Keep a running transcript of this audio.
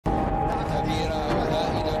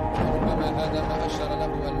بعدما أشار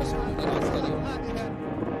له المسؤولون العسكريون.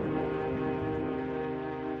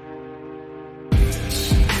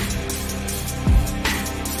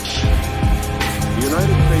 The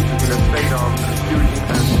United States is in a state of security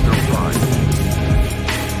and surprise.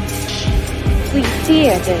 We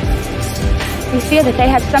fear this. We fear that they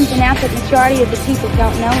have something out that majority of the people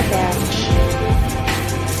don't know about.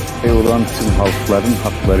 Olan tüm halkların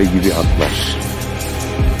hakları gibi haklar.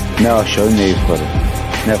 Ne aşağı ne yukarı.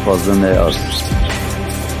 Ne fazla ne az.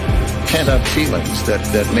 Pent-up feelings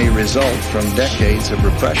that may result from decades of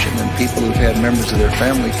repression and people who've had members of their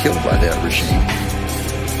family killed by that regime.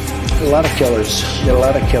 A lot of killers. Get a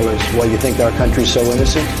lot of killers. Why, you think our country's so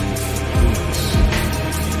innocent?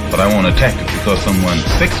 But I won't attack it because someone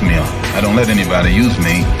sicks me on. I don't let anybody use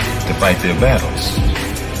me to fight their battles.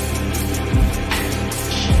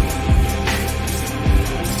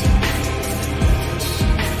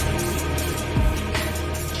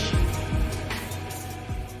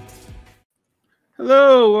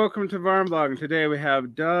 Hello, welcome to Varn Blog. Today we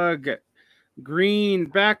have Doug Greene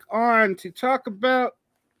back on to talk about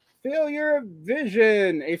Failure of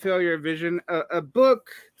Vision, a book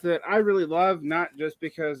that I really love, not just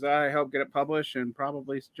because I helped get it published and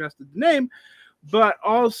probably suggested the name, but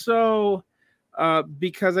also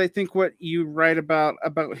because I think what you write about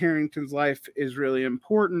Harrington's life is really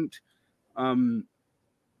important,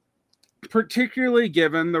 particularly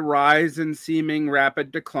given the rise and seeming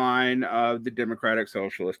rapid decline of the Democratic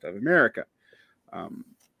Socialist of America.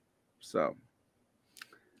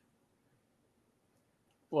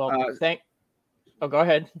 Well, go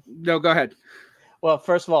ahead. No, go ahead. Well,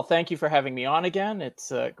 first of all, thank you for having me on again.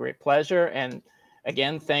 It's a great pleasure. And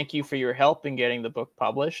again, thank you for your help in getting the book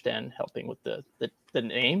published and helping with the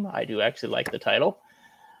name. I do actually like the title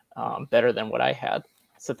better than what I had.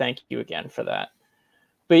 So thank you again for that.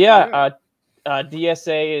 But yeah,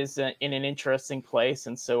 DSA is in an interesting place,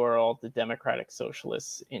 and so are all the Democratic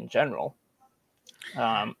Socialists in general.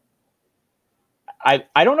 I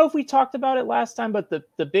don't know if we talked about it last time, but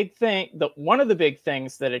the big thing, one of the big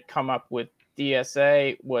things that had come up with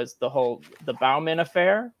DSA was the Bauman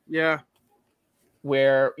affair. Yeah.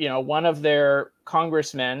 Where, one of their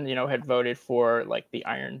congressmen, had voted for like the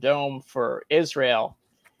Iron Dome for Israel.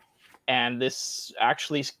 And this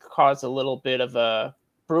actually caused a little bit of a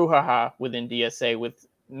brouhaha within DSA with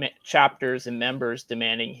chapters and members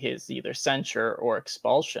demanding his either censure or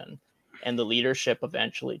expulsion. And the leadership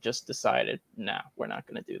eventually just decided, no, we're not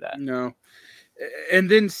going to do that. No. And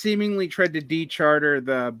then seemingly tried to decharter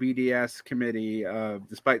the BDS committee,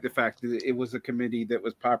 despite the fact that it was a committee that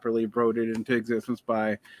was properly voted into existence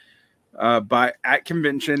by at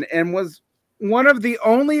convention and was one of the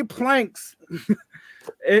only planks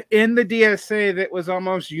in the DSA that was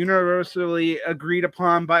almost universally agreed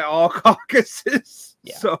upon by all caucuses.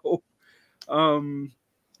 Yeah. So,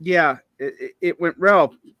 it went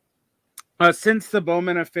well. Since the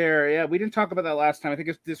Bowman affair, we didn't talk about that last time. I think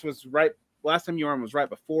this was right. Last time you were on was right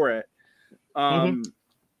before it.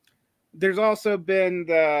 There's also been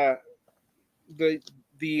the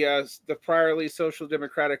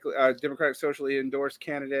priorly Democratic socially endorsed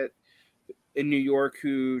candidate in New York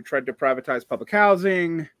who tried to privatize public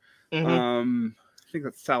housing. I think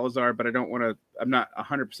that's Salazar, but I'm not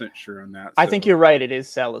 100% sure on that. So. I think you're right. It is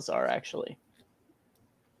Salazar, actually.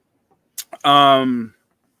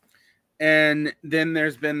 And then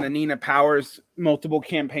there's been the Nina Powers multiple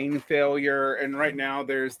campaign failure. And right now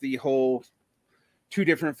there's the whole two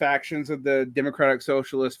different factions of the Democratic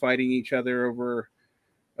Socialists fighting each other over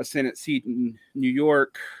a Senate seat in New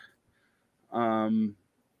York.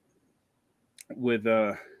 With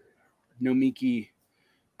Nomiki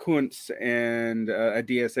Kuntz and a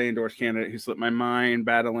DSA endorsed candidate who slipped my mind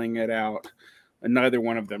battling it out. And neither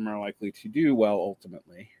one of them are likely to do well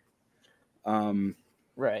ultimately.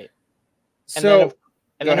 Right. So,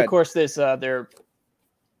 and then of course, there's I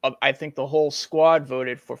think the whole squad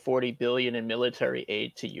voted for $40 billion in military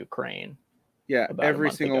aid to Ukraine. Yeah,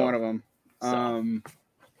 every single one of them. So.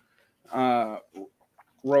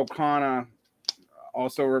 Ro Khanna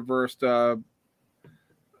also reversed a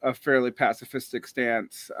fairly pacifistic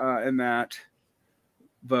stance in that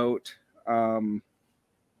vote. So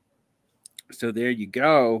there you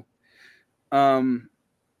go.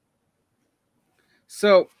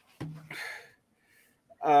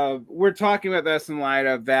 We're talking about this in light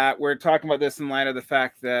of that. We're talking about this in light of the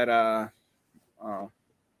fact that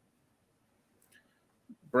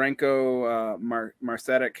Branko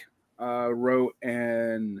Marcetic wrote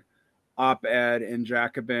an op-ed in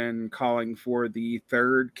Jacobin calling for the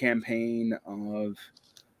third campaign of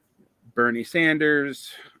Bernie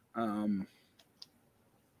Sanders.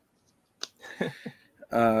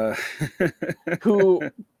 Who,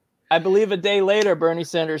 I believe a day later, Bernie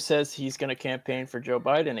Sanders says he's going to campaign for Joe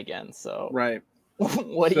Biden again. So right.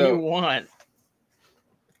 what do you want?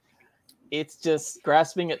 It's just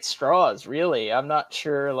grasping at straws, really. I'm not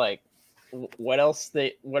sure, like, what are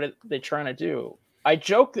they trying to do? I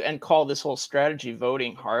joke and call this whole strategy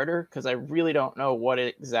voting harder because I really don't know what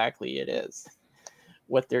exactly it is,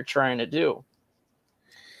 what they're trying to do.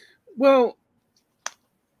 Well,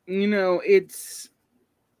 you know, it's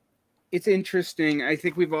interesting. I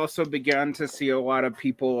think we've also begun to see a lot of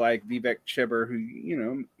people like Vivek Chibber, who, you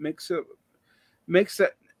know, makes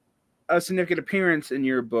a significant appearance in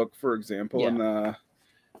your book, for example, Yeah.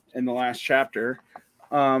 in the last chapter,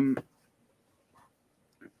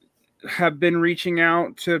 have been reaching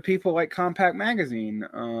out to people like Compact Magazine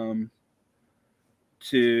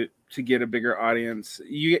to get a bigger audience.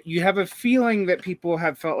 You have a feeling that people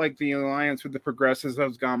have felt like the alliance with the progressives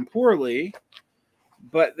has gone poorly,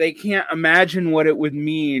 but they can't imagine what it would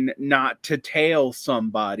mean not to tail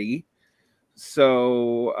somebody.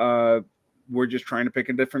 So we're just trying to pick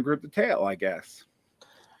a different group to tail, I guess.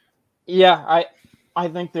 Yeah, I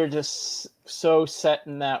think they're just so set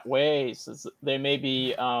in that way. So they may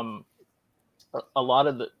be a lot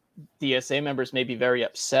of the DSA members may be very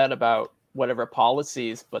upset about whatever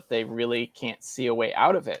policies, but they really can't see a way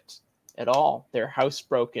out of it at all. They're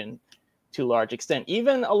housebroken to a large extent.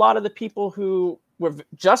 Even a lot of the people who were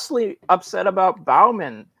justly upset about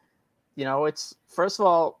Bauman, you know, it's, first of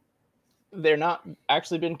all, they're not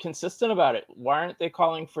actually been consistent about it. Why aren't they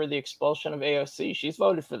calling for the expulsion of AOC? She's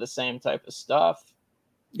voted for the same type of stuff.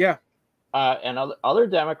 Yeah. And other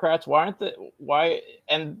Democrats,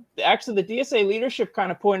 and actually the DSA leadership kind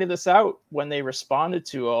of pointed this out when they responded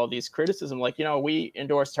to all these criticism. Like, you know, we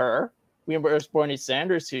endorsed her. We endorsed Bernie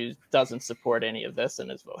Sanders, who doesn't support any of this and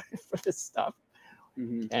is voting for this stuff.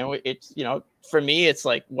 Mm-hmm. And it's, you know, for me, it's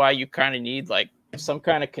like why you kind of need like some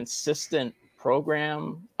kind of consistent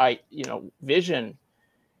program, vision.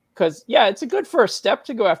 Because, yeah, it's a good first step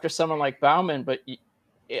to go after someone like Bauman, but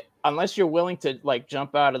unless you're willing to like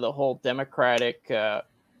jump out of the whole Democratic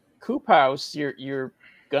coup house, you're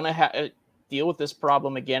gonna deal with this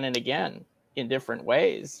problem again and again in different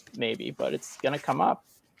ways, maybe, but it's gonna come up.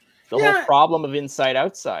 The whole problem of inside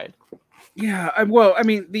outside. Yeah, well, I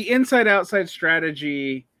mean, the inside outside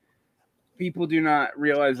strategy, people do not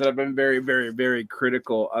realize that I've been very, very, very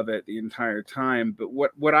critical of it the entire time. But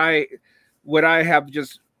what I have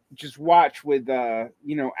just watched with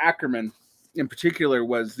Ackerman in particular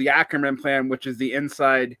was the Ackerman plan, which is the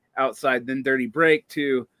inside outside then dirty break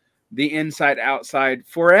to the inside outside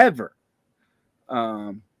forever.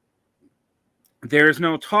 There's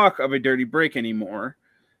no talk of a dirty break anymore,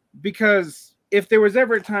 because if there was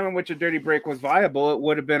ever a time in which a dirty break was viable, it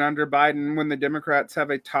would have been under Biden, when the Democrats have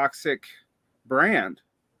a toxic brand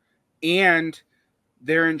and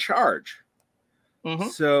they're in charge. Mm-hmm.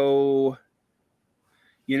 So,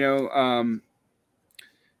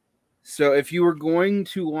 so if you were going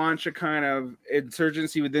to launch a kind of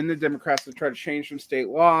insurgency within the Democrats to try to change some state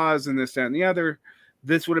laws and this, that, and the other,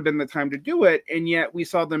 this would have been the time to do it. And yet we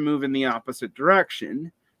saw them move in the opposite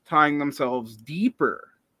direction, tying themselves deeper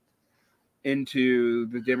into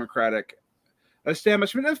the Democratic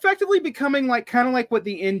establishment, effectively becoming like kind of like what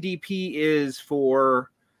the NDP is for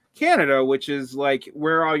Canada, which is like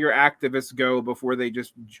where all your activists go before they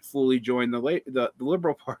just fully join the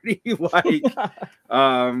Liberal Party. Like,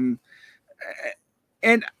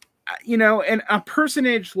 and a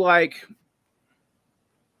personage like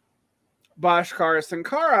Bhaskar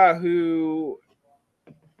Sankara, who,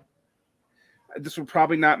 this will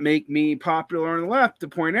probably not make me popular on the left to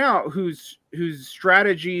point out, whose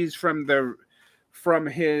strategies from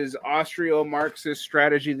his Austro-Marxist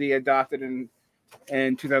strategy that he adopted in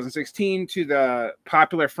 2016 to the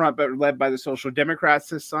Popular Front, but led by the Social Democrats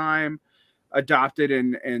this time, adopted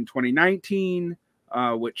in 2019,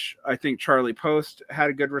 which I think Charlie Post had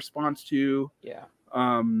a good response to. Yeah.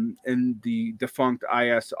 In the defunct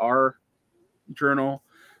ISR journal.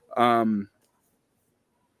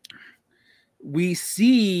 We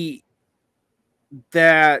see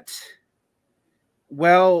that,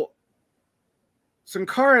 well,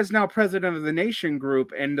 Sankara is now president of the Nation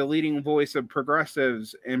Group and the leading voice of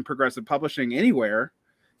progressives in progressive publishing anywhere.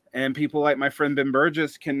 And people like my friend Ben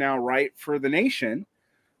Burgess can now write for the Nation.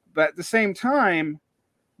 But at the same time,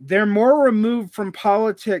 they're more removed from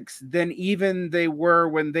politics than even they were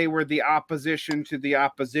when they were the opposition to the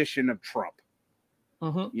opposition of Trump.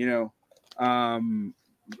 Mm-hmm.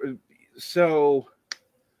 So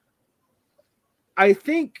I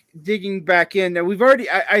think digging back in, that we've already,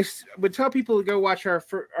 I would tell people to go watch our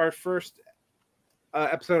first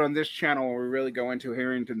episode on this channel where we really go into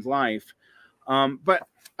Harrington's life. But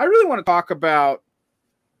I really want to talk about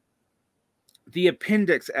the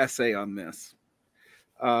appendix essay on this,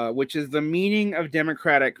 which is the meaning of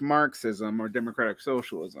democratic Marxism or democratic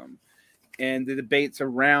socialism and the debates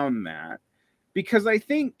around that. Because I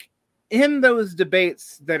think in those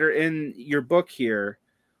debates that are in your book here,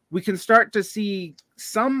 we can start to see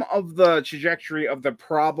some of the trajectory of the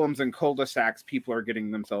problems and cul-de-sacs people are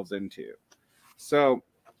getting themselves into. So,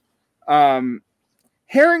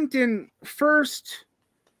 Harrington first,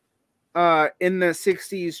 in the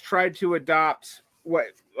 60s, tried to adopt what,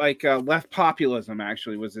 left populism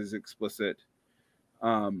actually was his explicit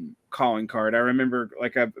calling card. I remember,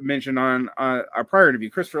 like I mentioned on our prior interview,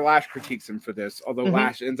 Christopher Lasch critiques him for this, although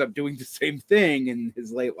Lasch ends up doing the same thing in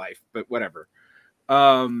his late life, but whatever.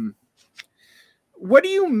 What do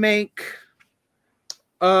you make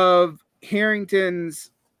of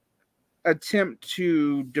Harrington's attempt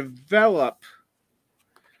to develop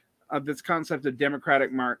this concept of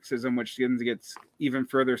democratic Marxism, which then gets even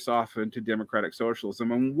further softened to democratic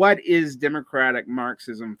socialism? And what is democratic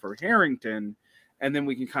Marxism for Harrington? And then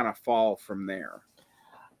we can kind of fall from there.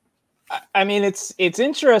 I mean, it's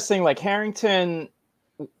interesting. Like Harrington,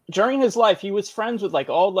 during his life, he was friends with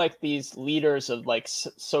all these leaders of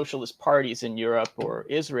socialist parties in Europe or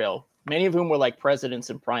Israel, many of whom were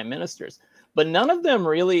presidents and prime ministers, but none of them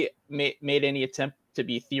really made any attempt to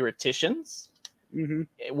be theoreticians. Mm-hmm.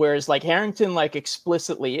 Whereas Harrington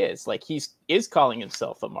explicitly is is calling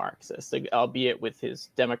himself a Marxist, albeit with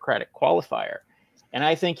his democratic qualifier. And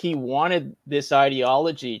I think he wanted this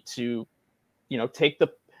ideology to, take the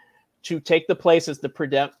place as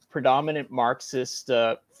the predominant Marxist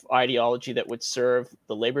ideology that would serve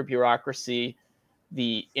the labor bureaucracy,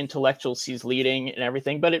 the intellectuals he's leading, and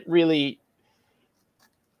everything. But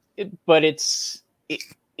it's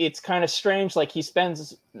kind of strange. He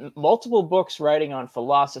spends multiple books writing on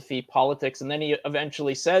philosophy, politics, and then he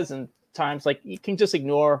eventually says in times you can just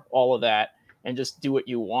ignore all of that and just do what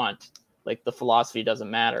you want. The philosophy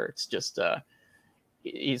doesn't matter. It's just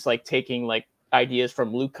he's taking ideas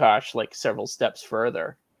from Lukács several steps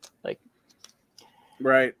further,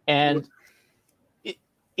 right. And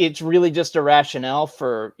it's really just a rationale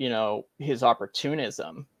for his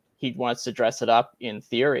opportunism. He wants to dress it up in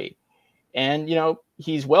theory, and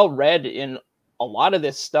he's well read in a lot of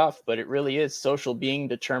this stuff, but it really is social being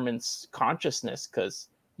determines consciousness, because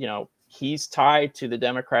he's tied to the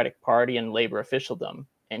Democratic Party and labor officialdom.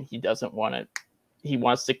 And he doesn't want to, he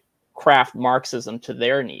wants to craft Marxism to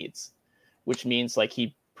their needs, which means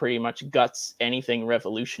he pretty much guts anything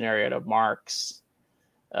revolutionary out of Marx,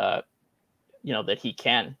 that he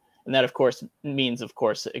can. And that, of course, means,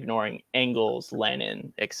 ignoring Engels,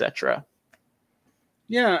 Lenin, etc.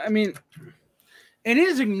 Yeah, I mean, it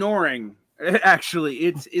is ignoring, actually.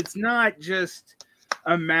 It's not just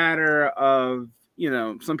a matter of,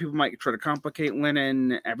 some people might try to complicate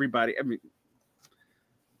Lenin, everybody. I mean,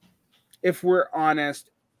 if we're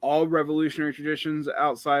honest, all revolutionary traditions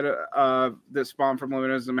outside of that spawn from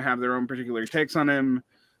Leninism have their own particular takes on him.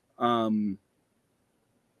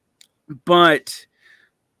 But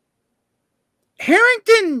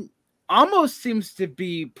Harrington almost seems to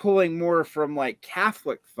be pulling more from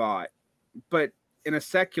Catholic thought, but in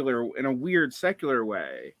a weird secular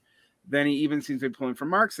way, than he even seems to be pulling from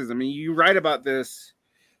Marxism. I mean, you write about this,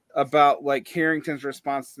 about Harrington's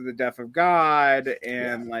response to the death of God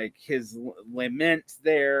and his lament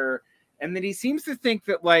there, and then he seems to think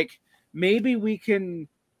that maybe we can,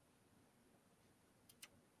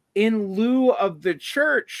 in lieu of the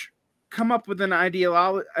church, come up with an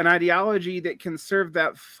ideology that can serve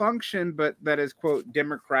that function, but that is, quote,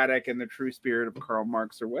 democratic in the true spirit of Karl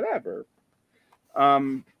Marx or whatever.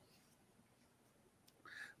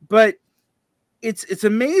 But it's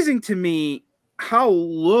amazing to me how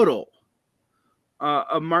little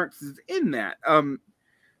of Marx is in that.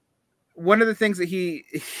 One of the things that he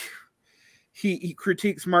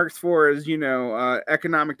critiques Marx for is,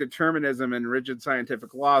 economic determinism and rigid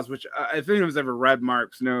scientific laws, which if anyone's ever read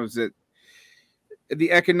Marx knows that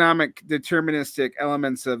the economic deterministic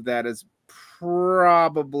elements of that is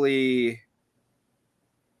probably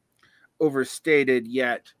overstated,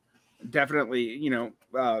 yet definitely,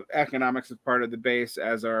 economics is part of the base,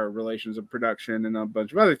 as are relations of production and a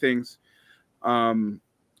bunch of other things.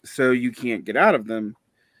 So you can't get out of them.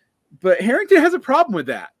 But Harrington has a problem with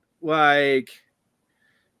that.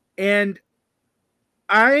 And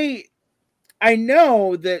I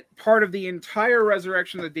know that part of the entire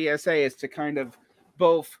resurrection of the DSA is to kind of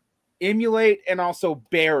both emulate and also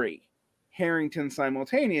bury Harrington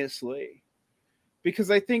simultaneously.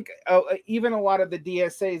 because I think even a lot of the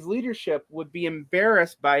DSA's leadership would be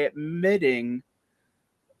embarrassed by admitting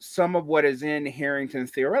some of what is in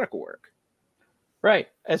Harrington's theoretical work. Right.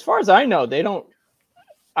 As far as I know, they don't.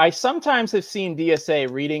 I sometimes have seen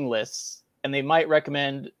DSA reading lists, and they might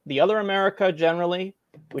recommend The Other America generally,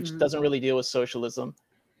 which doesn't really deal with socialism,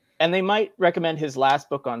 and they might recommend his last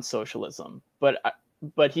book on socialism,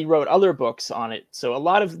 but he wrote other books on it, so a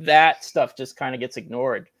lot of that stuff just kind of gets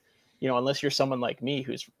ignored. You know, unless you're someone like me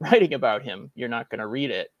who's writing about him, you're not going to read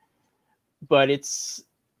it. But it's,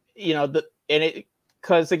 you know,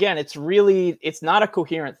 because again, it's not a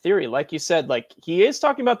coherent theory. Like you said, like he is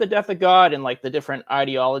talking about the death of God and like the different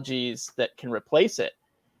ideologies that can replace it.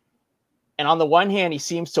 And on the one hand, he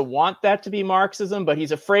seems to want that to be Marxism, but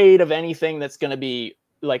he's afraid of anything that's going to be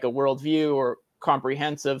like a worldview or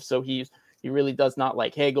comprehensive. So he really does not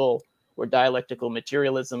like Hegel or dialectical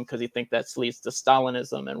materialism because he thinks that leads to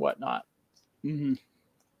Stalinism and whatnot. Mm-hmm.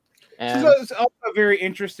 And so it's also a very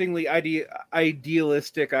interestingly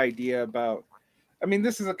idealistic idea about. I mean,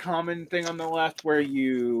 this is a common thing on the left where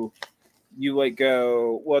you like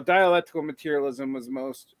go, well, dialectical materialism was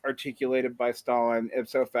most articulated by Stalin.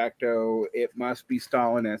 Ipso facto, it must be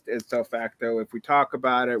Stalinist. Ipso facto, if we talk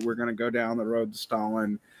about it, we're going to go down the road to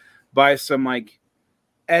Stalin by some like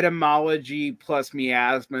etymology plus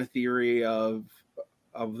miasma theory of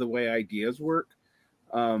the way ideas work,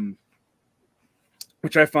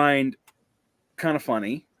 which I find kind of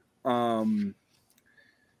funny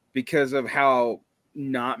because of how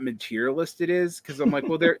not materialist it is. Because I'm like,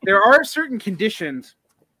 well, there are certain conditions.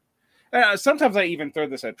 Sometimes I even throw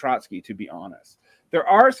this at Trotsky, to be honest. There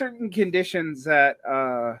are certain conditions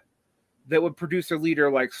that that would produce a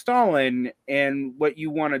leader like Stalin, and what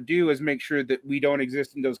you want to do is make sure that we don't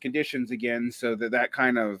exist in those conditions again, so that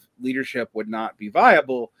kind of leadership would not be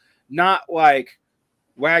viable. Not like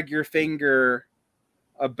wag your finger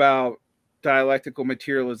about dialectical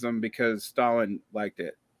materialism because Stalin liked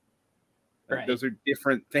it. Right. Those are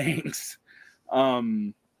different things.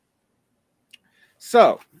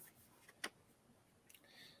 So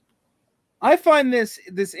I find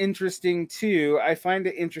this interesting too. I find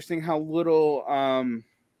it interesting how little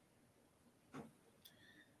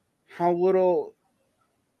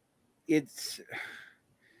it's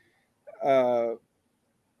how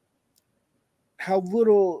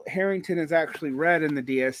little Harrington has actually read in the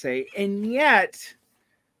DSA, and yet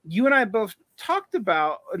you and I both talked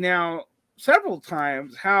about now several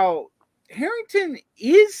times how Harrington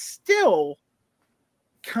is still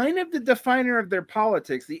kind of the definer of their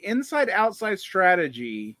politics. The inside-outside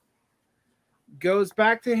strategy goes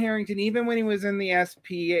back to Harrington, even when he was in the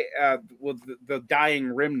SPA, with the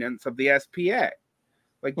dying remnants of the SPA.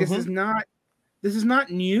 Like this is not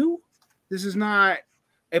new. This is not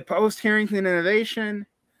a post-Harrington innovation.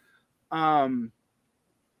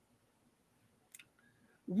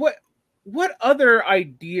 What other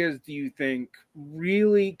ideas do you think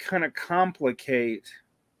really kind of complicate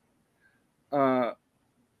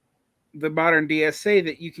the modern DSA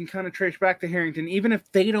that you can kind of trace back to Harrington, even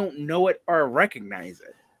if they don't know it or recognize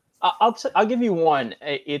it? I'll give you one.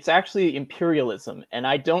 It's actually imperialism, and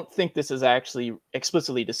I don't think this is actually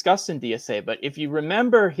explicitly discussed in DSA, but if you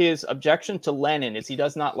remember, his objection to Lenin is he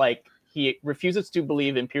refuses to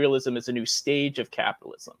believe imperialism is a new stage of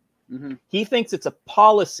capitalism. Mm-hmm. He thinks it's a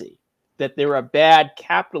policy, that there are bad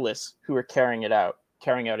capitalists who are carrying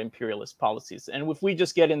out imperialist policies. And if we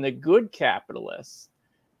just get in the good capitalists,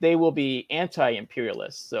 they will be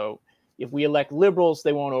anti-imperialist. So if we elect liberals,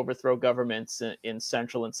 they won't overthrow governments in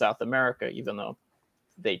Central and South America, even though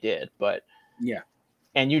they did. But yeah,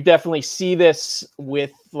 and you definitely see this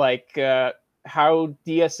with like how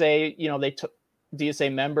DSA,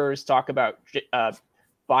 DSA members talk about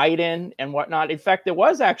Biden and whatnot. In fact, there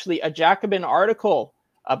was actually a Jacobin article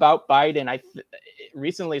about Biden.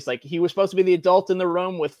 Recently, it's like he was supposed to be the adult in the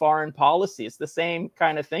room with foreign policy. It's the same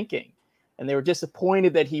kind of thinking, and they were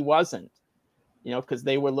disappointed that he wasn't. Because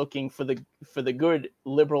they were looking for the good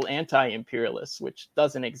liberal anti-imperialists, which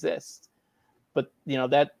doesn't exist. But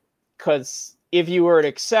that, because if you were to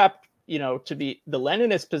accept, to be the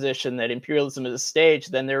Leninist position that imperialism is a stage,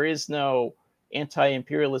 then there is no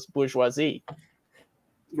anti-imperialist bourgeoisie.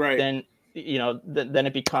 Right. Then then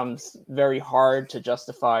it becomes very hard to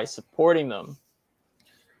justify supporting them.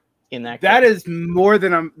 In that case. Is more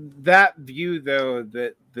than that view, though.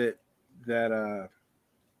 That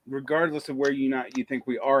regardless of where you think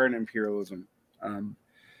we are in imperialism,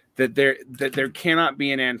 that there cannot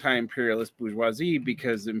be an anti-imperialist bourgeoisie,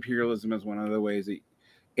 because imperialism is one of the ways that,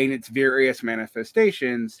 in its various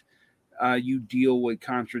manifestations, you deal with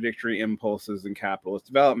contradictory impulses in capitalist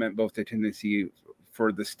development, both the tendency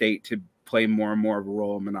for the state to play more and more of a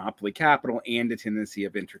role in monopoly capital and a tendency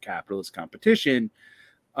of intercapitalist competition.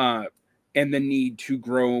 And the need to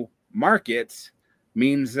grow markets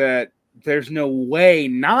means that there's no way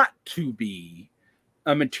not to be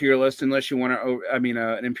a materialist unless you want to,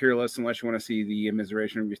 an imperialist unless you want to see the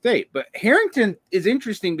immiseration of your state. But Harrington is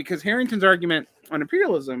interesting because Harrington's argument on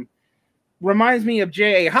imperialism reminds me of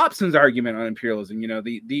J.A. Hobson's argument on imperialism,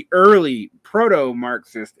 the early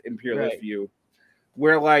proto-Marxist imperialist view,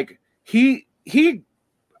 where like he,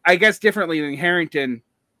 I guess differently than Harrington,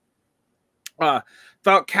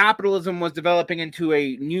 thought capitalism was developing into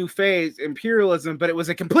a new phase, imperialism, but it was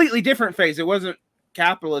a completely different phase. It wasn't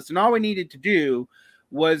capitalist, and all we needed to do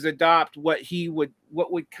was adopt what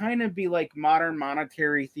would kind of be like modern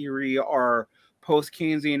monetary theory or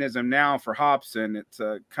post-Keynesianism now for Hobson. It's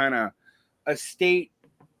a kind of a state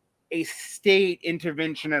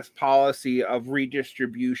interventionist policy of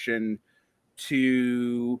redistribution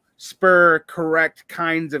to spur correct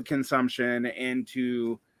kinds of consumption and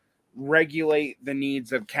to regulate the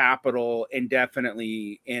needs of capital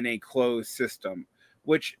indefinitely in a closed system,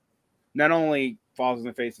 which not only falls in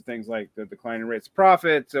the face of things like the declining rates of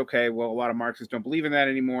profits. Okay, well, a lot of Marxists don't believe in that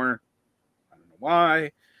anymore. I don't know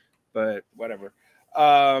why, but whatever.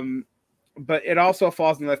 But it also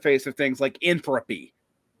falls in the face of things like entropy.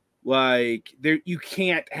 Like you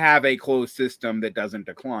can't have a closed system that doesn't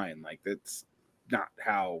decline. Like that's not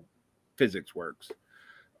how physics works.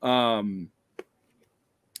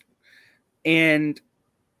 And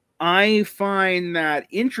I find that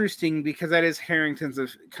interesting because that is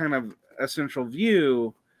Harrington's kind of essential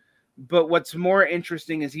view. But what's more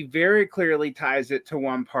interesting is he very clearly ties it to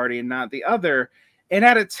one party and not the other. And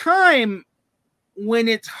at a time when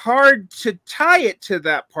it's hard to tie it to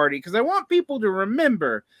that party, because I want people to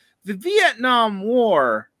remember the Vietnam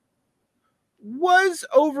War was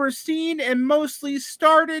overseen and mostly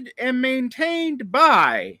started and maintained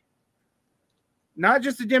by not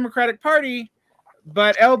just the Democratic Party,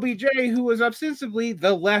 but LBJ, who was ostensibly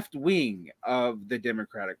the left wing of the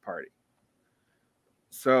Democratic Party.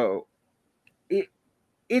 So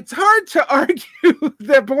it's hard to argue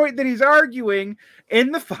the point that he's arguing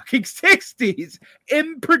in the fucking 60s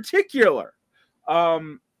in particular.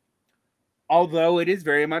 Although it is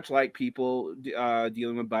very much like people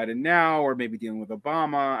dealing with Biden now, or maybe dealing with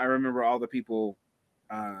Obama. I remember all the people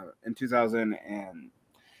in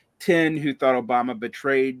 2010 who thought Obama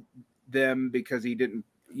betrayed them because he didn't,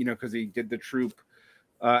 because he did the troop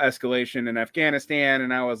escalation in Afghanistan.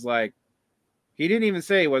 And I was like, he didn't even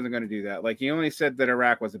say he wasn't going to do that. Like, he only said that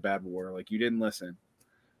Iraq was a bad war. Like, you didn't listen.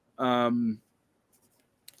 And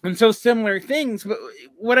so similar things. But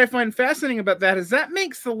what I find fascinating about that is that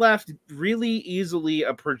makes the left really easily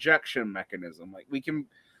a projection mechanism. Like, we can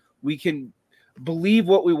believe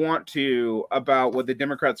what we want to about what the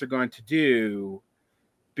Democrats are going to do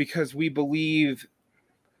because we believe,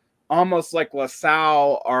 almost like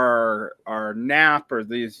Lassalle or Knapp or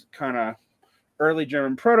these kind of early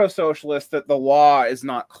German proto-socialists, that the law is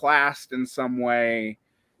not classed in some way.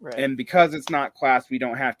 Right. And because it's not classed, we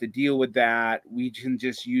don't have to deal with that. We can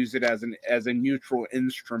just use it as a neutral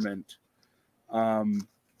instrument, and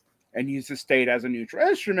use the state as a neutral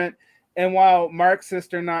instrument. And while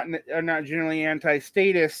Marxists are not generally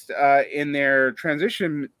anti-statist in their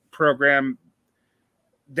transition program,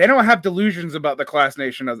 they don't have delusions about the class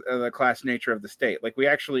nature of the state. Like, we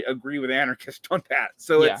actually agree with anarchists on that.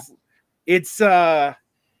 So yeah.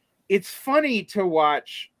 It's funny to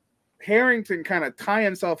watch Harrington kind of tie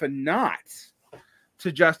himself in knots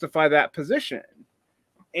to justify that position.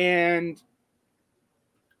 And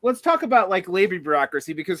let's talk about like labor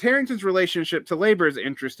bureaucracy, because Harrington's relationship to labor is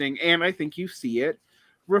interesting, and I think you see it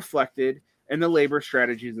reflected in the labor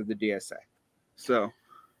strategies of the DSA. So,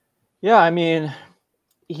 yeah, I mean,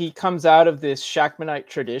 he comes out of this Shachtmanite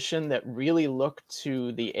tradition that really looked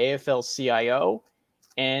to the AFL-CIO,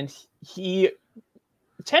 and he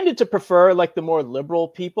tended to prefer like the more liberal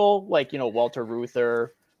people, like, Walter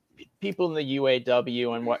Reuther, people in the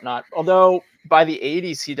UAW and whatnot. Although by the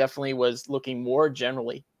 80s, he definitely was looking more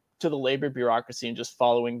generally to the labor bureaucracy and just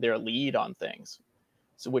following their lead on things.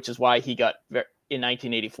 So, which is why he got, in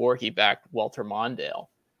 1984, he backed Walter Mondale,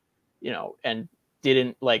 and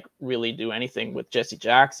didn't like really do anything with Jesse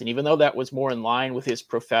Jackson, even though that was more in line with his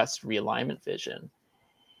professed realignment vision.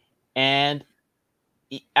 And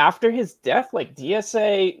after his death, like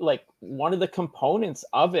DSA, like one of the components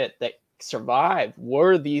of it that survived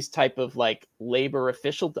were these type of like labor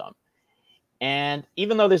officialdom. And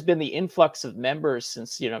even though there's been the influx of members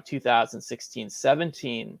since, 2016,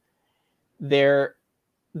 17,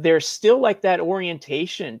 there's still like that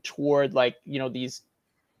orientation toward like, these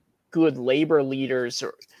good labor leaders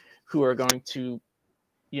who are going to,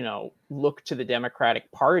 look to the Democratic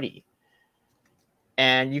Party.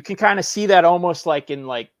 And you can kind of see that almost like in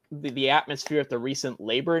like the atmosphere at the recent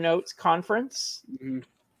Labor Notes conference. Mm-hmm.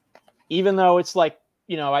 Even though it's like,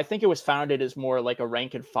 I think it was founded as more like a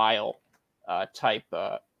rank and file type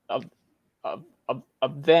of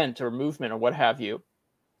event or movement or what have you.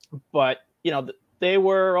 But, they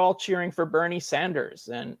were all cheering for Bernie Sanders.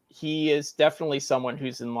 And he is definitely someone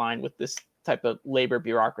who's in line with this type of labor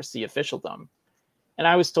bureaucracy officialdom. And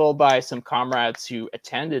I was told by some comrades who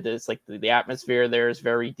attended, it's like the atmosphere there is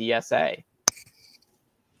very DSA.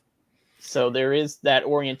 So there is that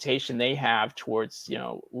orientation they have towards,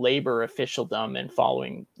 labor officialdom and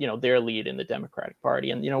following, their lead in the Democratic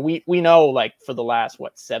Party. And, we know, like, for the last,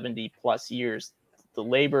 70 plus years, the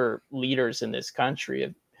labor leaders in this country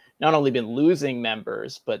have not only been losing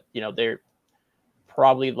members, but, they're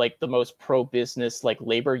probably like the most pro-business, like,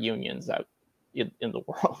 labor unions out in the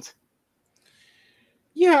world.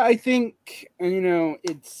 Yeah, I think,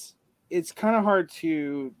 it's kind of hard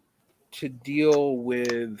to deal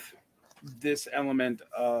with this element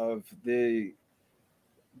of the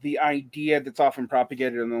idea that's often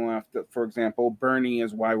propagated on the left that, for example, Bernie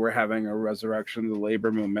is why we're having a resurrection of the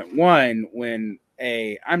labor movement. One, when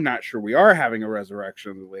I'm not sure we are having a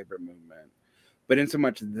resurrection of the labor movement, but in so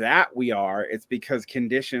much that we are, it's because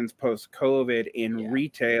conditions post-COVID in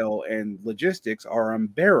retail and logistics are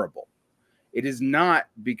unbearable. It is not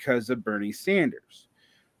because of Bernie Sanders.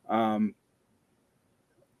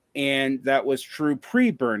 And that was true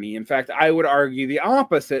pre-Bernie. In fact, I would argue the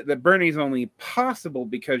opposite, that Bernie's only possible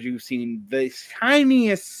because you've seen the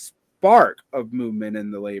tiniest spark of movement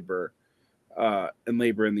in the labor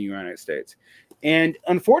in the United States. And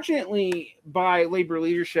unfortunately, by labor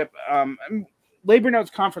leadership, Labor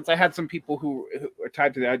Notes Conference, I had some people who are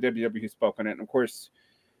tied to the IWW who spoke on it. And of course,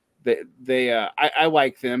 I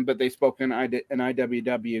like them, but they spoke in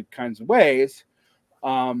IWW kinds of ways.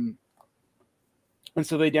 And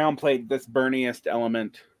so they downplayed this Bernieist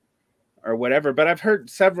element or whatever. But I've heard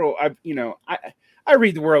several, I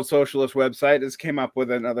read the World Socialist website. This came up with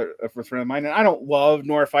a friend of mine. And I don't love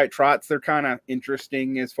nor fight Trots. They're kind of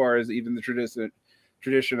interesting as far as even the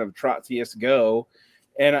tradition of Trotskyists go.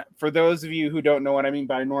 And for those of you who don't know what I mean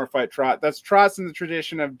by nor fight Trot, that's Trots in the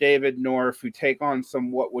tradition of David North, who take on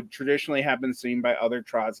some what would traditionally have been seen by other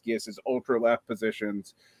Trotskyists as ultra-left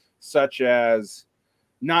positions, such as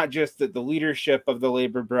not just that the leadership of the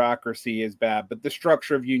labor bureaucracy is bad, but the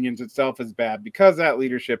structure of unions itself is bad because that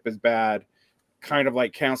leadership is bad, kind of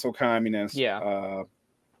like council communists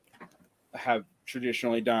have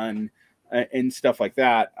traditionally done and stuff like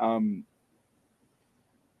that.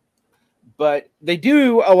 But they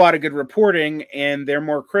do a lot of good reporting, and they're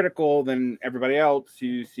more critical than everybody else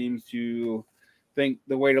who seems to think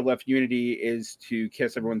the way to left unity is to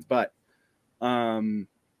kiss everyone's butt.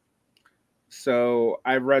 So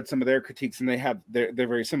I've read some of their critiques, and they're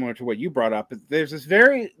very similar to what you brought up. There's a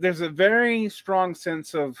very strong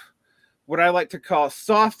sense of what I like to call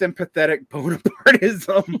soft and pathetic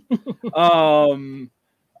Bonapartism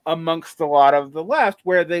amongst a lot of the left,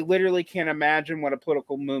 where they literally can't imagine what a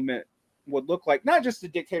political movement would look like. Not just the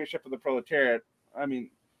dictatorship of the proletariat,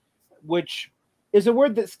 which is a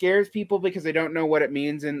word that scares people because they don't know what it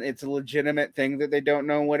means, and it's a legitimate thing that they don't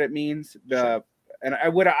know what it means. Sure. And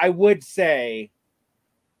I would say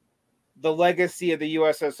the legacy of the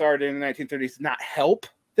USSR during the 1930s does not help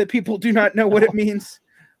that people do not know what it means.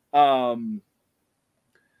 But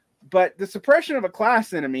the suppression of a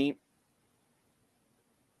class enemy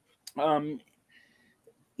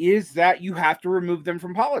is that you have to remove them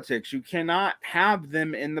from politics. You cannot have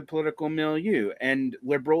them in the political milieu. And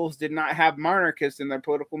liberals did not have monarchists in their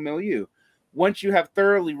political milieu. Once you have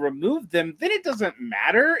thoroughly removed them, then it doesn't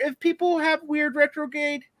matter if people have weird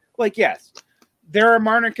retrograde. Like, yes, there are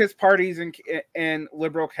monarchist parties in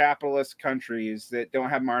liberal capitalist countries that don't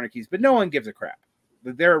have monarchies, but no one gives a crap.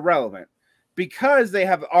 They're irrelevant because they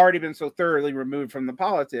have already been so thoroughly removed from the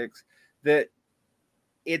politics that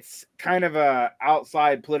it's kind of a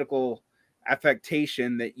outside political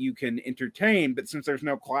affectation that you can entertain. But since there's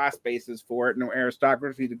no class basis for it, no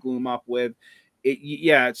aristocracy to glue them up with,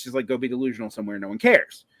 it's just like go be delusional somewhere. No one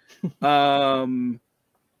cares. And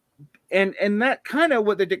that kind of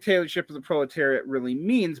what the dictatorship of the proletariat really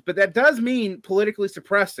means. But that does mean politically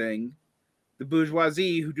suppressing the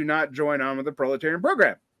bourgeoisie who do not join on with the proletarian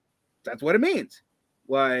program. That's what it means.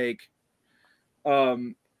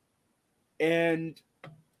 And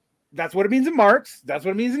that's what it means in Marx. That's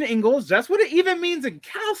what it means in Engels. That's what it even means in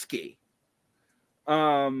Kautsky.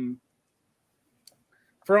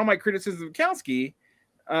 For all my criticism of Kautsky,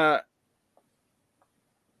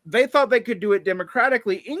 they thought they could do it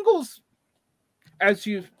democratically. Engels, as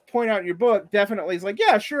you point out in your book, definitely is like,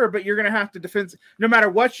 yeah, sure, but you're going to have to defend, no matter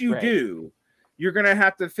what you do, you're going to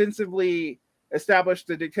have to defensively establish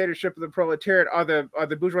the dictatorship of the proletariat, or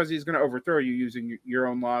the bourgeoisie is going to overthrow you using your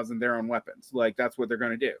own laws and their own weapons. Like, that's what they're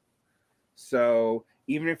going to do. So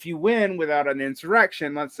even if you win without an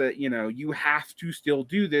insurrection, let's say, you know, you have to still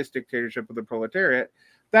do this dictatorship of the proletariat.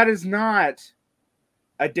 That is not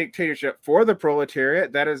a dictatorship for the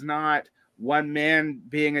proletariat. That is not one man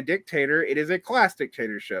being a dictator. It is a class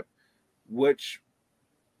dictatorship, which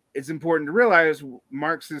is important to realize.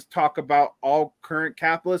 Marxists talk about all current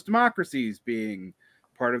capitalist democracies being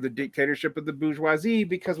part of the dictatorship of the bourgeoisie,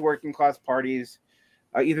 because working class parties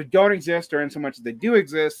either don't exist, or in so much as they do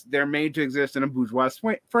exist, they're made to exist in a bourgeois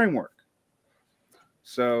framework.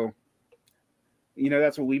 So, you know,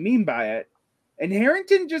 that's what we mean by it. And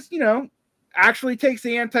Harrington just, you know, actually takes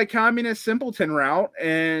the anti-communist simpleton route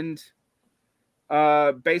and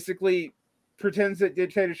basically pretends that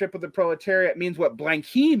dictatorship of the proletariat means what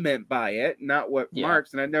Blanqui meant by it, not what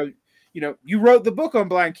Marx. And I know, you know, you wrote the book on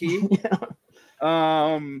Blanqui.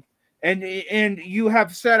 And you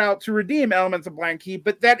have set out to redeem elements of Blanqui,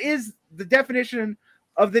 but that is the definition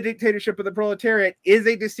of the dictatorship of the proletariat, is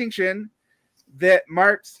a distinction that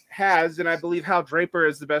Marx has, and I believe Hal Draper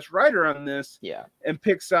is the best writer on this, and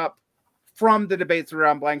picks up from the debates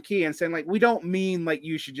around Blanqui, and saying, like, we don't mean like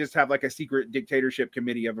you should just have like a secret dictatorship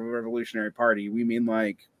committee of a revolutionary party. We mean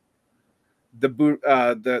like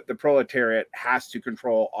the proletariat has to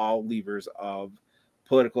control all levers of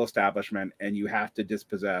political establishment, and you have to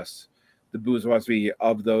dispossess the bourgeoisie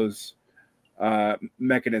of those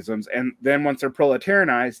mechanisms. And then once they're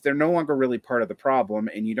proletarianized, they're no longer really part of the problem,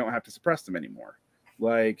 and you don't have to suppress them anymore.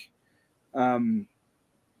 Like,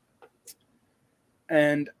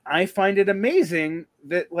 and I find it amazing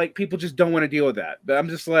that like people just don't want to deal with that. But I'm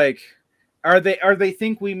just like, are they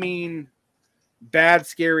think we mean bad,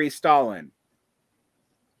 scary Stalin?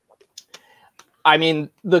 I mean,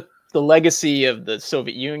 the legacy of the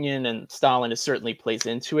Soviet Union and Stalin certainly plays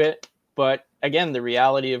into it. But again, the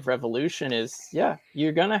reality of revolution is,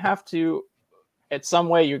 you're going to have to, at some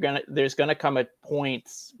way, there's going to come a point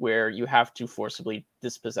where you have to forcibly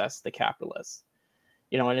dispossess the capitalists.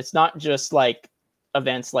 You know, and it's not just like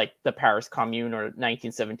events like the Paris Commune or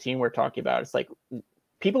 1917 we're talking about. It's like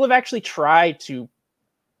people have actually tried to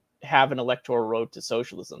have an electoral road to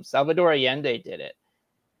socialism. Salvador Allende did it.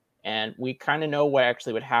 And we kind of know what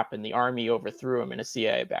actually would happen. The army overthrew him in a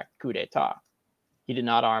CIA-backed coup d'etat. He did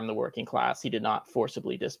not arm the working class. He did not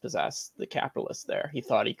forcibly dispossess the capitalists there. He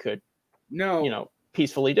thought he could,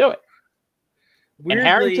 peacefully do it. Weirdly, and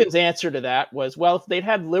Harrington's answer to that was, well, if they'd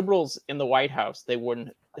had liberals in the White House, they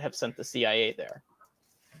wouldn't have sent the CIA there.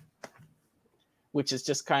 Which is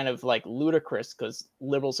just kind of like ludicrous, because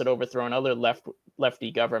liberals had overthrown other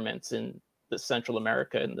lefty governments in the Central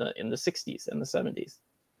America in the 60s and the 70s.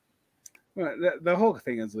 Well, the whole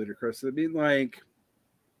thing is ludicrous. I mean, like,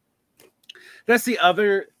 that's the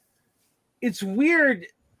other. It's weird,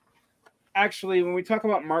 actually, when we talk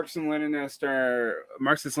about Marxist-Leninist or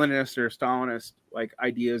Stalinist like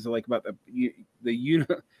ideas, like about the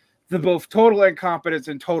both total incompetence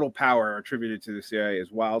and total power attributed to the CIA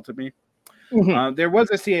is wild to me. Mm-hmm. There was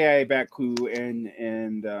a CIA-backed coup in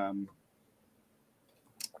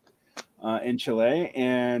Chile,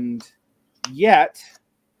 and yet.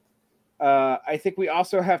 I think we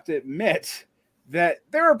also have to admit that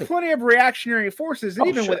there are plenty of reactionary forces, and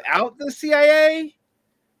even without the CIA,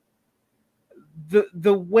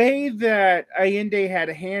 the way that Allende had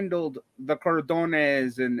handled the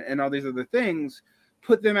cordones and all these other things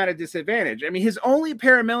put them at a disadvantage. I mean, his only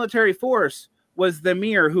paramilitary force was the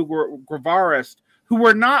Mir, who were Guevarist, who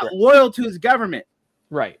were not loyal to his government.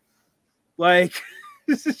 Right. Like,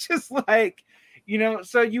 this is just like,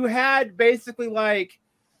 so you had basically like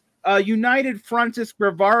United Frontis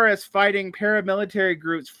Guevarist fighting paramilitary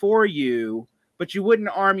groups for you, but you wouldn't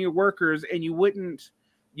arm your workers, and you wouldn't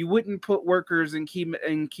put workers in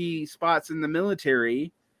key spots in the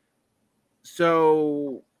military.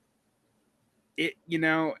 So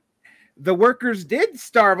the workers did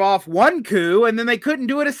starve off one coup, and then they couldn't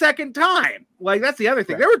do it a second time. Like, that's the other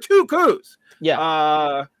thing. Right. There were two coups.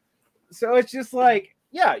 Yeah. So it's just like,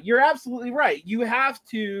 yeah, you're absolutely right. You have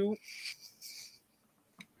to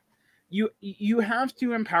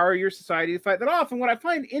empower your society to fight that off. And what I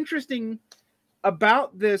find interesting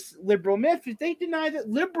about this liberal myth is they deny that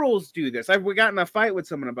liberals do this. I've gotten in a fight with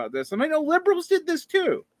someone about this, and I know liberals did this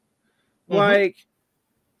too. Mm-hmm. Like,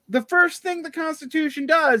 the first thing the Constitution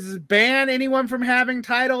does is ban anyone from having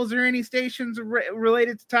titles or any stations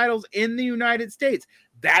related to titles in the United States.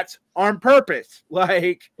 that's on purpose.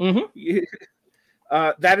 Like,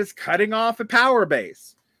 that is cutting off a power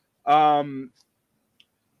base. And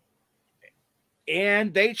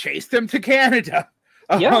they chased him to Canada.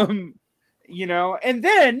 You know, and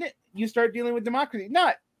then you start dealing with democracy.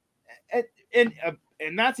 And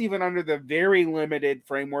that's even under the very limited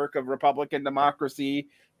framework of Republican democracy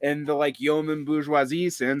and the like yeoman bourgeoisie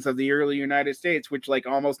sense of the early United States, which like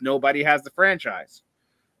almost nobody has the franchise.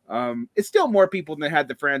 It's still more people than had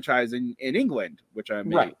the franchise in England, which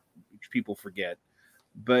which people forget,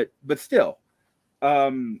 but still.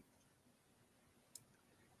 And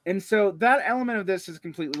so that element of this is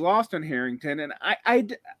completely lost on Harrington. And I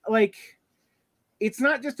like, it's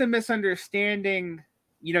not just a misunderstanding.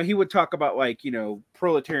 You know, he would talk about like, you know,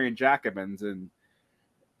 proletarian Jacobins and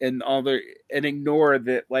ignore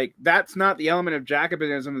that, like, that's not the element of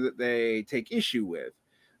Jacobinism that they take issue with.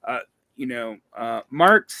 You know,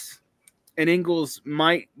 Marx and Engels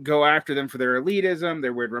might go after them for their elitism,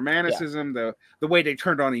 their weird romanticism, the way they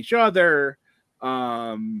turned on each other,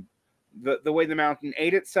 the way the mountain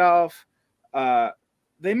ate itself.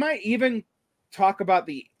 They might even talk about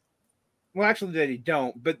well, actually they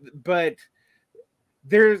don't, but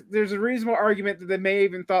there's a reasonable argument that they may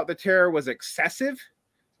even thought the terror was excessive.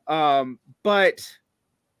 But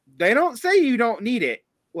they don't say you don't need it.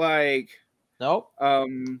 Like, nope.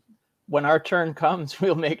 When our turn comes,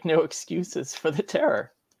 we'll make no excuses for the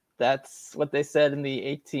terror. That's what they said in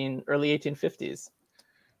the early 1850s.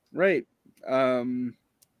 Right. I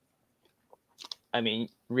mean,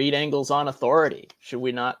 read Engels on authority. Should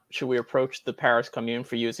we approach the Paris Commune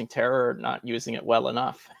for using terror or not using it well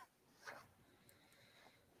enough?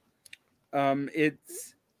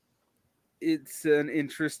 It's an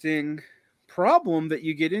interesting problem that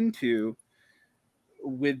you get into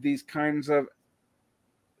with these kinds of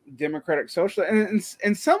democratic socialists. And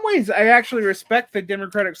in some ways, I actually respect the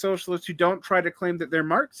democratic socialists who don't try to claim that they're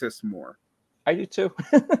Marxists more. I do too.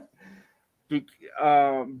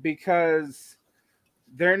 Because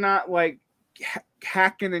they're not like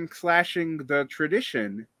hacking and slashing the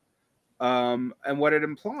tradition and what it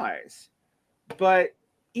implies. But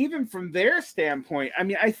even from their standpoint, I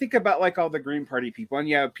mean, I think about like all the Green Party people, and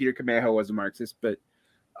yeah, Peter Camejo was a Marxist, but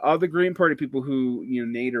all the Green Party people who, you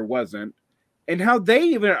know, Nader wasn't, and how they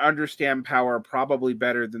even understand power probably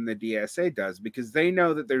better than the DSA does, because they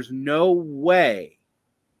know that there's no way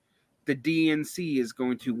the DNC is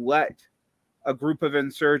going to let a group of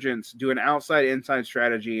insurgents do an outside-inside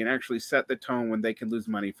strategy and actually set the tone when they can lose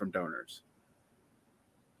money from donors.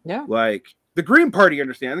 Yeah. Like, the Green Party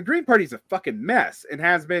understand. The Green Party's a fucking mess and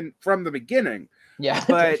has been from the beginning. Yeah,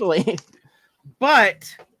 definitely.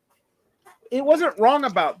 But it wasn't wrong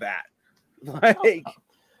about that. Like,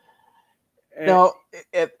 no,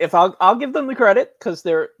 if I'll give them the credit, because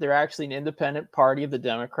they're actually an independent party of the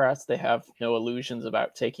Democrats. They have no illusions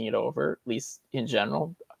about taking it over, at least in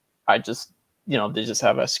general. I just, you know, they just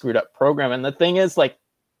have a screwed up program. And the thing is, like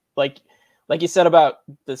you said about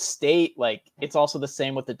the state, like, it's also the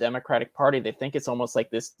same with the Democratic Party. They think it's almost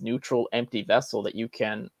like this neutral, empty vessel that you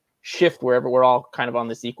can shift wherever. We're all kind of on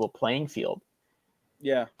this equal playing field.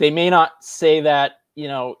 Yeah. They may not say that, you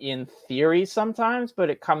know, in theory sometimes, but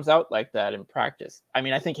it comes out like that in practice. I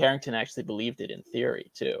mean, I think Harrington actually believed it in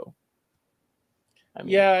theory too. I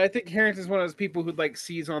mean, yeah, I think Harrington's one of those people who like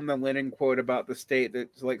sees on the Lenin quote about the state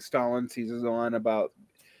that like Stalin seizes on about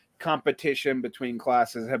competition between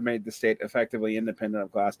classes have made the state effectively independent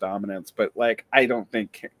of class dominance. But like, I don't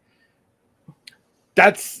think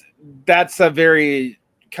that's a very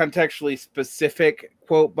contextually specific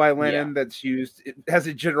quote by Lenin that's used. It has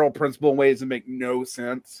a general principle in ways that make no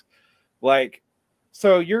sense. Like,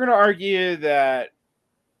 so you're going to argue that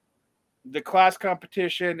the class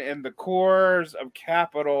competition and the cores of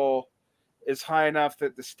capital is high enough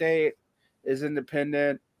that the state is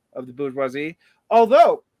independent of the bourgeoisie.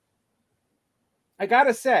 Although, I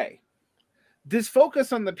gotta say, this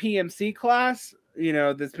focus on the PMC class, you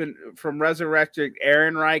know, that's been from resurrected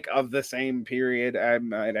Ehrenreich of the same period, I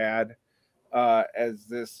might add, as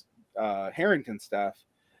this Harrington stuff,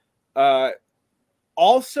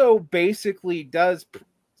 also basically does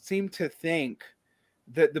seem to think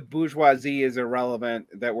that the bourgeoisie is irrelevant,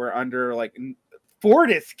 that we're under like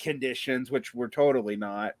Fordist conditions, which we're totally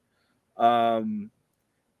not, and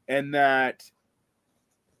that,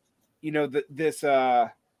 you know, this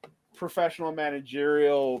professional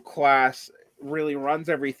managerial class really runs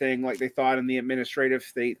everything, like they thought in the administrative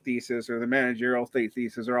state thesis or the managerial state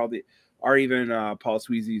thesis, or even Paul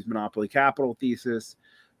Sweezy's monopoly capital thesis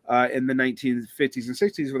in the 1950s and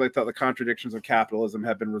 60s, where they thought the contradictions of capitalism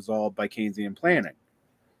had been resolved by Keynesian planning.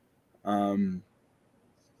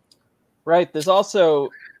 Right. There's also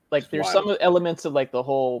like there's wild. some elements of like the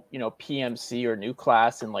whole, you know, PMC or new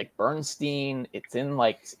class and like Bernstein. It's in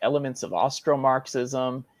like elements of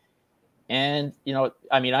Austro-Marxism. And, you know,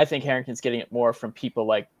 I mean, I think Harrington's getting it more from people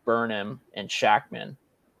like Burnham and Shachtman.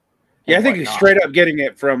 Yeah, I think he's straight up getting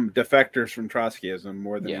it from defectors from Trotskyism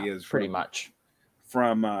more than he is pretty much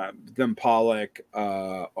from them Pollock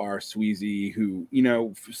or Sweezy, who, you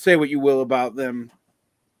know, say what you will about them.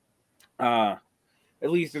 At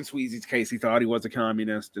least in Sweezy's case, he thought he was a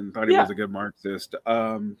communist and thought he was a good Marxist.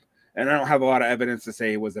 And I don't have a lot of evidence to say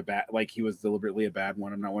he was he was deliberately a bad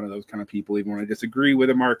one. I'm not one of those kind of people. Even when I disagree with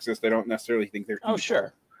a Marxist, I don't necessarily think they're evil.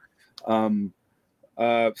 Sure.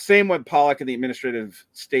 Same with Pollock and the administrative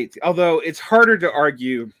state. Although it's harder to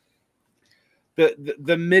argue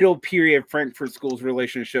the middle period Frankfurt School's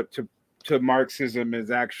relationship to Marxism is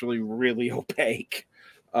actually really opaque.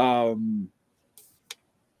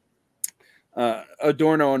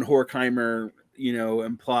 Adorno and Horkheimer, you know,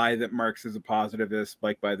 imply that Marx is a positivist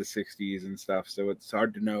like by the 60s and stuff. So it's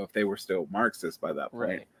hard to know if they were still Marxist by that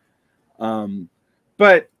point. Right.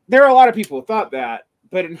 But there are a lot of people who thought that.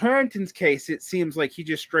 But in Harrington's case, it seems like he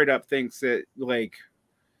just straight up thinks that, like,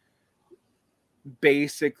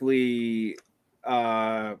 basically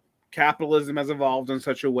capitalism has evolved in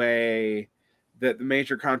such a way that the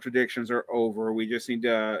major contradictions are over. We just need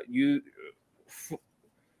to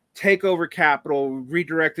take over capital,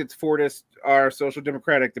 redirect its Fordist or social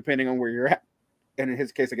democratic, depending on where you're at. And in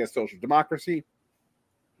his case, I guess social democracy.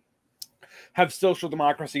 Have social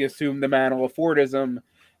democracy assume the mantle of Fordism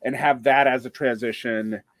and have that as a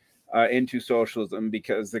transition into socialism,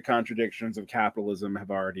 because the contradictions of capitalism have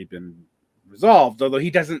already been resolved. Although he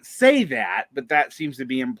doesn't say that, but that seems to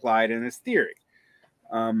be implied in his theory.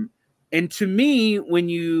 And to me, when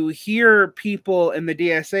you hear people in the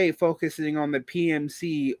DSA focusing on the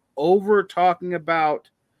PMC over talking about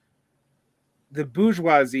the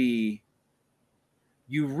bourgeoisie,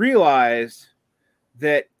 you realize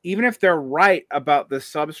that even if they're right about the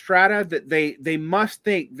substrata, that they must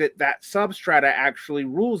think that that substrata actually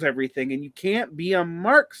rules everything, and you can't be a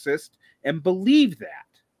Marxist and believe that.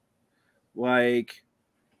 Like,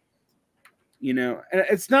 you know, and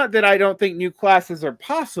it's not that I don't think new classes are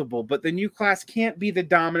possible, but the new class can't be the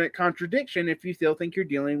dominant contradiction if you still think you're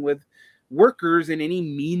dealing with workers in any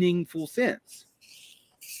meaningful sense.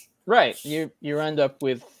 Right. You end up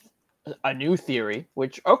with a new theory,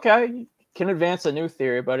 which, okay, can advance a new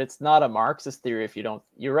theory, but it's not a Marxist theory if you don't.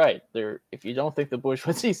 You're right. If you don't think the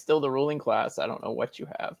bourgeoisie is still the ruling class, I don't know what you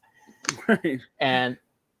have. Right. And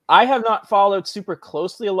I have not followed super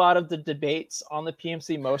closely a lot of the debates on the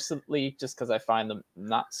PMC, mostly just because I find them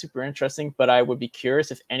not super interesting. But I would be curious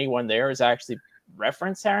if anyone there has actually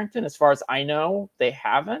referenced Harrington. As far as I know, they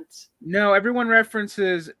haven't. No, everyone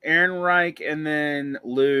references Ehrenreich and then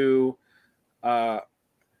Lou.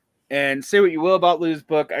 And say what you will about Lou's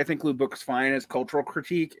book. I think Lou's book is fine as cultural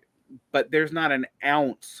critique, but there's not an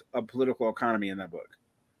ounce of political economy in that book.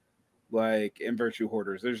 Like in Virtue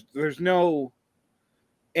Hoarders, there's no.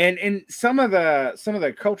 And some of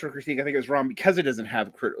the cultural critique, I think, is wrong because it doesn't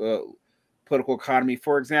have political economy.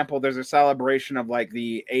 For example, there's a celebration of like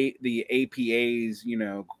the APA's, you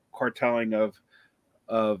know, carteling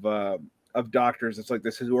of doctors. It's like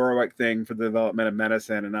this heroic thing for the development of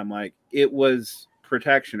medicine, and I'm like, it was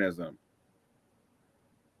protectionism.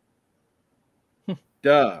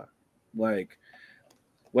 Duh.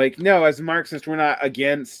 Like, no, as Marxists, we're not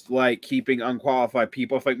against like keeping unqualified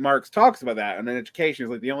people. If like Marx talks about that, and then education is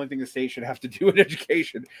like the only thing the state should have to do in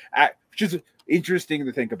education, which is interesting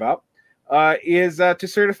to think about, is to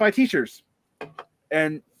certify teachers,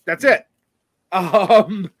 and that's it.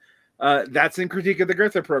 That's in critique of the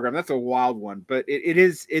Goethe program. That's a wild one, but it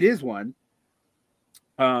is one.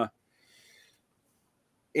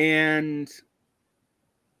 And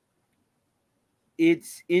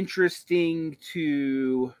it's interesting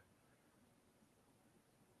to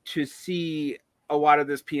see a lot of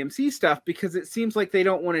this PMC stuff because it seems like they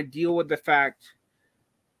don't want to deal with the fact,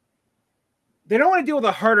 they don't want to deal with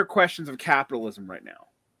the harder questions of capitalism right now.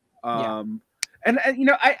 And you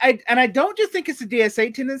know, I don't just think it's a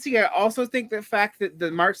DSA tendency. I also think the fact that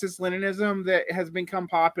the Marxist-Leninism that has become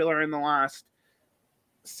popular in the last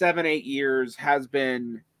 7-8 years has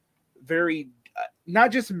been very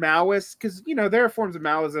not just Maoist, because you know there are forms of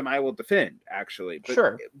Maoism I will defend actually, but,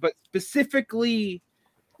 sure, but specifically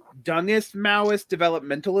Dungist Maoist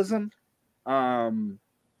developmentalism.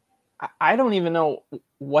 I don't even know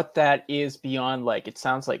what that is beyond, like, it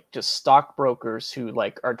sounds like just stockbrokers who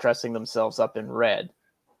like are dressing themselves up in red,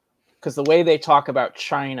 because the way they talk about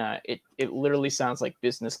China, it literally sounds like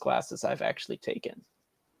business classes I've actually taken.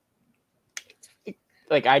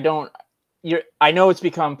 Like, I don't I know it's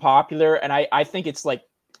become popular, and I think it's like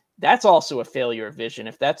that's also a failure of vision.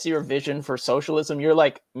 If that's your vision for socialism, you're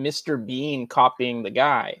like Mr. Bean copying the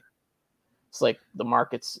guy. It's like the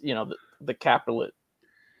markets, the capitalist.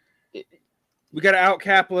 We got to out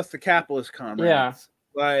capitalist the capitalist, comrades. Yeah.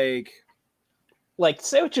 Like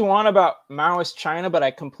say what you want about Maoist China, but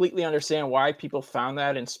I completely understand why people found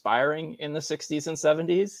that inspiring in the 60s and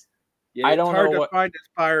 70s. Yeah, I don't know hard to find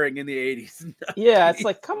inspiring in the 80s. And 90s. Yeah, it's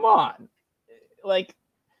like, come on. Like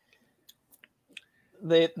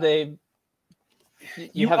you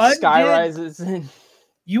have sky rises and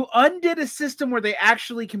you undid a system where they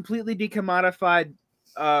actually completely decommodified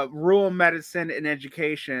rural medicine and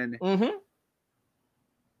education,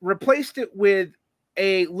 replaced it with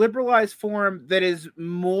a liberalized form that is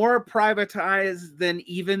more privatized than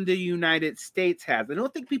even the United States has. I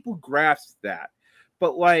don't think people grasp that,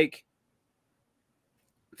 but like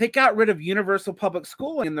they got rid of universal public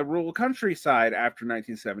schooling in the rural countryside after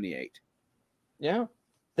 1978. Yeah,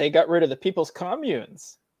 they got rid of the people's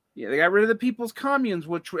communes. Yeah, they got rid of the people's communes,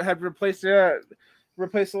 which had replaced a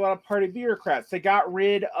lot of party bureaucrats. They got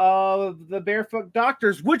rid of the barefoot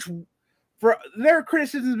doctors, which for their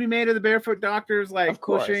criticisms be made of the barefoot doctors, like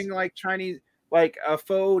pushing like Chinese, like a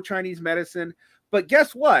faux Chinese medicine. But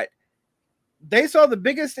guess what? They saw the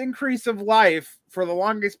biggest increase of life for the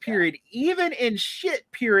longest period, even in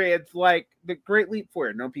shit periods like the Great Leap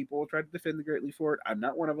Forward. No, people will try to defend the Great Leap Forward. I'm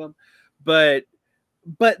not one of them. But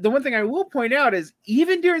the one thing I will point out is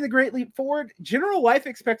even during the Great Leap Forward, general life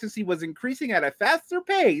expectancy was increasing at a faster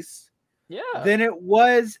pace than it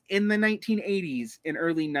was in the 1980s and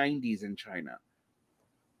early 90s in China.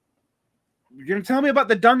 You're going to tell me about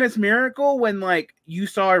the Dengis miracle when like you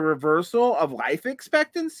saw a reversal of life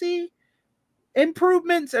expectancy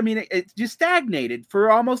improvements? I mean, it just stagnated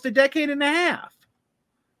for almost a decade and a half.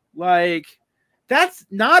 Like, that's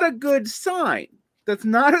not a good sign. That's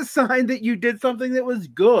not a sign that you did something that was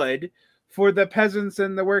good for the peasants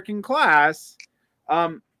and the working class.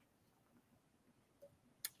 And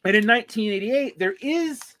in 1988, there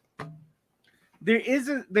is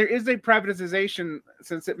a privatization,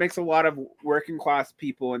 since it makes a lot of working class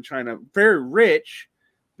people in China very rich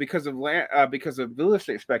because of real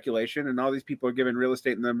estate speculation, and all these people are given real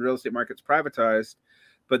estate and the real estate market's privatized,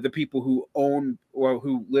 but the people who own or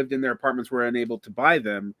who lived in their apartments were unable to buy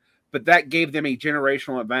them. But that gave them a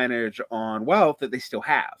generational advantage on wealth that they still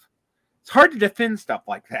have. It's hard to defend stuff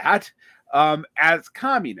like that as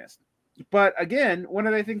communists. But again, one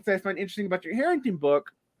of the things I find interesting about your Harrington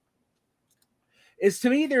book is, to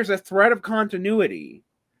me, there's a thread of continuity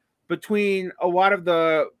between a lot of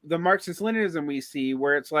the Marxist-Leninism we see,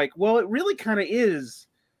 where it's like, well, it really kind of is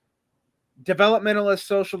developmentalist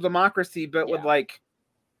social democracy, but with like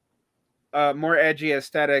more edgy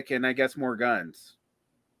aesthetic and I guess more guns.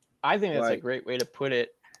 I think that's a great way to put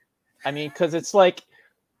it. I mean, because it's like,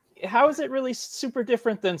 how is it really super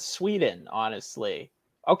different than Sweden, honestly?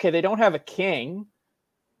 Okay, they don't have a king,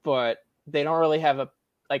 but they don't really have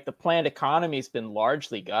the planned economy's been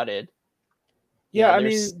largely gutted. Yeah, I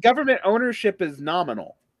mean, government ownership is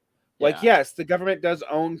nominal. Like, yes, the government does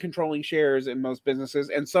own controlling shares in most businesses,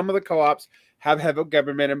 and some of the co-ops have heavy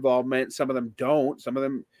government involvement. Some of them don't. Some of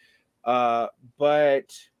them,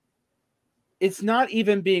 but it's not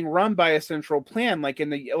even being run by a central plan, like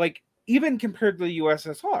even compared to the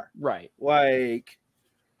USSR. Right. Like,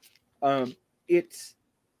 it's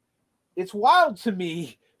wild to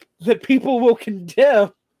me that people will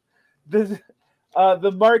condemn the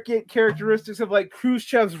market characteristics of like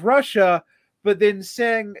Khrushchev's Russia, but then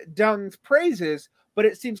sing Deng's praises. But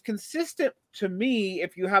it seems consistent to me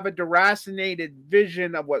if you have a deracinated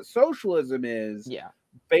vision of what socialism is,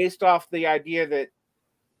 based off the idea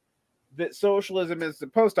that socialism is the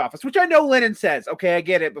post office, which I know Lenin says. Okay, I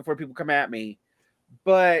get it before people come at me,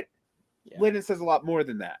 but Lenin says a lot more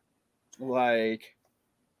than that. Like,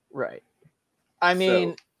 right. I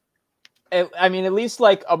mean, at least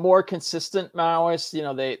like a more consistent Maoist,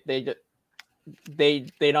 they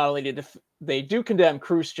not only they do condemn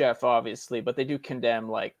Khrushchev, obviously, but they do condemn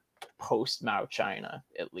like post Mao China,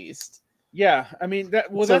 at least. Yeah, I mean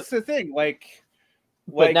that's the thing.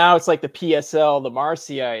 But now it's like the PSL, the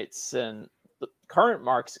Marxyites, and the current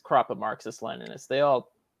crop of Marxist-Leninists. They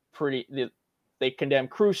all they condemn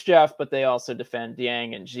Khrushchev, but they also defend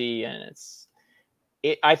Yang and Xi, and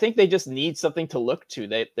I think they just need something to look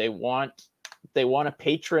to. They want a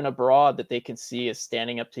patron abroad that they can see as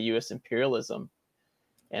standing up to U.S. imperialism,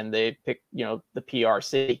 and they pick the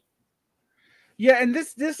PRC. Yeah, and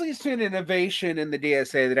this leads to an innovation in the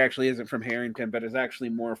DSA that actually isn't from Harrington, but is actually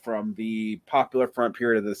more from the Popular Front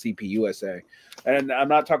period of the CPUSA. And I'm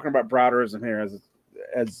not talking about Browderism here,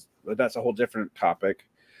 as but that's a whole different topic.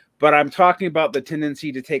 But I'm talking about the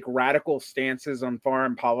tendency to take radical stances on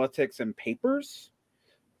foreign politics and papers,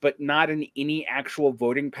 but not in any actual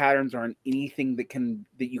voting patterns or in anything that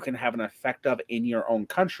you can have an effect of in your own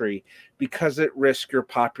country, because it risks your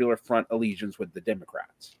Popular Front allegiance with the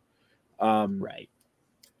Democrats. Right.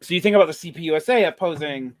 So you think about the CPUSA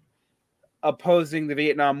opposing the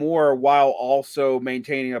Vietnam War while also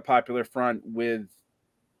maintaining a Popular Front with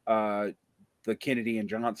the Kennedy and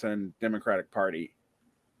Johnson Democratic Party.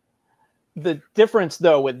 The difference,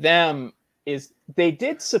 though, with them is they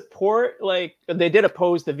did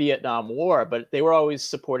oppose the Vietnam War, but they were always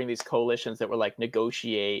supporting these coalitions that were like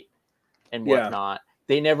negotiate and whatnot.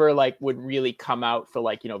 They never would really come out for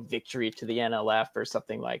victory to the NLF or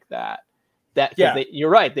something like that. You're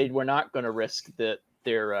right. They were not going to risk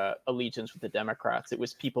their allegiance with the Democrats. It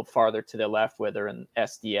was people farther to the left, whether in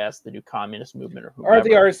SDS, the New Communist Movement, or whoever. Or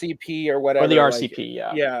the RCP or whatever. Or the RCP,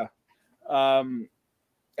 Yeah.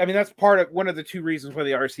 I mean, that's one of the two reasons why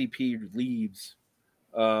the RCP leaves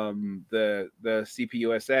the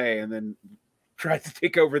CPUSA and then tries to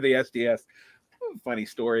take over the SDS. Funny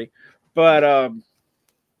story. But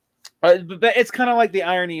it's kind of like the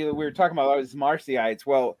irony that we were talking about is Marcyites.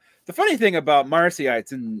 Well, the funny thing about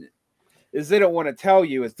Marcyites is they don't want to tell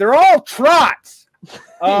you is they're all trots.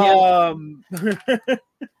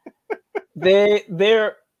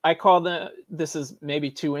 They're I call them, this is maybe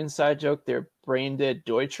too inside joke, they're brain dead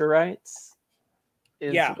Deutscherites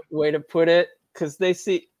is the way to put it. Because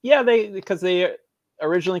they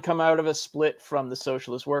originally come out of a split from the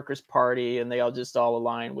Socialist Workers' Party, and they all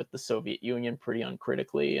align with the Soviet Union pretty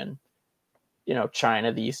uncritically, and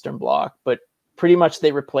China, the Eastern Bloc, but pretty much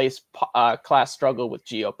they replaced class struggle with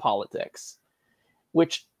geopolitics,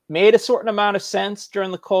 which made a certain amount of sense during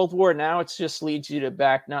the Cold War. Now it just leads you to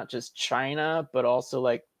back not just China, but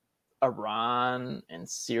also Iran and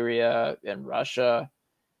Syria and Russia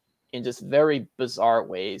in just very bizarre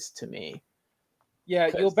ways to me. Yeah,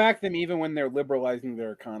 you'll back them even when they're liberalizing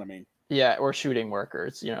their economy. Yeah, or shooting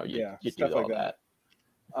workers. You do all that.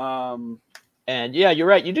 And yeah, you're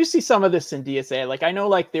right. You do see some of this in DSA. I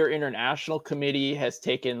know their international committee has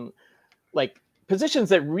taken positions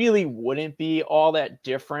that really wouldn't be all that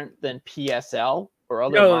different than PSL or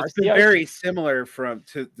other. No, it's been very similar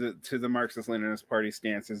to the Marxist-Leninist Party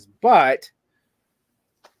stances, but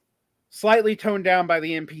slightly toned down by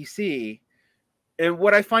the MPC. And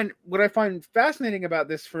what I find fascinating about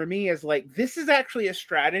this for me is this is actually a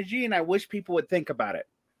strategy, and I wish people would think about it.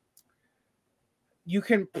 You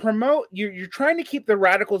can promote, you're trying to keep the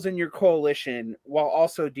radicals in your coalition while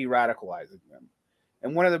also de-radicalizing them.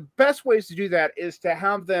 And one of the best ways to do that is to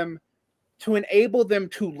have them, to enable them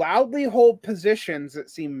to loudly hold positions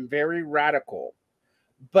that seem very radical,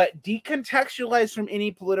 but decontextualized from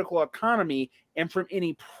any political economy and from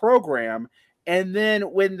any program. And then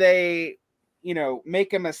when they,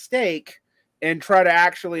 make a mistake and try to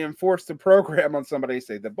actually enforce the program on somebody,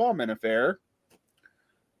 say the Ballman affair,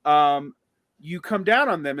 you come down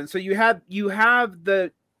on them. And so you have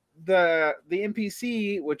the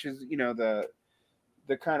MPC, which is, the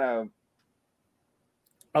kind of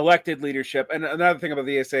elected leadership. And another thing about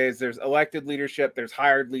the ESA is there's elected leadership, there's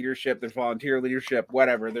hired leadership, there's volunteer leadership,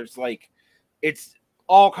 whatever. There's it's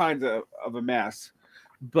all kinds of a mess.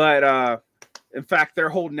 But in fact, their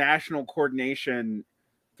whole national coordination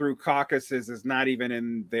through caucuses is not even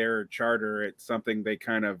in their charter. It's something they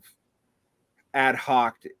kind of ad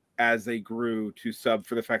hoc as they grew to sub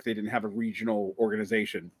for the fact they didn't have a regional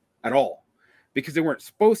organization at all, because they weren't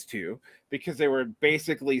supposed to, because they were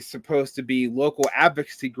basically supposed to be local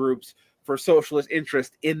advocacy groups for socialist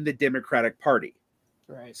interest in the Democratic Party.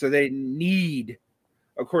 Right. So they need,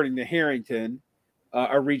 according to Harrington,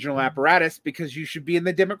 a regional apparatus, because you should be in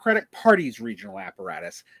the Democratic Party's regional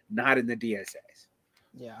apparatus, not in the DSA's.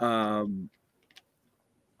 Yeah.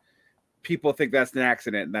 People think that's an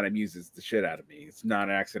accident, and that amuses the shit out of me. It's not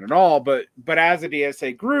an accident at all. But as the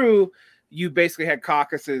DSA grew, you basically had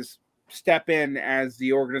caucuses step in as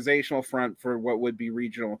the organizational front for what would be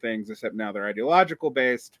regional things, except now they're ideological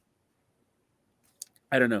based.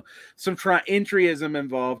 I don't know. Some entryism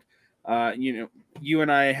involved. You and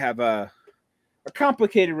I have a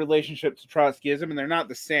complicated relationship to Trotskyism, and they're not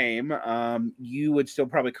the same. You would still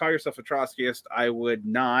probably call yourself a Trotskyist. I would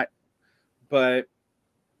not, but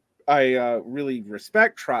I really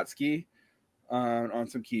respect Trotsky on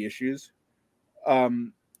some key issues.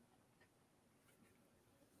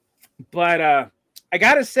 But I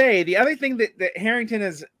gotta say, the other thing that Harrington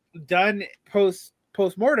has done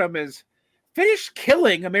post-mortem is finish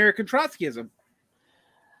killing American Trotskyism.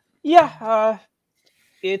 Yeah,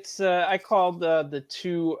 It's I called the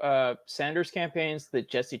two Sanders campaigns the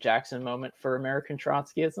Jesse Jackson moment for American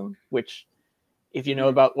Trotskyism, which, if you know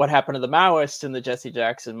about what happened to the Maoists in the Jesse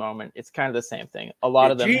Jackson moment, it's kind of the same thing. A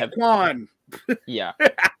lot of them have Kwan. Yeah.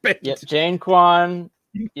 Yeah, Jane Kwan,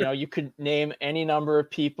 you could name any number of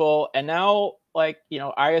people. And now,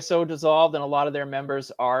 ISO dissolved and a lot of their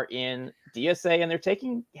members are in DSA and they're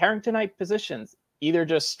taking Harringtonite positions, either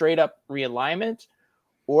just straight up realignment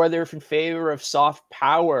or they're in favor of soft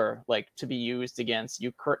power, to be used against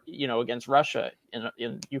against Russia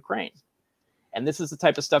in Ukraine. And this is the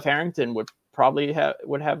type of stuff Harrington would probably have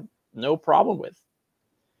no problem with.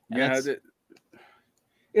 And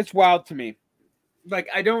it's wild to me.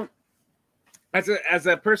 I don't, as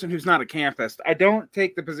a person who's not a campist, I don't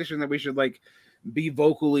take the position that we should be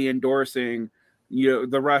vocally endorsing,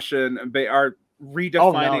 the Russian, they are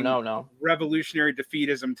redefining revolutionary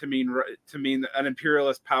defeatism to mean that an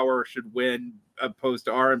imperialist power should win opposed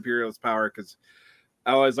to our imperialist power. Because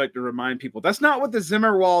I always like to remind people that's not what the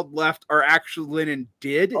Zimmerwald left or actually Lenin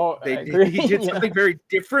did. He did something very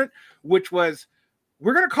different, which was,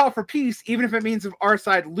 we're going to call for peace, even if it means if our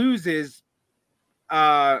side loses,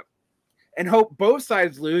 and hope both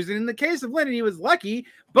sides lose. And in the case of Lenin, he was lucky.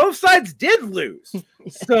 Both sides did lose.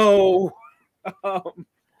 So,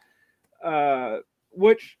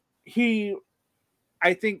 which he,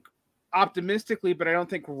 I think, optimistically, but I don't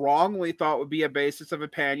think wrongly, thought would be a basis of a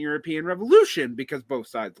pan-European revolution because both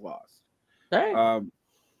sides lost. Right.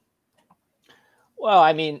 Well,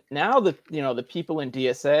 I mean, now the people in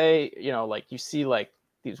DSA, you see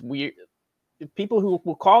these weird people who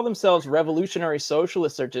will call themselves revolutionary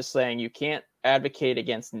socialists are just saying you can't advocate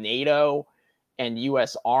against NATO and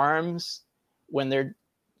U.S. arms when they're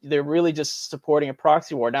really just supporting a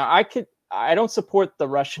proxy war. Now, I don't support the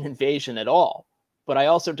Russian invasion at all, but I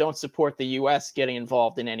also don't support the U.S. getting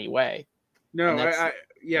involved in any way. No,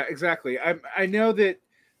 yeah, exactly. I know that,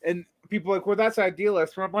 and people are like, well, that's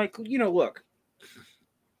idealist. But I'm like, look,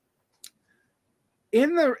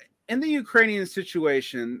 in the Ukrainian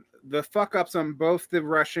situation, the fuck ups on both the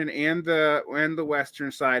Russian and the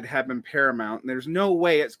Western side have been paramount. And there's no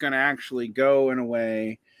way it's going to actually go in a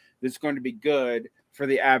way that's going to be good for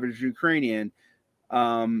the average Ukrainian,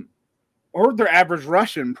 or their average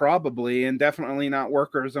Russian probably, and definitely not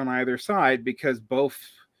workers on either side, because both.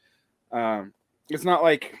 It's not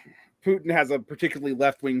like Putin has a particularly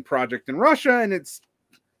left-wing project in Russia, and it's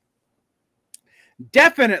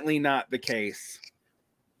definitely not the case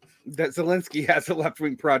that Zelensky has a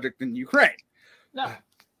left-wing project in Ukraine. No,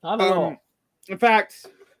 not at all. In fact,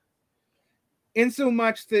 in so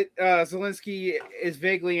much that Zelensky is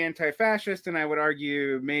vaguely anti-fascist, and I would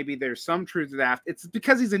argue maybe there's some truth to that, it's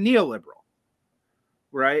because he's a neoliberal,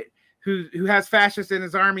 right? Who has fascists in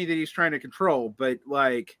his army that he's trying to control. But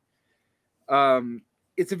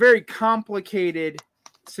it's a very complicated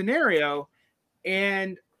scenario.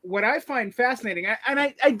 And what I find fascinating,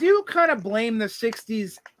 I do kind of blame the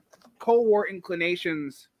 60s Cold War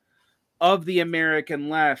inclinations of the American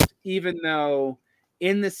left, even though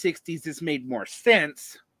in the 60s this made more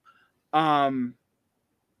sense to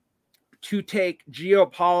take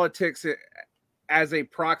geopolitics as a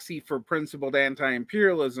proxy for principled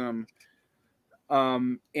anti-imperialism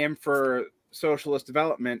and for socialist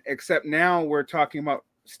development, except now we're talking about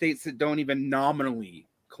states that don't even nominally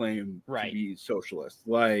claim to be socialist,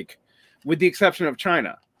 with the exception of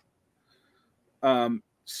China.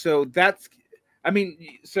 So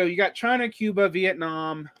you got China, Cuba,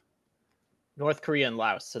 Vietnam, North Korea, and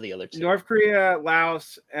Laos. So the other two. North Korea,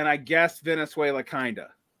 Laos, and I guess Venezuela, kinda.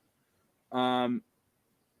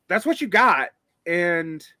 That's what you got.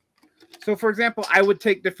 And so, for example, I would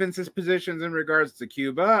take defensive positions in regards to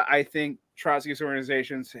Cuba. I think Trotskyist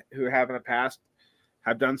organizations who have in the past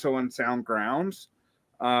have done so on sound grounds,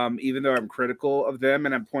 even though I'm critical of them.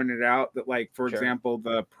 And I've pointed out that, for example,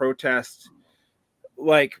 the protests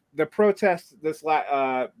this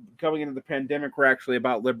coming into the pandemic were actually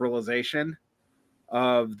about liberalization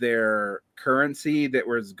of their currency that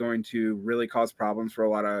was going to really cause problems for a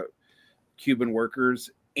lot of Cuban workers.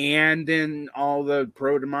 And then all the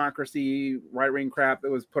pro-democracy right-wing crap that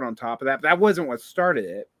was put on top of that. But that wasn't what started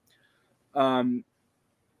it.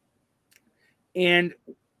 And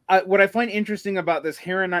what I find interesting about this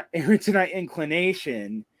Harringtonite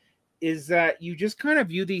inclination is that you just kind of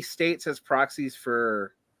view these states as proxies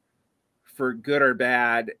for good or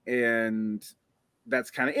bad, and that's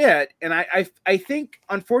kind of it. And I think,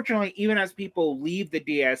 unfortunately, even as people leave the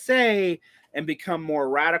DSA and become more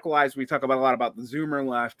radicalized, we talk about a lot about the Zoomer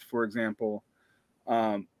left, for example,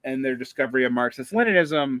 and their discovery of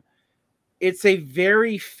Marxist-Leninism, it's a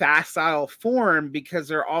very facile form because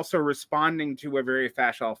they're also responding to a very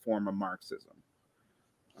facile form of Marxism.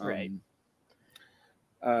 Right.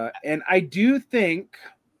 And I do think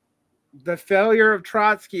the failure of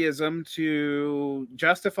Trotskyism to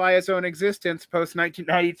justify its own existence post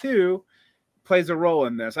 1992 plays a role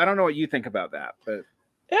in this. I don't know what you think about that, but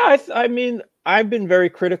yeah, I mean, I've been very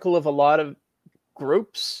critical of a lot of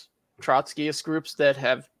groups, Trotskyist groups that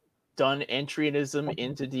have done entryism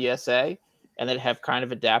into DSA and that have kind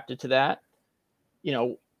of adapted to that. You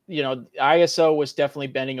know, ISO was definitely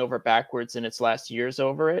bending over backwards in its last years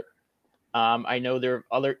over it. I know there are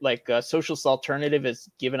other, like Socialist Alternative has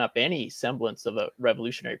given up any semblance of a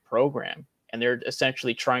revolutionary program, and they're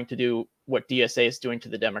essentially trying to do what DSA is doing to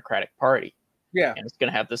the Democratic Party. Yeah. And it's going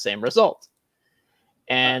to have the same result.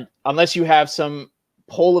 And unless you have some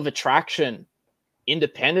pole of attraction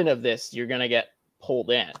independent of this, you're going to get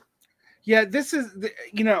pulled in. Yeah, this is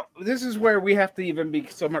this is where we have to even be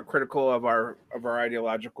somewhat critical of our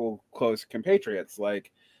ideological close compatriots.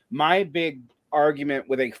 Like, my big argument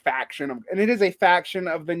with a faction of, and it is a faction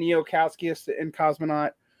of the neo-Kautskyist and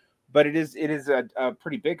Cosmonaut, but it is a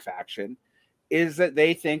pretty big faction, is that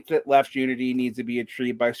they think that left unity needs to be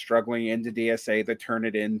achieved by struggling into DSA to turn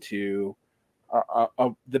it into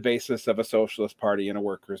the basis of a socialist party and a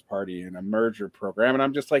workers' party and a merger program. And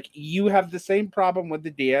I'm just like, you have the same problem with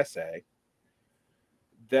the DSA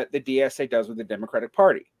that the DSA does with the Democratic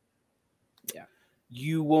Party. Yeah.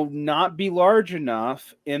 You will not be large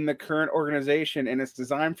enough in the current organization, and it's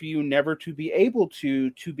designed for you never to be able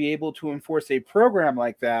to enforce a program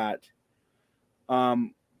like that.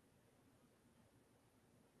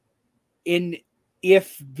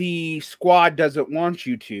 If the squad doesn't want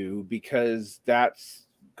you to, because that's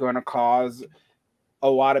going to cause a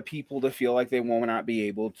lot of people to feel like they will not be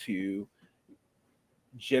able to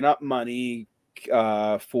gin up money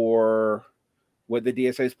for what the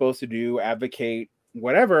DSA is supposed to do, advocate,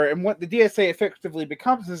 whatever. And what the DSA effectively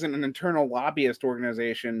becomes is an internal lobbyist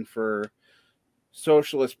organization for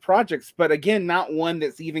socialist projects, but again, not one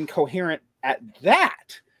that's even coherent at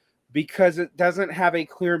that, because it doesn't have a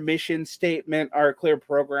clear mission statement or a clear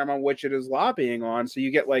program on which it is lobbying on. So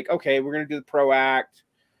you get like, okay, we're going to do the PRO Act.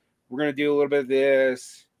 We're going to do a little bit of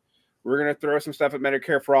this. We're going to throw some stuff at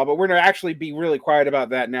Medicare for all, but we're going to actually be really quiet about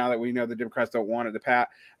that now that we know the Democrats don't want it to pass.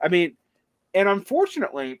 I mean, and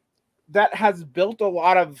unfortunately, that has built a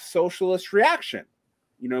lot of socialist reaction.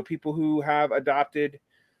 You know, people who have adopted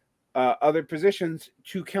other positions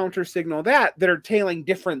to counter signal that are tailing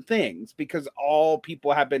different things, because all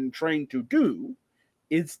people have been trained to do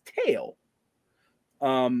is tail.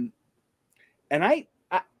 And I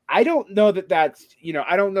don't know that that's,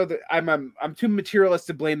 I don't know that I'm too materialist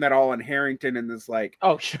to blame that all on Harrington in this like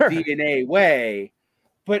DNA way,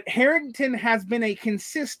 but Harrington has been a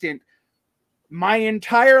consistent my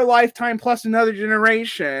entire lifetime plus another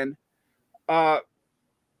generation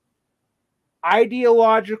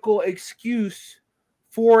ideological excuse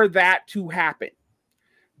for that to happen,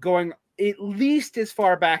 going at least as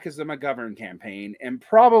far back as the McGovern campaign and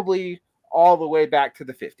probably all the way back to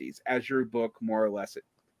the 50s, as your book more or less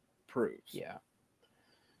proves. Yeah.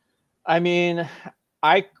 I mean,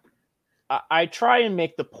 I try and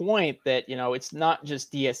make the point that, it's not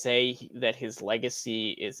just DSA that his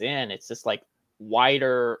legacy is in. It's just like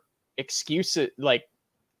wider excuses, like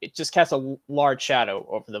it just casts a large shadow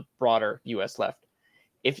over the broader U.S. left.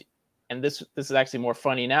 And this is actually more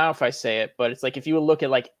funny now if I say it, but it's like if you look at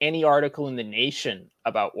like any article in the Nation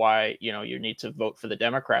about why you need to vote for the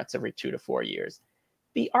Democrats every 2 to 4 years,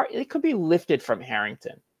 it could be lifted from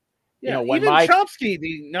Harrington. Yeah, even Chomsky,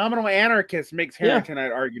 the nominal anarchist, makes Harrington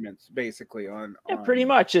arguments basically on. Yeah, pretty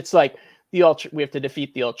much. It's like we have to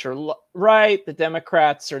defeat the ultra right. The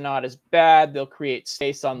Democrats are not as bad. They'll create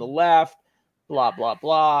space on the left. Blah blah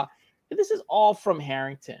blah. And this is all from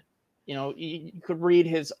Harrington. You could read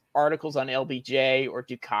his articles on LBJ or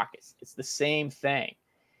Dukakis. It's the same thing.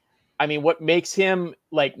 I mean, what makes him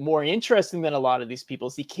like more interesting than a lot of these people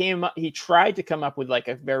is he tried to come up with like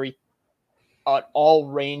a very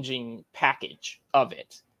all-ranging package of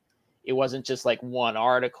it. It wasn't just like one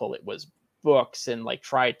article. It was books, and like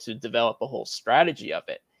tried to develop a whole strategy of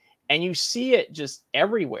it. And you see it just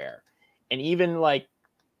everywhere. And even like,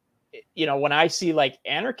 when I see like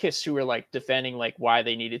anarchists who are like defending like why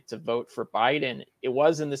they needed to vote for Biden, it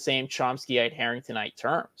was in the same Chomskyite, Harringtonite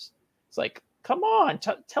terms. It's like, come on,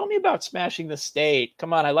 tell me about smashing the state.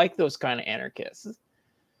 Come on, I like those kind of anarchists.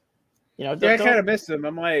 I kind of miss them.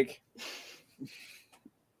 I'm like,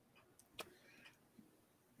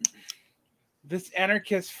 this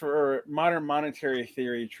anarchist for modern monetary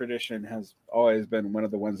theory tradition has always been one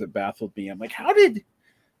of the ones that baffled me. I'm like, how did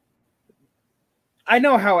I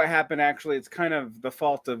know how it happened. Actually, it's kind of the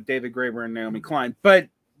fault of David Graeber and Naomi Klein. But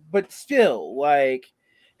still, like,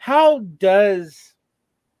 how does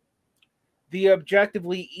the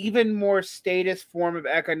objectively even more statist form of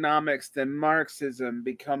economics than Marxism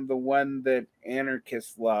become the one that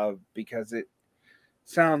anarchists love? Because it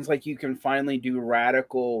sounds like you can finally do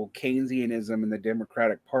radical Keynesianism in the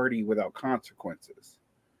Democratic Party without consequences.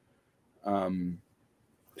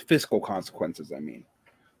 Fiscal consequences, I mean.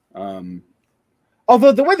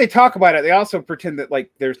 Although the way they talk about it, they also pretend that like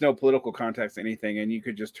there's no political context to anything, and you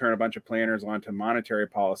could just turn a bunch of planners onto monetary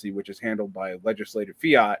policy, which is handled by legislative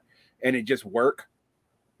fiat, and it just work.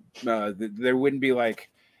 There wouldn't be like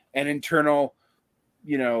an internal,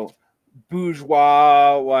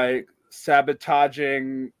 bourgeois like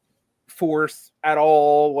sabotaging force at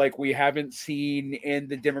all, like we haven't seen in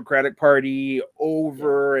the Democratic Party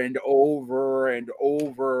over and over and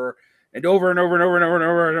over and over and over and over and over and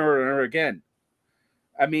over and over and over again.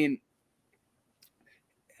 I mean,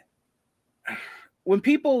 when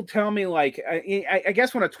people tell me, like, I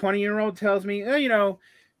guess when a 20-year-old tells me, oh,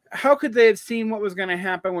 how could they have seen what was going to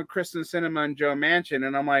happen with Kristen Sinema and Joe Manchin?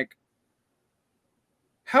 And I'm like,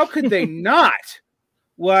 how could they not?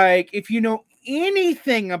 Like, if you know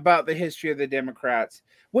anything about the history of the Democrats,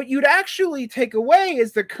 what you'd actually take away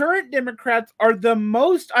is the current Democrats are the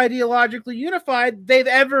most ideologically unified they've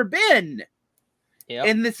ever been. Yep.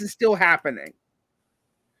 And this is still happening.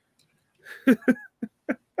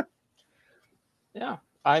 Yeah.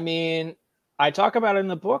 I mean, I talk about it in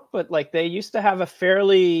the book, but like they used to have a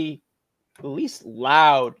fairly, at least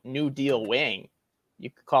loud New Deal wing. You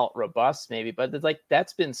could call it robust maybe, but it's like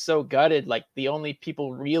that's been so gutted. Like the only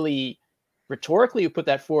people really rhetorically who put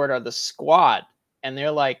that forward are the Squad, and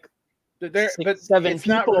they're like 7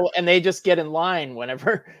 people, and they just get in line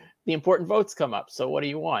whenever the important votes come up. So what do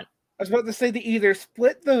you want? I was about to say they either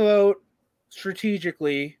split the vote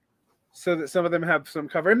strategically so that some of them have some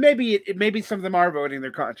cover, and maybe some of them are voting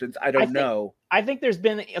their conscience. I don't know. I think there's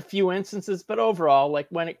been a few instances, but overall, like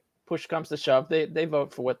when push comes to shove, they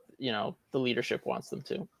vote for what the leadership wants them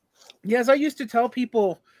to. Yes, I used to tell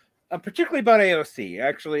people, particularly about AOC.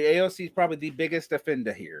 Actually, AOC is probably the biggest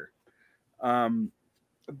offender here.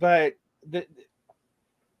 But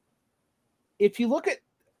if you look at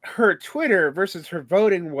her Twitter versus her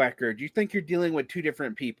voting record, you think you're dealing with two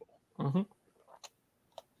different people. Mm-hmm.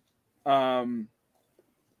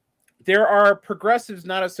 There are progressives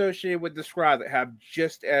not associated with the Squad that have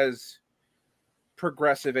just as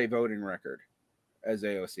progressive a voting record as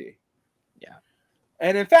AOC. Yeah.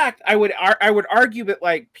 And in fact, I would argue that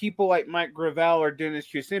like people like Mike Gravel or Dennis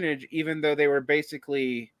Kucinich, even though they were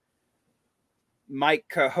basically Mike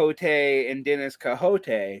Cahote and Dennis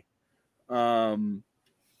Cahote,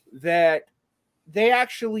 that they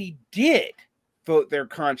actually did vote their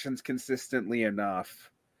conscience consistently enough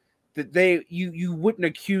that you wouldn't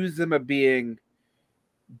accuse them of being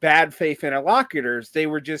bad faith interlocutors. They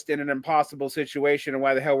were just in an impossible situation, and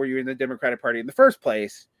why the hell were you in the Democratic Party in the first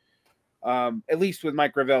place? At least with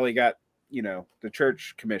Mike Gravel, he got the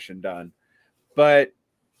church commission done, but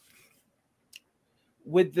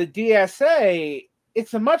with the DSA,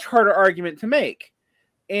 it's a much harder argument to make,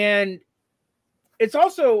 and it's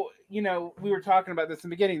also we were talking about this in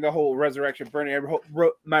the beginning, the whole resurrection burning. I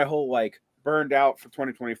wrote my whole like burned out for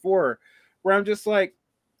 2024, where I'm just like,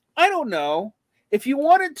 I don't know. If you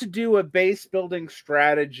wanted to do a base building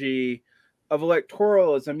strategy of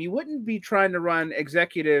electoralism, you wouldn't be trying to run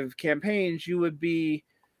executive campaigns. You would be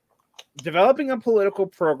developing a political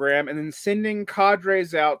program and then sending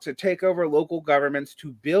cadres out to take over local governments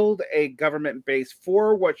to build a government base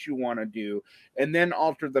for what you want to do, and then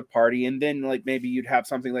alter the party. And then like maybe you'd have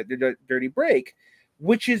something like the Dirty Break,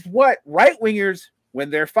 which is what right-wingers, when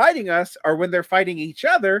they're fighting us or when they're fighting each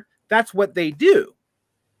other, that's what they do.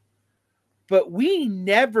 But we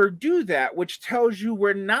never do that, which tells you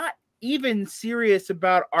we're not even serious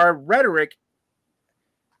about our rhetoric,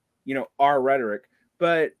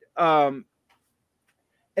 but, and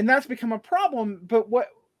that's become a problem. But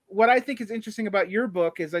what I think is interesting about your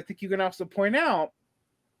book is I think you can also point out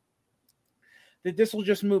that this will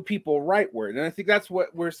just move people rightward. And I think that's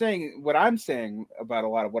what we're saying. What I'm saying about a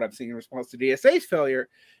lot of what I'm seeing in response to DSA's failure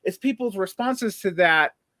is people's responses to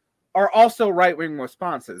that are also right-wing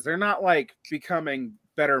responses. They're not like becoming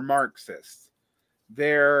better Marxists.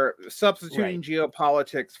 They're substituting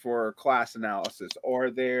geopolitics for class analysis, or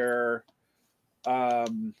they're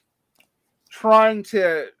trying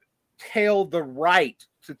to tail the right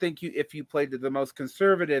to think if you played to the most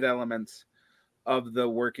conservative elements of the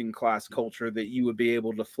working class culture, that you would be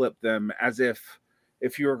able to flip them, as if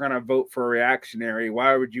you were going to vote for a reactionary,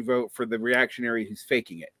 why would you vote for the reactionary who's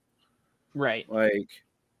faking it? Right. Like,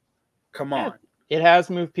 come on. It has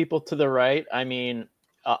moved people to the right. I mean,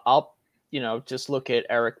 I'll, just look at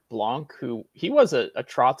Eric Blanc, who he was a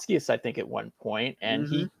Trotskyist, I think, at one point,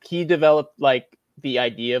 and he developed like the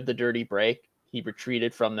idea of the dirty break. He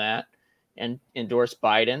retreated from that and endorsed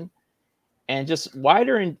Biden. And just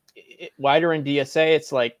wider in DSA,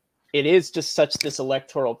 it's like it is just such this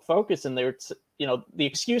electoral focus, and there's the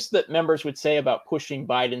excuse that members would say about pushing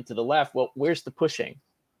Biden to the left. Well, where's the pushing?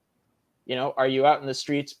 Are you out in the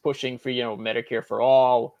streets pushing for Medicare for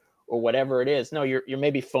all or whatever it is? No, you're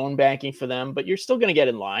maybe phone banking for them, but you're still going to get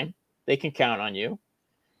in line. They can count on you.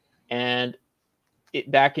 And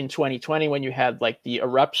back in 2020, when you had like the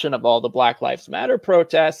eruption of all the Black Lives Matter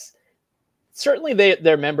protests, certainly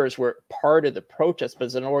their members were part of the protest, but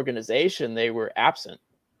as an organization, they were absent.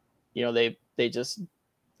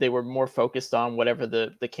 They were more focused on whatever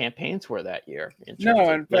the campaigns were that year. In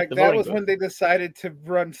fact, that was when they decided to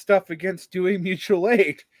run stuff against doing mutual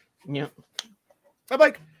aid. Yeah. I'm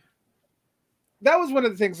like, that was one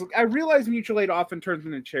of the things. I realize mutual aid often turns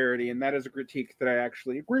into charity, and that is a critique that I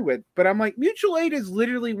actually agree with. But I'm like, mutual aid is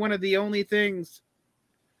literally one of the only things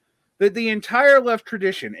that the entire left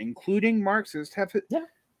tradition, including Marxists,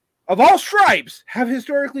 of all stripes, have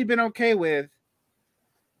historically been okay with.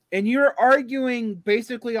 And you're arguing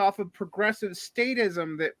basically off of progressive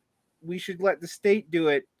statism that we should let the state do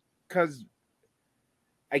it because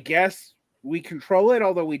I guess we control it,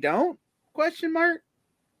 although we don't? Question mark.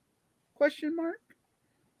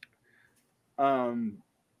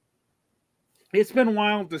 It's been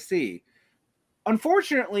wild to see.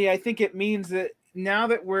 Unfortunately, I think it means that now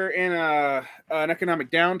that we're in an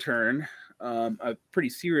economic downturn, a pretty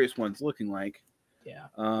serious one's looking like. Yeah.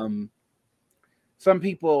 Some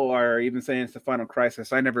people are even saying it's the final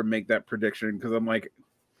crisis. I never make that prediction because I'm like,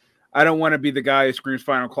 I don't want to be the guy who screams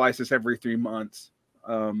final crisis every 3 months.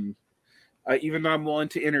 Even though I'm willing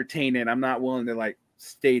to entertain it, I'm not willing to like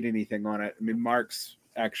state anything on it. I mean, Marx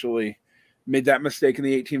actually made that mistake in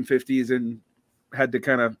the 1850s and had to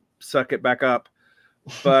kind of suck it back up.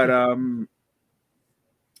 But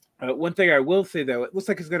one thing I will say, though, it looks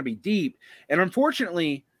like it's going to be deep. And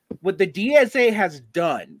unfortunately, what the DSA has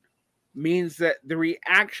done means that the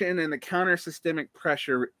reaction and the counter-systemic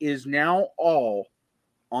pressure is now all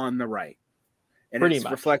on the right. And pretty it's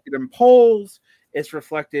much reflected in polls. It's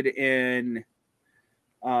reflected in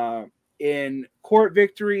court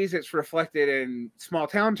victories. It's reflected in small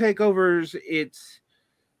town takeovers.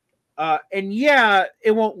 And yeah,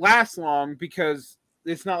 it won't last long because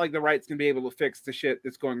it's not like the right's going to be able to fix the shit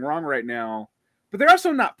that's going wrong right now. But they're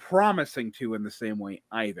also not promising to in the same way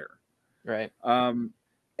either. Right.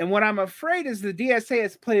 And what I'm afraid is the DSA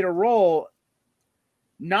has played a role,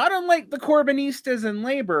 not unlike the Corbynistas and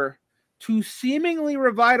Labor, to seemingly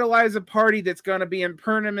revitalize a party that's going to be in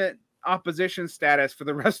permanent opposition status for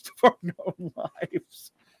the rest of our known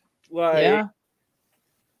lives. Yeah.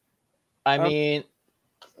 I mean,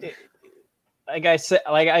 like I said,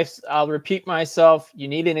 I'll repeat myself. You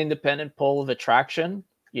need an independent pole of attraction.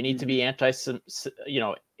 You need to be anti-system,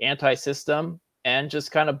 and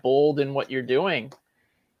just kind of bold in what you're doing.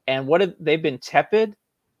 And they've been tepid.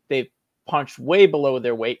 They've punched way below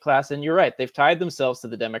their weight class. And you're right. They've tied themselves to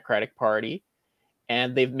the Democratic Party,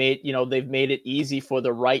 and they've made it easy for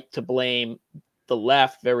the right to blame the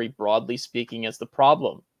left, very broadly speaking, as the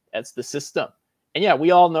problem. That's the system. And yeah, we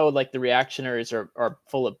all know like the reactionaries are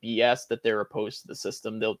full of BS, that they're opposed to the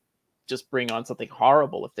system. They'll just bring on something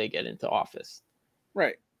horrible if they get into office.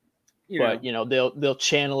 Right. They'll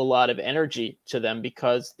channel a lot of energy to them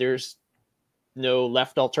because there's no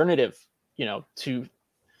left alternative, to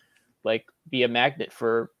like be a magnet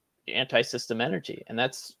for anti-system energy. And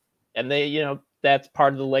that's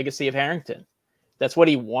part of the legacy of Harrington. That's what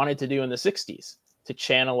he wanted to do in the 60s, to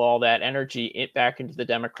channel all that energy back into the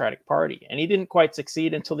Democratic Party. And he didn't quite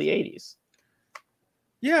succeed until the 80s.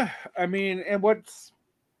 Yeah. I mean,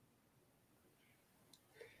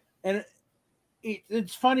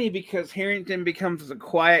 it's funny because Harrington becomes the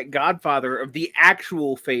quiet godfather of the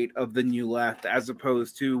actual fate of the New Left, as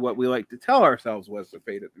opposed to what we like to tell ourselves was the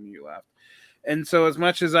fate of the New Left. And so as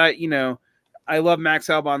much as I love Max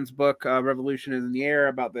Albon's book, Revolution is in the Air,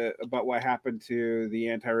 about what happened to the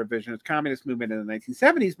anti-revisionist communist movement in the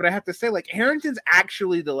 1970s, but I have to say, like, Harrington's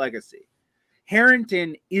actually the legacy.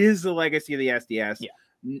 Harrington is the legacy of the SDS. Yeah.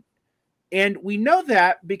 And we know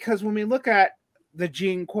that because when we look at the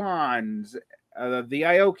Gene Kwans, the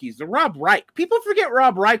Iokis, the Rob Reich. People forget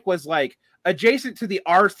Rob Reich was like adjacent to the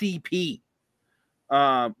RCP,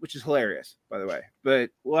 which is hilarious, by the way. But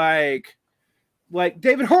like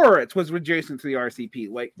David Horowitz was adjacent to the RCP.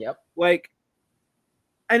 Like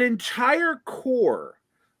an entire core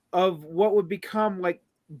of what would become like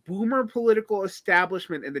boomer political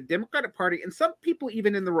establishment in the Democratic Party, and some people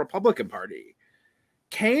even in the Republican Party,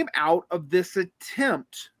 came out of this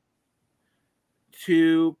attempt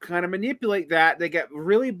to kind of manipulate that. They get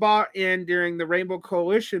really bought in during the Rainbow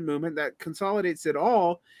Coalition movement that consolidates it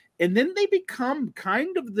all, and then they become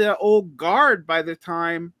kind of the old guard by the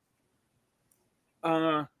time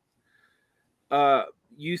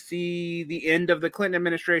you see the end of the Clinton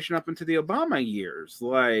administration up into the Obama years.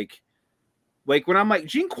 Like when I'm like,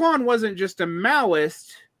 Jean Quan wasn't just a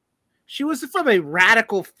Maoist, she was from a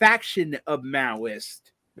radical faction of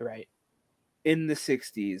Maoist, right, in the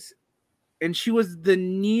 60s. And she was the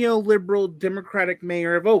neoliberal Democratic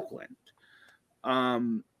mayor of Oakland.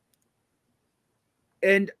 And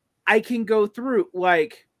I can go through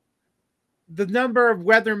like the number of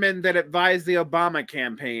weathermen that advised the Obama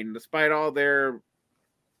campaign, despite all their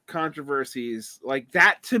controversies. Like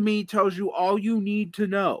that to me tells you all you need to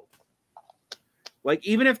know. Like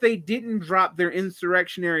even if they didn't drop their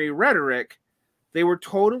insurrectionary rhetoric, they were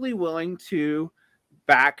totally willing to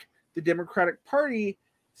back the Democratic Party.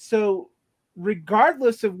 So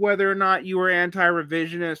regardless of whether or not you were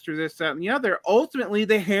anti-revisionist or this, that, and the other, ultimately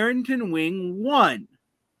the Harrington wing won.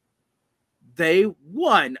 They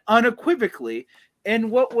won unequivocally.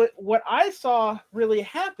 And what I saw really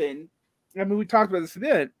happen, I mean, we talked about this a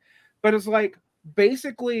bit, but it's like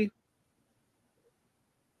basically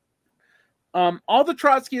all the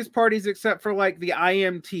Trotskyist parties except for like the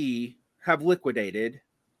IMT have liquidated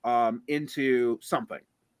into something.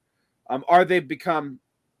 Or they've become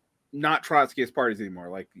not Trotskyist parties anymore,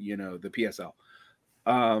 like, you know, the PSL,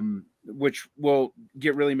 which will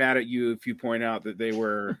get really mad at you if you point out that they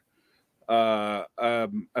were a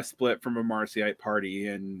split from a Marcyite party,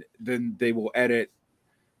 and then they will edit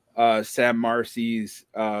Sam Marcy's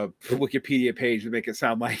Wikipedia page to make it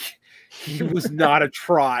sound like he was not a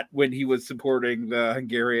trot when he was supporting the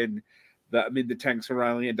Hungarian, the tanks were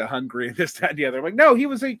rallying into Hungary and this, that, and the other. I'm like, no, he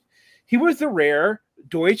was the rare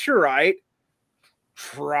Deutsche Right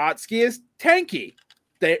Trotskyist tanky.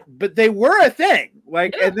 But they were a thing.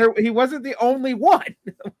 Like, yeah. And he wasn't the only one.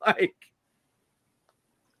 Like,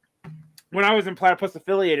 when I was in Platypus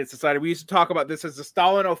Affiliated Society, we used to talk about this as the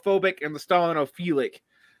Stalinophobic and the Stalinophilic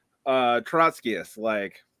Trotskyists.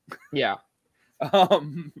 Like, yeah.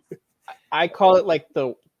 I call it like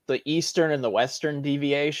the Eastern and the Western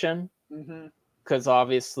deviation. Because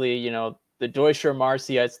obviously, you know, the Deutsche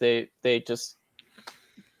Marcyites, they just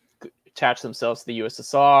attach themselves to the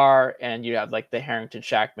USSR, and you have like the Harrington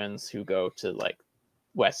Shackmans who go to like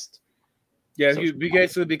West. Yeah, you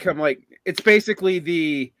basically become like, it's basically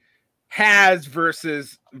the Has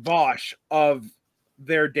versus Vosh of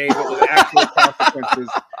their day, but with actual consequences.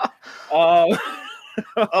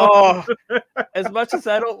 As much as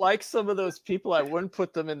I don't like some of those people, I wouldn't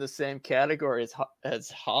put them in the same category as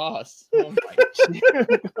Haas. Oh my God.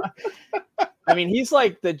 I mean, he's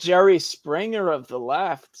like the Jerry Springer of the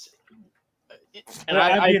left. And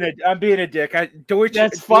I'm being a dick.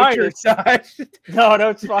 That's fine. No,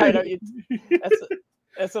 it's fine.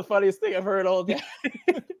 That's the funniest thing I've heard all day.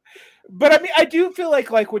 But I mean, I do feel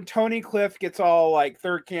like when Tony Cliff gets all like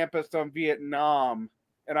third campus on Vietnam,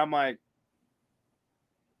 and I'm like,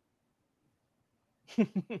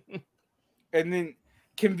 and then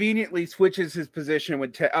conveniently switches his position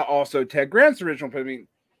with also Ted Grant's original. I mean,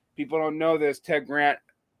 people don't know this. Ted Grant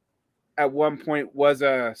at one point was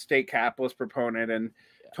a state capitalist proponent, and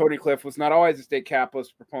Tony Cliff was not always a state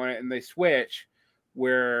capitalist proponent, and they switch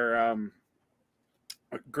where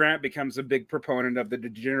Grant becomes a big proponent of the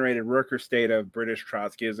degenerated worker state of British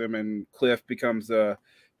Trotskyism, and Cliff becomes a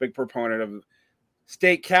big proponent of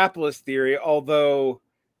state capitalist theory, although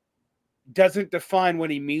doesn't define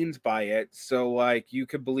what he means by it. So like you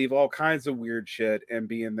could believe all kinds of weird shit and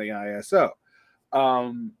be in the ISO.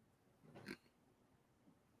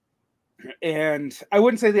 And I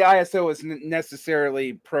wouldn't say the ISO is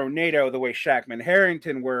necessarily pro-NATO the way Shackman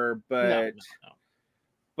Harrington were, but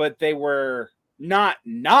but they were not.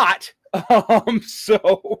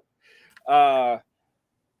 So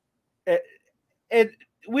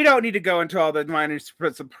we don't need to go into all the minor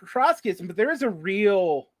splits of Trotskyism, but there is a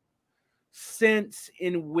real sense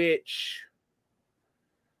in which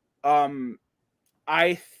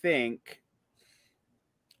I think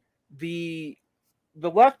the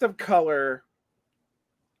left of color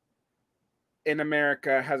in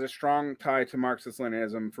America has a strong tie to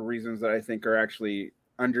Marxist-Leninism for reasons that I think are actually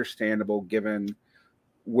understandable given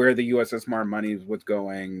where the USSR money was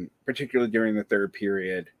going, particularly during the third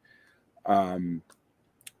period in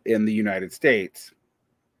the United States.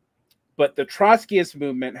 But the Trotskyist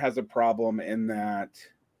movement has a problem in that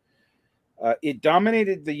It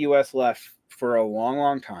dominated the U.S. left for a long,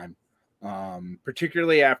 long time,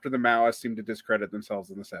 particularly after the Maoists seemed to discredit themselves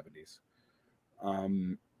in the 70s.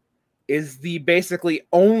 Is the basically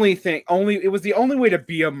only thing, it was the only way to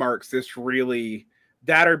be a Marxist, really,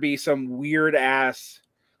 that or be some weird ass,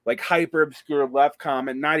 like hyper obscure left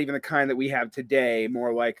comment, not even the kind that we have today,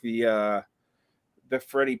 more like the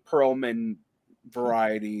Freddie Perlman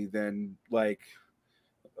variety than like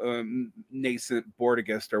nascent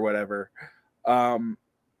Bordigist or whatever.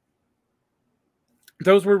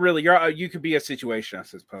 Those were really, you could be a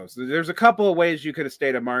situationist, I suppose. There's a couple of ways you could have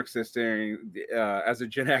stayed a Marxist as a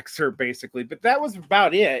Gen Xer, basically, but that was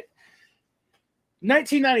about it.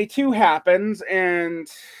 1992 happens, and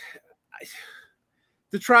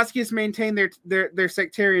the Trotskyists maintain their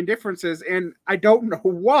sectarian differences, and I don't know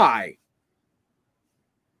why.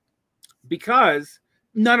 Because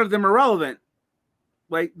none of them are relevant.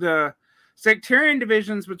 Like the sectarian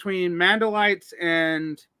divisions between Mandelites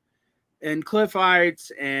and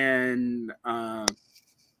Cliffites and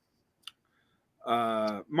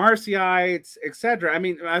Marcyites, etc. I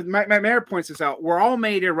mean, my mayor points this out. We're all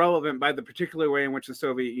made irrelevant by the particular way in which the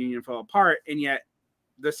Soviet Union fell apart, and yet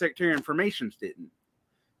the sectarian formations didn't.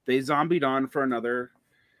 They zombied on for another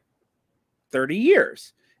 30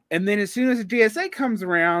 years. And then as soon as the DSA comes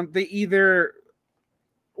around, they either...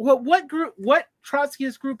 What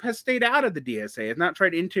Trotskyist group has stayed out of the DSA, has not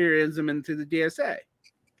tried interiorism into the DSA?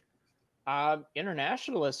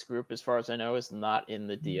 Internationalist group, as far as I know, is not in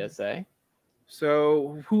the DSA.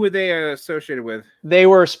 So who were they associated with? They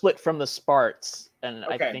were split from the Sparts, and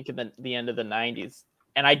Okay. I think in the end of the 90s.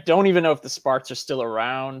 And I don't even know if the Sparts are still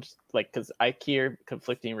around, like, because I hear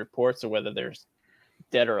conflicting reports of whether they're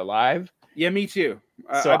dead or alive. Yeah, me too.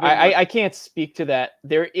 So I can't speak to that.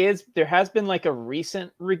 There has been like a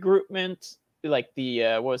recent regroupment, like the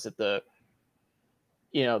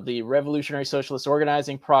the Revolutionary Socialist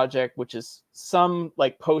Organizing Project, which is some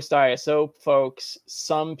like post ISO folks,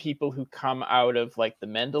 some people who come out of like the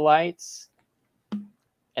Mendelites,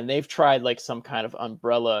 and they've tried like some kind of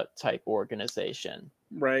umbrella type organization.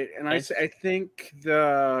 Right, and I think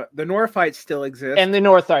the Northites still exist, and the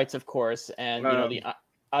Northites, of course, and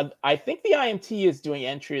I think the IMT is doing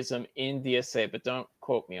entryism in DSA, but don't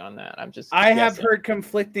quote me on that. I have heard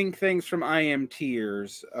conflicting things from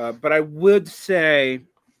IMTers, but I would say,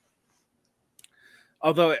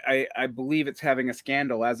 although I believe it's having a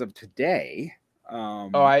scandal as of today.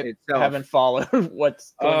 I haven't followed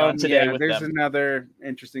what's going on today with there's them. Another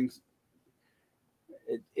interesting.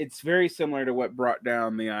 It's very similar to what brought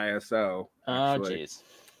down the ISO. Actually.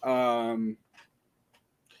 Oh, jeez.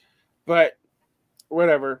 But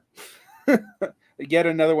whatever. Yet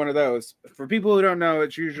another one of those. For people who don't know,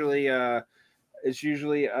 it's usually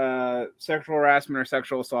sexual harassment or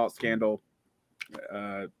sexual assault scandal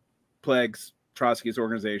plagues Trotskyist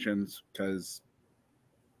organizations because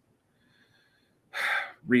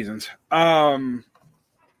reasons. But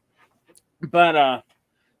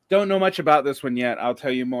don't know much about this one yet. I'll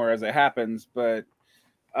tell you more as it happens. But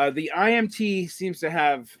the IMT seems to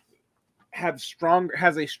has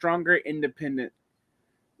a stronger independent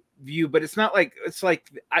view, but it's not like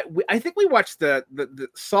I think we watched the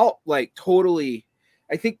SALT like totally.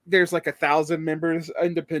 I think there's like 1,000 members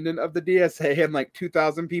independent of the DSA and like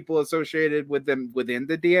 2,000 people associated with them within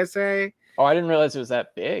the DSA. Oh, I didn't realize it was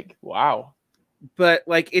that big. Wow. But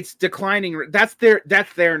like it's declining. That's their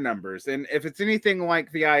numbers, and if it's anything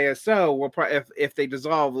like the ISO, we'll probably if they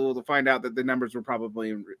dissolve, we'll find out that the numbers were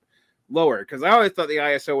probably lower. Because I always thought the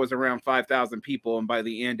ISO was around 5,000 people, and by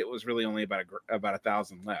the end, it was really only about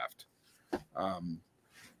 1,000 left.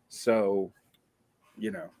 So,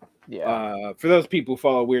 for those people who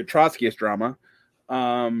follow weird Trotskyist drama,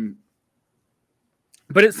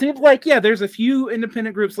 but it seems like there's a few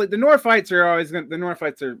independent groups. Like the Northites are always the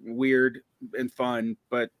Northites are weird and fun,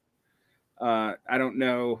 but I don't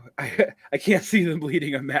know. I can't see them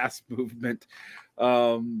leading a mass movement.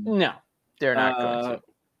 No, they're not going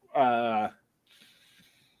to.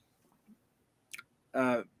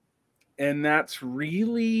 And that's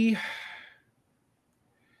really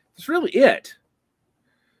it.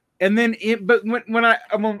 And then, but when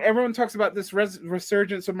everyone talks about this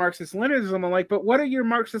resurgence of Marxist-Leninism, I'm like, but what are your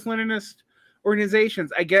Marxist-Leninist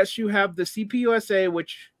organizations? I guess you have the CPUSA,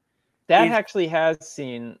 which actually has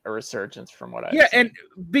seen a resurgence from what I've seen. And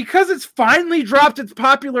because it's finally dropped its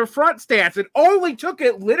popular front stance, it only took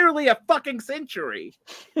it literally a fucking century,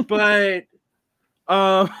 but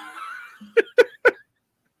and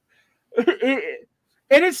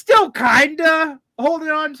it's still kinda holding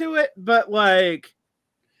on to it, but like.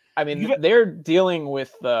 I mean, they're dealing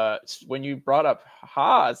with when you brought up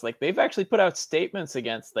Haas, like they've actually put out statements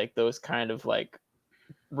against like those kind of like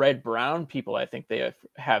red-brown people. I think they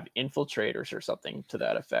have infiltrators or something to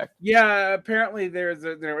that effect. Yeah, apparently there was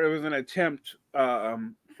an attempt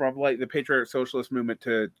from like the Patriotic Socialist movement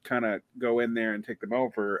to kind of go in there and take them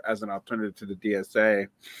over as an alternative to the DSA.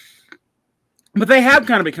 But they have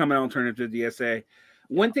kind of become an alternative to the DSA.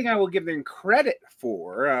 One thing I will give them credit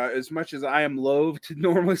for, as much as I am loath to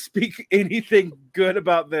normally speak anything good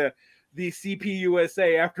about the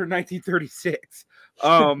CPUSA after 1936,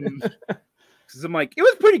 because I'm like, it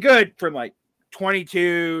was pretty good from like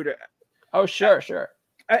 22 to... Oh, sure.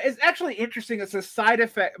 It's actually interesting. It's a side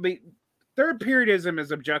effect. I mean, third periodism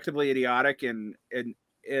is objectively idiotic in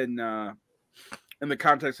the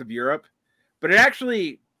context of Europe, but it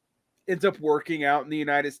actually ends up working out in the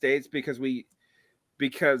United States because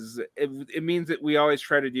it means that we always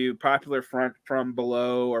try to do popular front from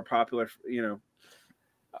below, or popular,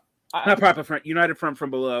 not popular front, united front from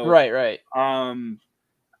below, right,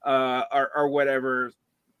 or whatever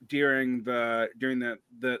during the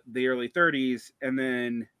early 30s, and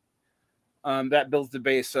then that builds the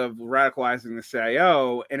base of radicalizing the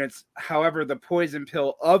CIO, and it's however the poison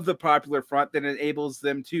pill of the Popular Front that enables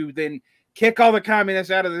them to then kick all the communists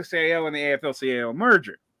out of the CIO and the AFL-CIO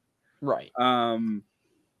merger, right?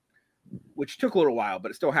 Which took a little while,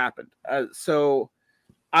 but it still happened. So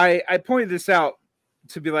I pointed this out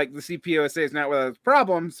to be like, the CPUSA is not without its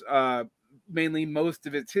problems, mainly most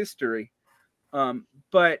of its history.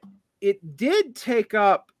 But it did take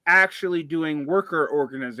up actually doing worker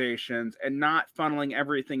organizations and not funneling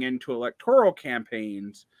everything into electoral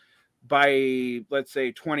campaigns by, let's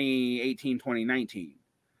say, 2018, 2019.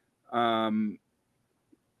 And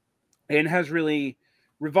has really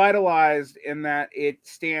revitalized in that it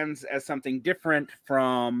stands as something different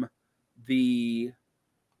from the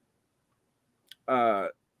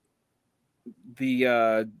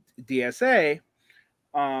DSA.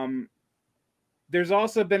 There's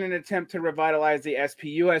also been an attempt to revitalize the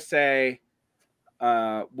SPUSA,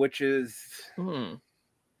 which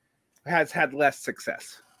has had less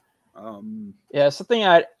success. Yeah, something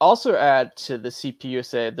I'd also add to the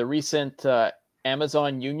CPUSA, the recent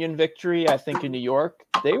Amazon union victory, I think in New York,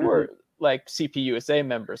 they were like CPUSA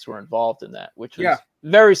members who were involved in that, which was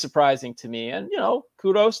very surprising to me. And,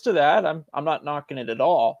 kudos to that. I'm not knocking it at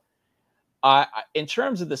all. In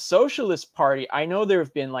terms of the Socialist Party, I know there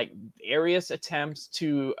have been like various attempts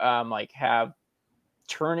to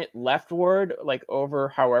turn it leftward, like over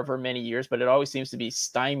however many years, but it always seems to be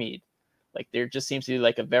stymied. Like there just seems to be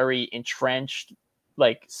like a very entrenched,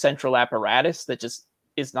 like central apparatus that just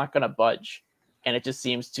is not going to budge. And it just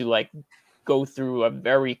seems to like go through a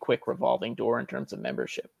very quick revolving door in terms of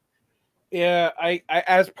membership. Yeah, I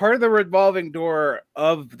as part of the revolving door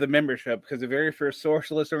of the membership, because the very first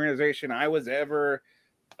socialist organization I was ever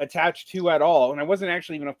attached to at all, and I wasn't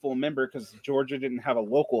actually even a full member because Georgia didn't have a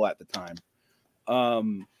local at the time,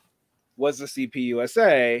 was the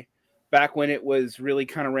CPUSA, back when it was really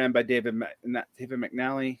kind of ran by McReynolds,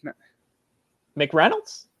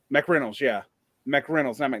 yeah.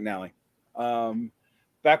 McReynolds, not McNally.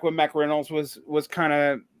 Back when McReynolds was kind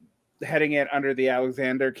of heading it under the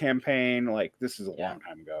Alexander campaign, like this is a long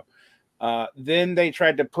time ago. Then they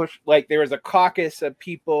tried to push, like there was a caucus of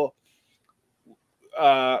people,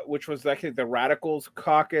 which was actually the Radicals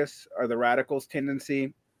Caucus, or the Radicals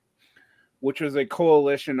Tendency, which was a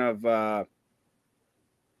coalition of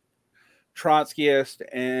Trotskyist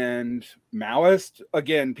and Maoist.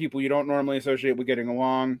 Again, people you don't normally associate with getting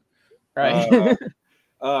along. Right.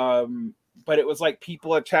 But it was like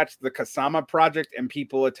people attached to the Kasama Project and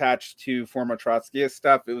people attached to former Trotskyist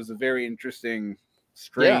stuff. It was a very interesting,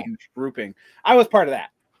 strange grouping. I was part of that.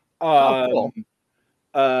 Cool.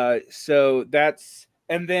 So that's,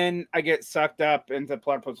 and then I get sucked up into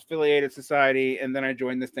Platypus Affiliated Society, and then I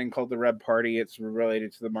joined this thing called the Red Party. It's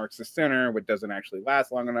related to the Marxist Center, which doesn't actually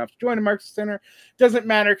last long enough to join the Marxist Center. Doesn't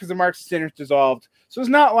matter because the Marxist Center is dissolved. So it's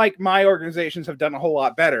not like my organizations have done a whole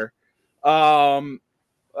lot better.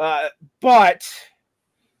 But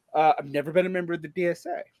I've never been a member of the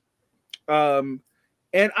DSA. And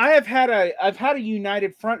I've had a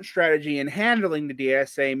united front strategy in handling the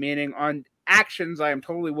DSA, meaning on actions I am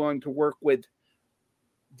totally willing to work with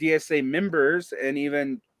DSA members and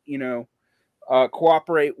even,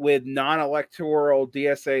 cooperate with non-electoral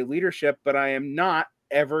DSA leadership, but I am not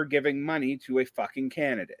ever giving money to a fucking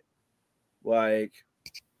candidate. Like,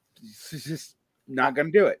 it's just not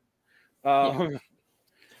going to do it.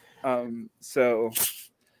 So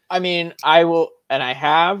I mean, I'll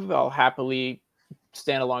happily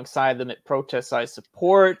stand alongside them at protests I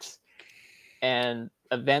support. and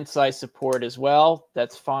events I support as well.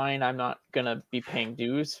 That's fine. I'm not gonna be paying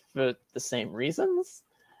dues for the same reasons.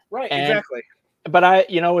 Right, exactly. But I,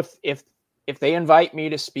 if they invite me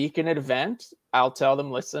to speak in an event, I'll tell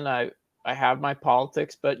them, listen, I have my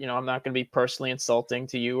politics, but I'm not going to be personally insulting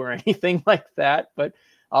to you or anything like that. But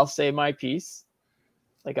I'll say my piece.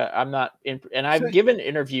 Like I'm not in, and I've given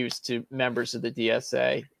interviews to members of the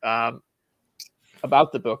DSA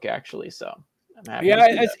about the book actually. So I'm happy. Yeah,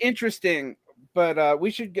 it's interesting, but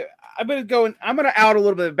we should go. I'm going to out a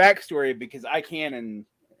little bit of backstory because I can, and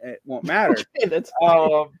it won't matter. Okay, that's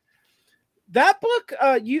that book.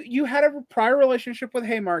 You had a prior relationship with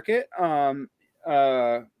Haymarket.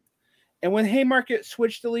 And when Haymarket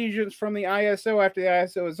switched allegiance from the ISO after the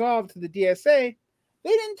ISO dissolved to the DSA, they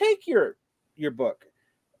didn't take your book,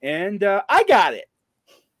 and I got it.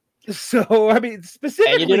 So I mean,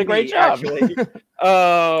 specifically, and you did a great job. Actually,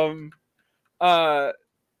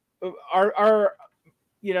 our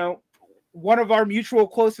one of our mutual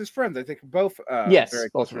closest friends, I think both yes, very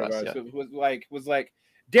both close of us, to us, yeah. was like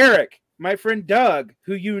Derek, my friend Doug,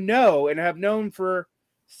 who you know and have known for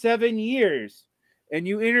 7 years. And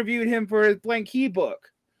you interviewed him for his Blank Key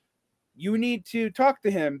book. You need to talk to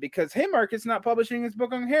him because Haymarket's not publishing his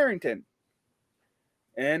book on Harrington.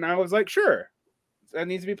 And I was like, sure, that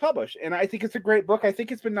needs to be published. And I think it's a great book. I think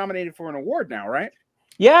it's been nominated for an award now, right?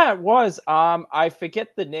 Yeah, it was. I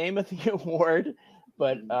forget the name of the award,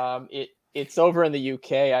 but it's over in the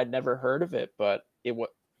UK. I'd never heard of it, but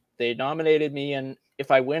they nominated me, and if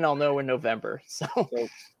I win, I'll know in November. So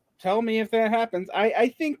tell me if that happens. I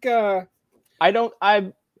think. I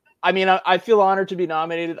feel honored to be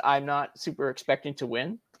nominated. I'm not super expecting to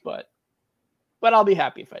win, but I'll be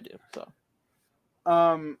happy if I do.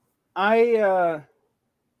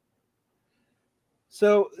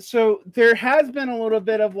 So there has been a little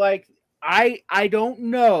bit of like, I don't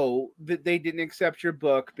know that they didn't accept your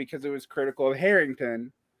book because it was critical of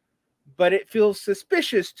Harrington, but it feels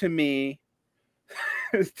suspicious to me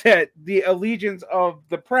that the allegiance of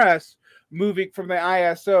the press moving from the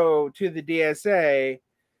ISO to the DSA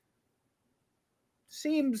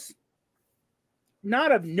seems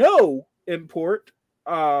not of no import.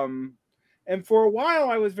 And for a while,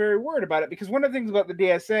 I was very worried about it because one of the things about the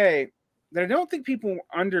DSA that I don't think people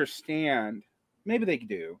understand, maybe they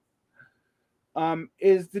do,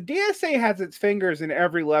 is the DSA has its fingers in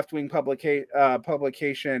every left-wing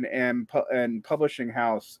publication and publishing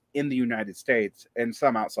house in the United States and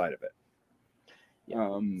some outside of it.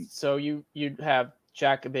 So you'd have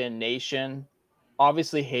Jacobin Nation,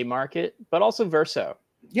 obviously Haymarket, but also Verso.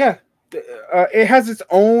 Yeah, it has its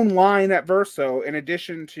own line at Verso, in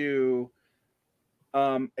addition to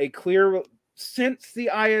a clear. Since the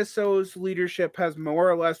ISO's leadership has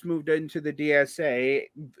more or less moved into the DSA,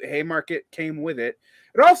 Haymarket came with it.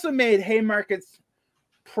 It also made Haymarket's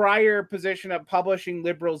prior position of publishing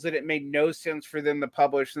liberals that it made no sense for them to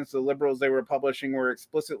publish, since the liberals they were publishing were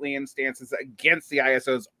explicitly in stances against the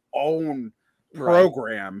ISO's own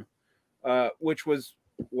program, which was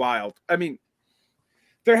wild. I mean,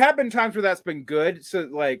 there have been times where that's been good. So,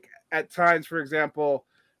 like, at times, for example,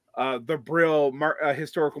 the Brill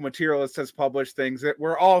historical materialist has published things that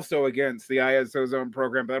were also against the ISO's own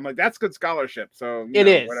program, but I'm like, that's good scholarship. So it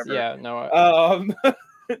is, whatever. Yeah, no.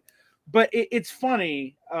 But it's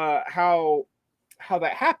funny how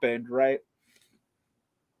that happened, right?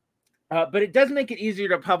 But it does make it easier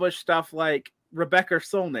to publish stuff like Rebecca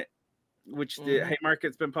Solnit, which the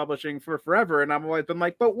Haymarket's been publishing for forever, and I've always been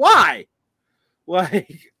like, but why?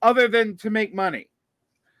 Like, other than to make money.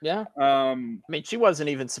 Yeah. I mean, she wasn't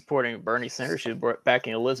even supporting Bernie Sanders. She was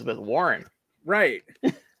backing Elizabeth Warren. Right.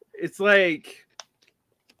 It's like,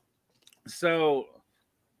 so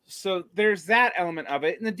there's that element of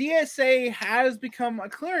it. And the DSA has become a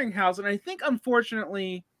clearinghouse. And I think,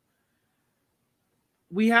 unfortunately,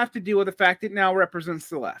 we have to deal with the fact it now represents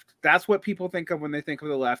the left. That's what people think of when they think of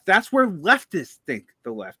the left. That's where leftists think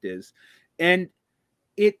the left is. And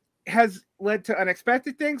it has led to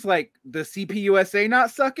unexpected things like the CPUSA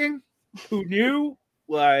not sucking. Who knew?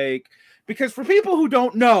 Like, because for people who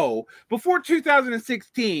don't know, before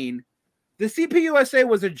 2016, the CPUSA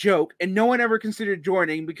was a joke and no one ever considered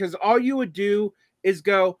joining, because all you would do is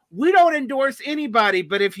go, we don't endorse anybody,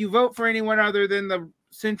 but if you vote for anyone other than the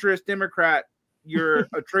centrist Democrat, you're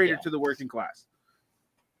a traitor to the working class.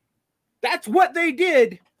 That's what they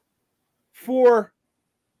did for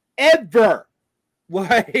ever.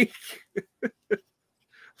 Like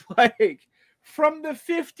from the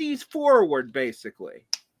 50s forward, basically.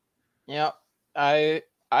 Yeah, I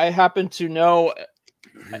happen to know,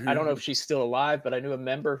 I don't know if she's still alive, but I knew a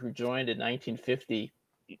member who joined in 1950,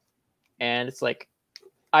 and it's like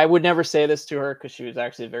I would never say this to her because she was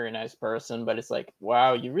actually a very nice person, but it's like,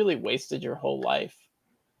 wow, you really wasted your whole life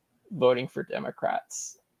voting for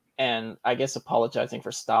Democrats. And I guess apologizing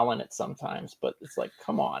for Stalin at sometimes, but it's like,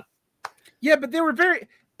 come on. Yeah, but they were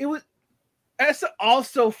that's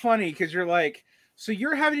also funny because you're like, so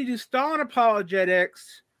you're having to do Stalin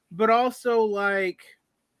apologetics, but also like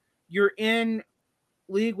you're in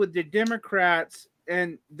league with the Democrats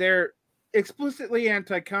and they're explicitly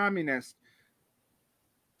anti-communist.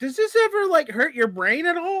 Does this ever like hurt your brain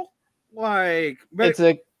at all? Like, but it's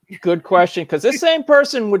a good question because this same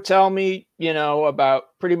person would tell me,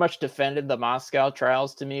 about pretty much defended the Moscow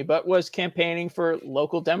trials to me, but was campaigning for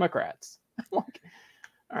local Democrats. I'm like,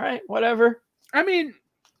 all right, whatever. I mean,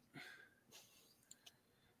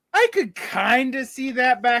 I could kind of see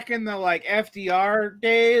that back in the like FDR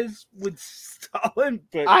days with Stalin,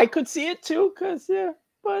 but I could see it too,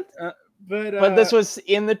 but this was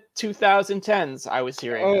in the 2010s. I was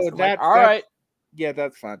hearing. Oh, this. That's all right. Yeah,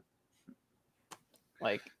 that's fun.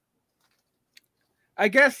 Like, I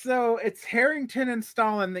guess so. It's Harrington and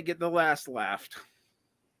Stalin that get the last laugh.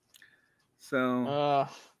 So,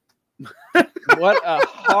 what a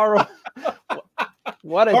horrible.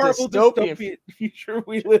 What a dystopian future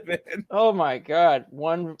we live in. Oh my God.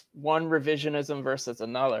 One revisionism versus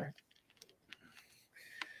another.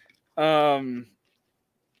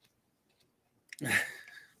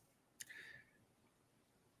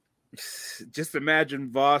 Just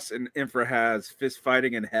imagine Voss and Infrahaz fist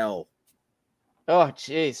fighting in hell. Oh,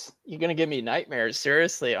 jeez. You're going to give me nightmares,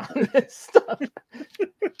 seriously, on this stuff.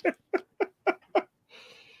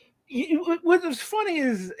 What's funny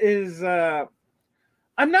is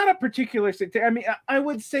I'm not a particular sectarian. I mean, I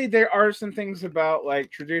would say there are some things about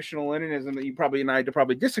like traditional Leninism that you probably and I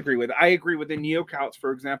probably disagree with. I agree with the neo-Kauts,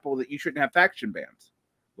 for example, that you shouldn't have faction bans.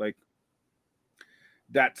 Like,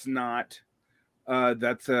 that's not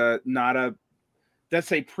that's a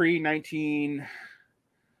pre-19.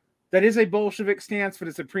 That is a Bolshevik stance, but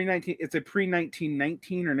it's a pre-1919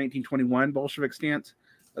 or 1921 Bolshevik stance.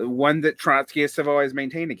 One that Trotskyists have always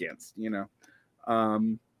maintained against,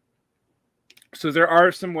 So there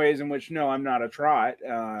are some ways in which, no, I'm not a trot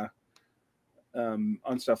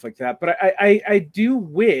on stuff like that. But I do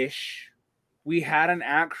wish we had an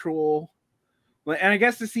actual, and I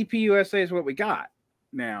guess the CPUSA is what we got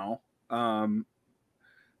now.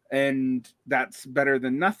 And that's better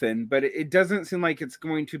than nothing. But it doesn't seem like it's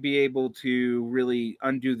going to be able to really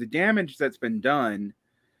undo the damage that's been done.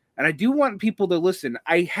 And I do want people to listen.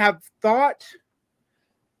 I have thought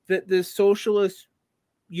that the socialist,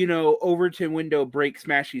 Overton window break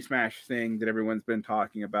smashy smash thing that everyone's been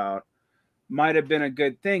talking about might have been a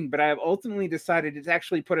good thing, but I have ultimately decided it's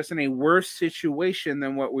actually put us in a worse situation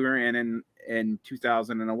than what we were in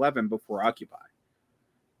 2011 before Occupy.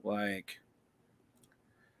 Like,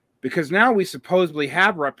 because now we supposedly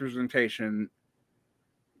have representation,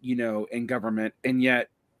 in government, and yet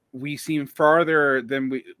we seem farther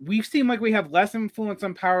than we seem like we have less influence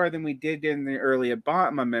on power than we did in the early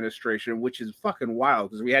Obama administration, which is fucking wild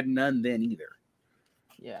because we had none then either.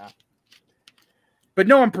 Yeah. But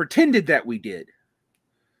no one pretended that we did.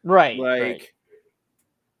 Right. Like,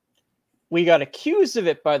 we got accused of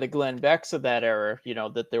it by the Glenn Becks of that era,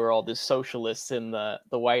 that there were all these socialists in the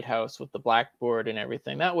White House with the blackboard and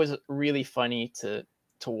everything. That was really funny to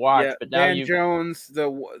watch. Yeah, but now Dan Jones, the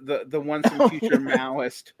once and future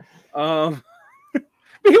Maoist.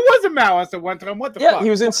 He was a Maoist at one time. What the fuck? Yeah, he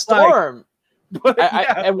was in Storm.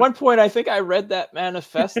 At one point, I think I read that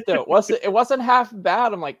manifesto. It wasn't half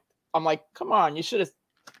bad. I'm like, come on, you should have,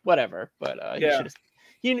 whatever. But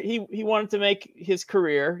he wanted to make his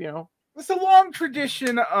career. It's a long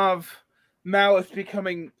tradition of Maoists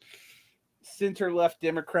becoming center-left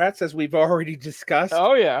Democrats, as we've already discussed.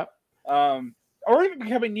 Oh yeah. Or even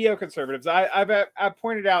becoming neoconservatives. I've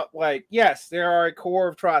pointed out, like, yes, there are a core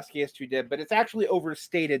of Trotskyists who did, but it's actually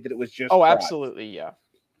overstated that it was just. Oh, absolutely, yeah.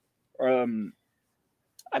 I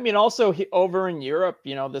mean, also over in Europe,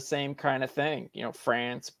 the same kind of thing.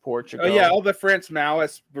 France, Portugal. Oh yeah, all the French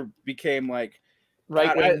Maoists became like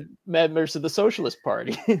right-wing members of the Socialist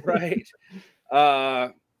Party. Right.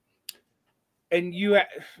 And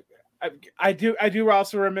I do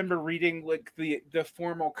also remember reading like the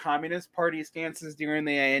formal Communist Party stances during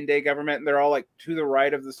the Allende government, and they're all like to the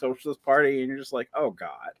right of the Socialist Party, and you're just like, oh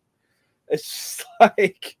God. It's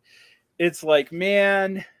like,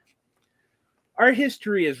 man, our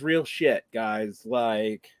history is real shit, guys.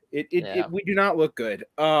 Like we do not look good.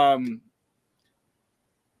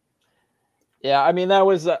 Yeah, I mean, that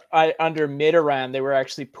was under Mitterrand, they were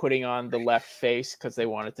actually putting on the left face because they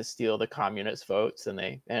wanted to steal the communist votes, and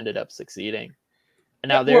they ended up succeeding.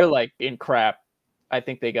 And now they're like in crap I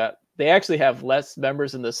think they actually have less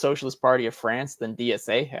members in the Socialist Party of France than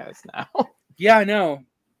DSA has now. Yeah, I know.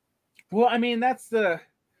 Well, I mean, that's the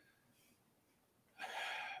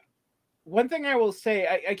one thing I will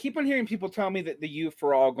say. I keep on hearing people tell me that the youth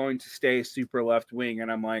are all going to stay super left wing,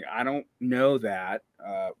 and I'm like, I don't know that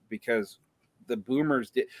because the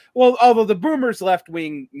boomers did. Well, although the boomers' left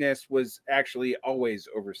wingness was actually always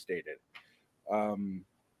overstated.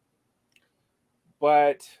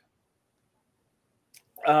 But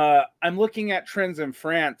I'm looking at trends in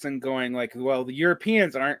France and going like, well, the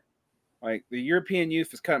Europeans aren't like the European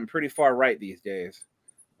youth is cutting pretty far right these days.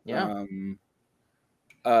 Yeah.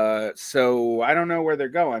 So I don't know where they're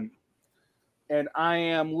going. And I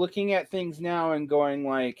am looking at things now and going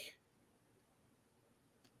like,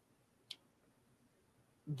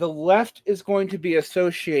 the left is going to be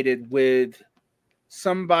associated with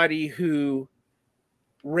somebody who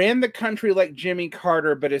ran the country like Jimmy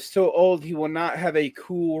Carter, but is so old he will not have a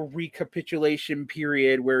cool recapitulation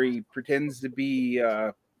period where he pretends to be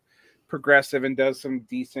progressive and does some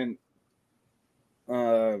decent,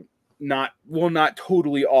 not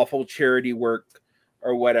totally awful charity work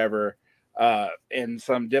or whatever, and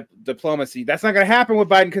some diplomacy. That's not going to happen with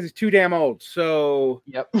Biden because he's too damn old. So,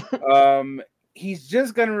 yep. He's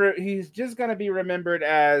just gonna be remembered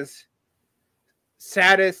as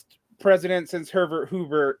saddest president since Herbert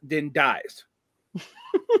Hoover, then dies.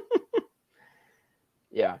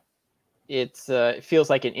 Yeah, it feels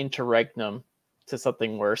like an interregnum to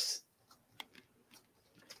something worse.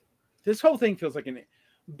 This whole thing feels like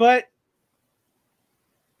but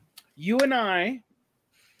you and I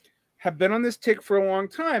have been on this tick for a long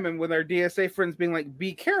time, and with our DSA friends being like,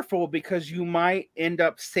 be careful because you might end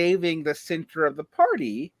up saving the center of the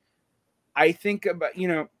party. I think about,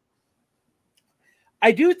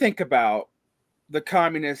 I do think about the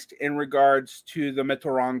communist in regards to the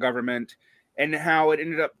Mitterrand government and how it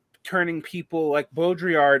ended up turning people like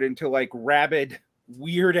Baudrillard into like rabid,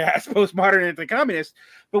 weird ass postmodern anti-communists.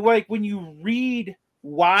 But like when you read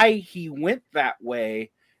why he went that way,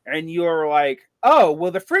 and you're like, oh, well,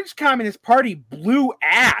 the French Communist Party blew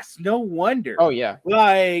ass. No wonder. Oh yeah,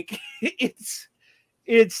 like it's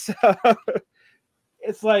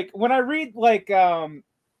like when I read like The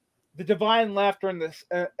Divine Left or in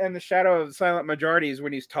the Shadow of the Silent Majorities,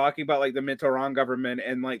 when he's talking about like the Mitterrand government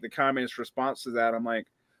and like the communist response to that, I'm like,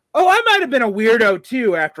 oh, I might have been a weirdo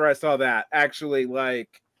too after I saw that. Actually,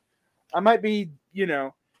 like I might be,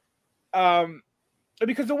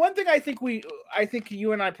 because the one thing I think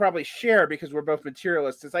you and I probably share, because we're both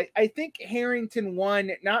materialists, is I think Harrington won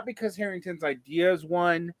not because Harrington's ideas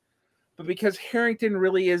won, but because Harrington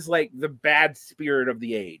really is like the bad spirit of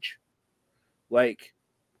the age. Like,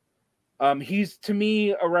 he's to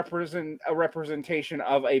me a representation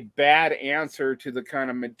of a bad answer to the kind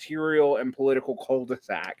of material and political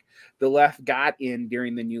cul-de-sac the left got in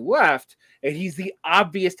during the New Left, and he's the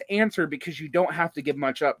obvious answer because you don't have to give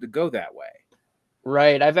much up to go that way.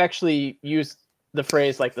 Right. I've actually used the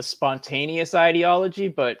phrase like the spontaneous ideology,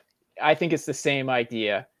 but I think it's the same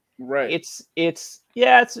idea. Right.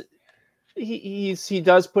 He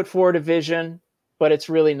does put forward a vision, but it's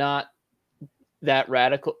really not that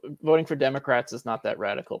radical. Voting for Democrats is not that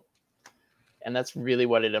radical. And that's really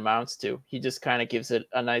what it amounts to. He just kind of gives it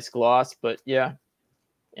a nice gloss, but yeah,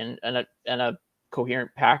 and a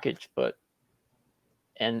coherent package,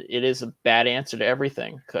 and it is a bad answer to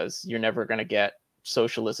everything because you're never going to get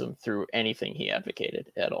socialism through anything he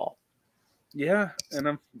advocated at all. Yeah,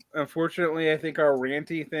 and unfortunately, I think our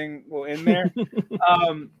ranty thing will end there.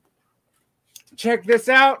 Check this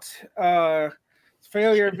out.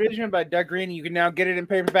 Failure of Vision by Doug Greene. You can now get it in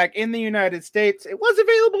paperback in the United States. It was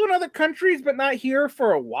available in other countries, but not here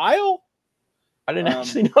for a while. I didn't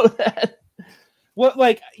actually know that. Well,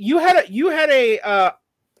 like you had a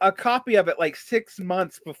copy of it like 6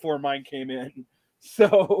 months before mine came in.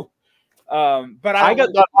 So, but I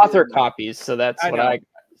got the author copies, so that's what I got.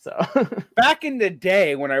 So back in the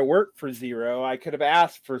day when I worked for Zero, I could have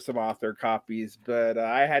asked for some author copies, but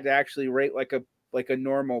I had to actually rate like a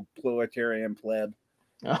normal proletarian pleb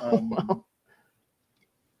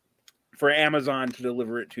for Amazon to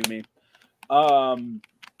deliver it to me.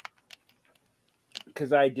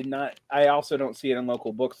 Because I also don't see it in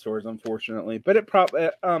local bookstores, unfortunately. But it probably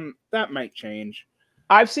that might change.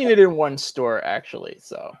 I've seen it in one store actually.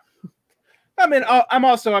 So, I mean,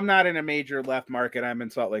 I'm not in a major left market. I'm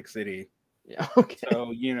in Salt Lake City. Yeah. Okay.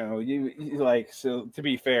 So you like, so to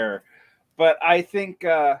be fair, but I think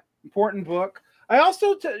important book. I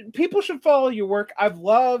also people should follow your work. I've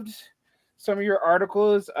loved some of your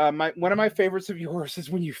articles. One of my favorites of yours is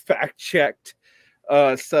when you fact checked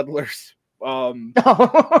Sudler's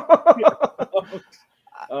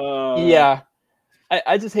Yeah,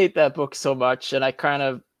 I just hate that book so much, and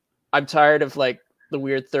I'm tired of like the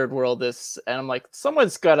weird third worldists, and I'm like,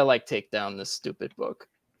 someone's got to like take down this stupid book.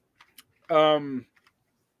 I'm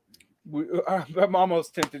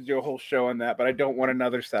almost tempted to do a whole show on that, but I don't want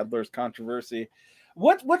another Settlers controversy.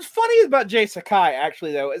 What's funny about Jay Sakai,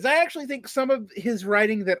 actually, though, is I actually think some of his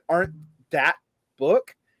writing that aren't that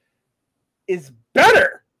book is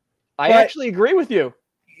better. I actually agree with you.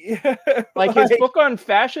 Yeah, like his book on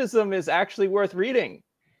fascism is actually worth reading.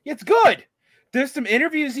 It's good. There's some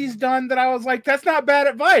interviews he's done that I was like, that's not bad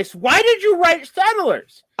advice. Why did you write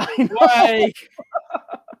Settlers? I know.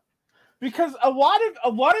 Because a lot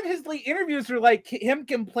of his interviews are like him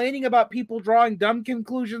complaining about people drawing dumb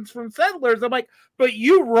conclusions from Settlers. I'm like, but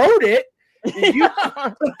you wrote it.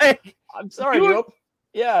 I'm sorry.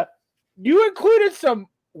 Yeah. You included some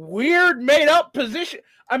weird made up position.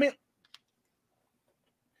 I mean,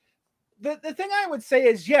 the thing I would say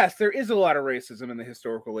is, yes, there is a lot of racism in the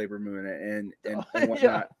historical labor movement and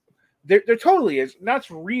whatnot. Yeah. There totally is. And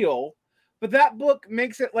that's real. But that book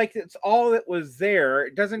makes it like it's all that was there.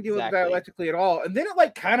 It doesn't deal with it dialectically at all. And then it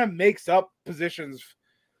like kind of makes up positions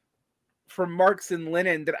from Marx and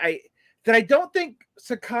Lenin that I don't think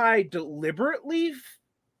Sakai deliberately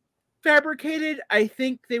fabricated. I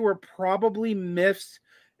think they were probably myths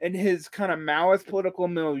in his kind of Maoist political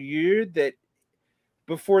milieu that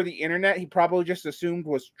before the internet he probably just assumed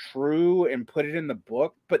was true and put it in the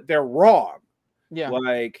book, but they're wrong. Yeah.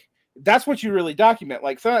 Like, that's what you really document.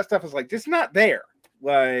 Like, some of that stuff is like, it's not there.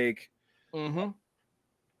 Like,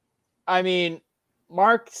 I mean,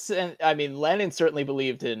 Lenin certainly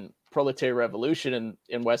believed in proletariat revolution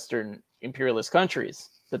in Western imperialist countries,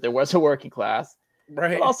 that there was a working class.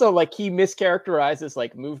 Right. But also, like, he mischaracterizes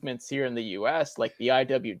like movements here in the U.S., like the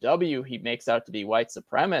IWW. He makes out to be white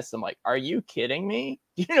supremacists. I'm like, are you kidding me?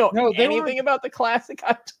 Do you know anything about the classic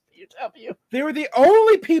IWW? They were the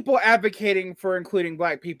only people advocating for including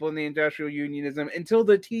black people in the industrial unionism until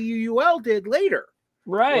the TUUL did later.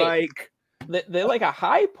 Right. Like, they're like a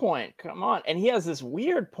high point. Come on. And he has this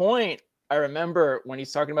weird point. I remember when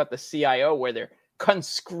he's talking about the CIO, where they're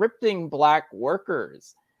conscripting black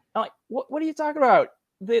workers. I'm like, what are you talking about?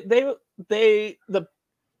 At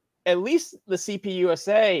least the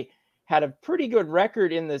CPUSA had a pretty good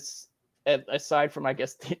record in this, aside from, I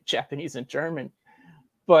guess, the Japanese and German,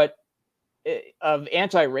 but of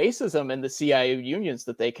anti-racism in the CIO unions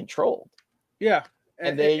that they controlled. Yeah.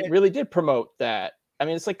 And they really did promote that. I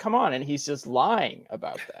mean, it's like, come on. And he's just lying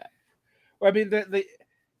about that. I mean,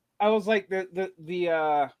 I was like,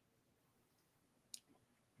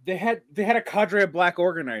 they had a cadre of black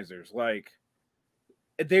organizers. Like,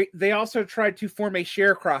 they also tried to form a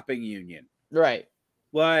sharecropping union. Right.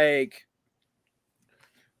 Like,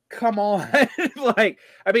 come on. Like,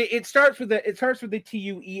 I mean, it starts with the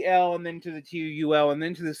TUEL and then to the TUUL and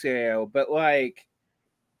then to the CIO. But like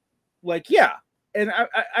yeah. And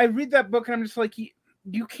I read that book and I'm just like,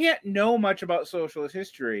 you can't know much about socialist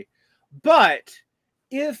history, but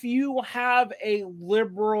if you have a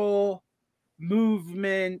liberal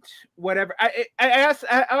movement, whatever,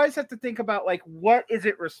 I always have to think about like, what is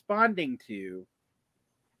it responding to?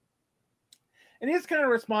 And it's kind of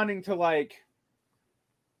responding to like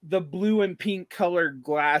the blue and pink colored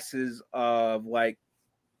glasses of like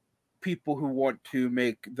people who want to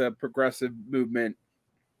make the progressive movement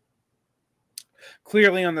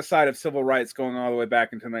clearly on the side of civil rights going all the way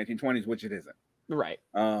back into the 1920s, which it isn't. Right.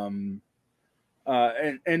 And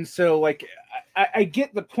so like I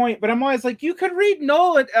get the point, but I'm always like, you could read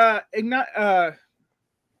Noel Ignatieff,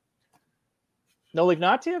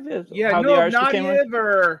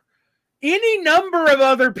 or any number of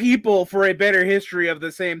other people for a better history of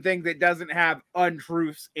the same thing that doesn't have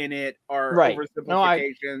untruths in it or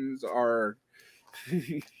oversimplifications or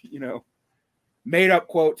made up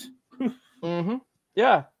quotes.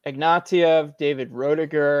 Yeah, Ignatieff, David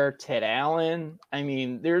Roediger, Ted Allen. I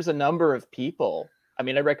mean, there's a number of people. I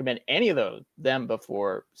mean, I recommend any of them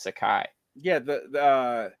before Sakai. Yeah,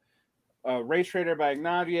 the Race Trader by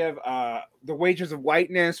Ignatieff, The Wages of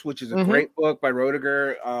Whiteness, which is a great book by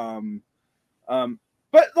Roediger.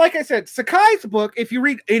 But like I said, Sakai's book, if you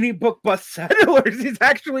read any book but Settlers, is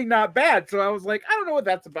actually not bad. So I was like, I don't know what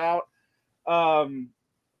that's about.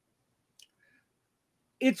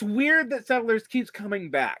 It's weird that Settlers keeps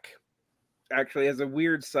coming back, actually, as a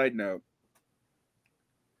weird side note.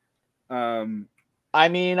 I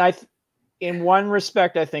mean, in one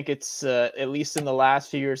respect, I think it's, at least in the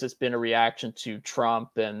last few years, it's been a reaction to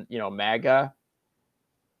Trump and, MAGA,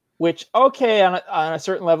 which, okay, on a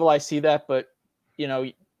certain level, I see that, but,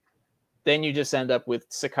 then you just end up with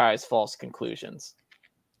Sakai's false conclusions.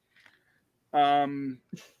 The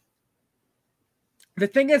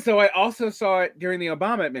thing is, though, I also saw it during the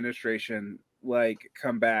Obama administration, like,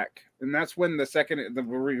 come back, and that's when the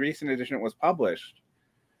recent edition was published.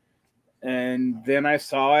 And then I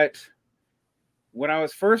saw it when I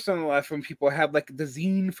was first on the left, when people had like the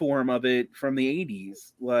zine form of it from the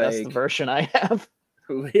 80s. Like, that's the version I have.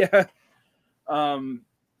 Yeah.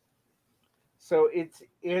 So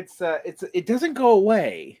it doesn't go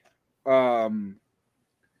away.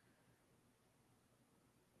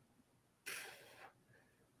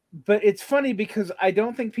 But it's funny because I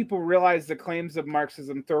don't think people realize the claims of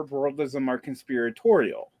Marxism, third worldism are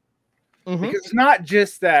conspiratorial. Mm-hmm. Because it's not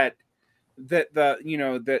just that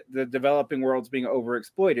the developing world's being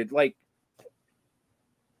overexploited. Like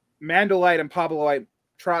Mandalite and Pabloite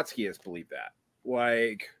Trotskyists believe that.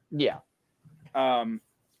 Like, yeah.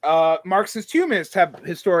 Marxist humanists have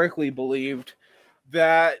historically believed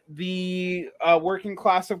that the working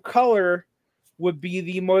class of color would be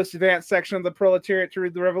the most advanced section of the proletariat through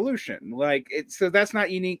the revolution. Like, so that's not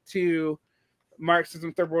unique to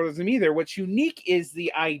Marxism, third worldism either. What's unique is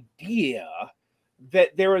the idea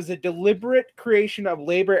that there was a deliberate creation of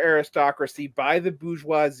labor aristocracy by the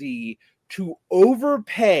bourgeoisie to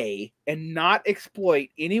overpay and not exploit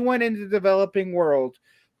anyone in the developing world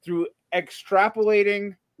through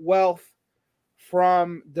extrapolating wealth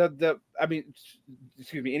from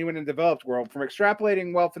anyone in the developed world, from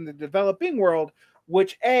extrapolating wealth in the developing world,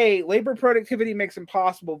 which A, labor productivity makes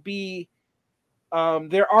impossible. B,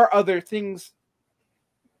 there are other things.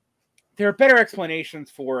 There are better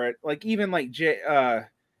explanations for it. Like even like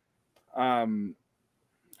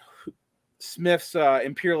Smith's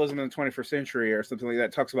Imperialism in the 21st Century or something like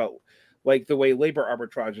that talks about like the way labor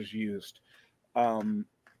arbitrage is used.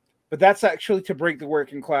 But that's actually to break the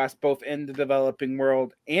working class both in the developing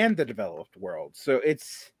world and the developed world. So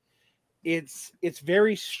it's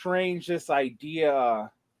very strange, this idea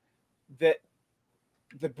that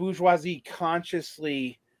the bourgeoisie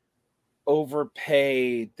consciously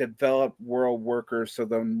overpay developed world workers so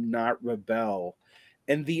they'll not rebel.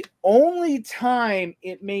 And the only time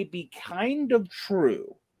it may be kind of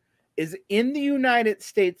true is in the United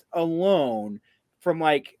States alone, from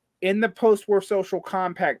like in the post-war social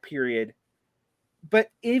compact period.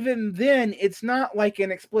 But even then, it's not like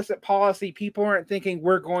an explicit policy. People aren't thinking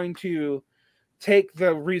we're going to take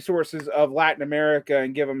the resources of Latin America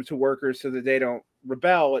and give them to workers so that they don't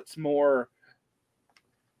rebel. It's more,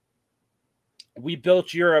 we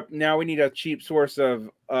built Europe, now we need a cheap source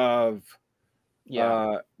of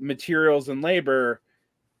materials and labor.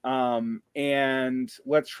 And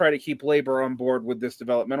let's try to keep labor on board with this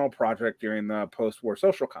developmental project during the post-war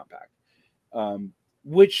social compact,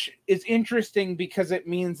 which is interesting because it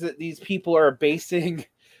means that these people are basing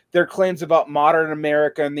their claims about modern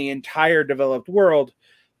America and the entire developed world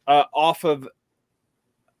off of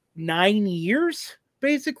 9 years,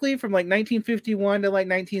 basically, from like 1951 to like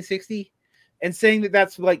 1960, and saying that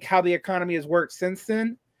that's like how the economy has worked since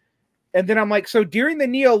then. And then I'm like, so during the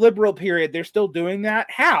neoliberal period, they're still doing that?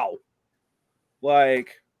 How?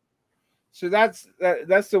 Like, so that's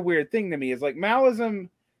the weird thing to me, is like Maoism,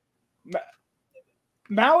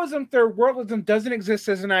 third worldism doesn't exist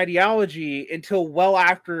as an ideology until well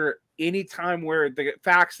after any time where the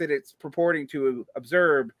facts that it's purporting to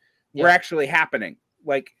observe were actually happening.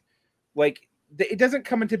 Like it doesn't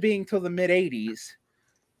come into being till the mid 80s.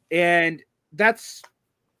 And that's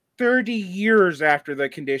 30 years after the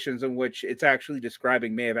conditions in which it's actually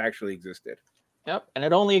describing may have actually existed. Yep, and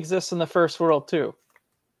it only exists in the first world too.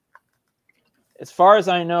 As far as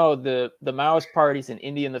I know, the Maoist parties in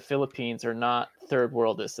India and the Philippines are not third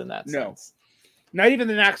worldists in that sense. Not even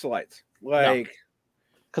the Naxalites. Like,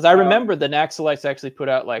 because I remember the Naxalites actually put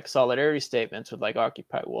out like solidarity statements with like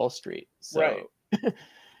Occupy Wall Street. So right.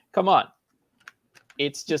 Come on.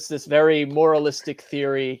 It's just this very moralistic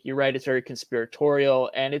theory. You're right, it's very conspiratorial,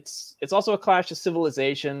 and it's also a clash of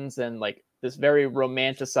civilizations and like this very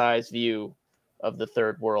romanticized view of the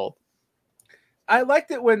third world. I liked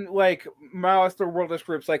it when like Maoist or worldist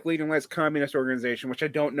groups like Leading West Communist Organization, which I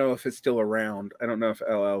don't know if it's still around. I don't know if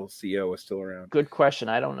LLCO is still around. Good question.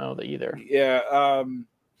 I don't know that either. Yeah,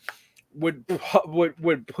 would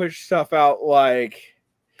push stuff out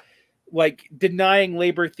like denying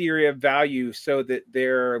labor theory of value so that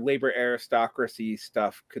their labor aristocracy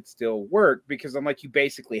stuff could still work, because I'm like, you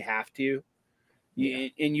basically have to.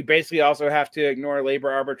 And you basically also have to ignore labor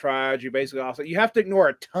arbitrage. You have to ignore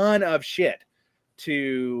a ton of shit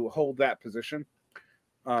to hold that position.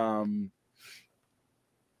 And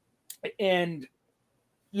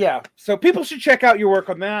yeah, so people should check out your work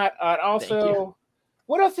on that. Also,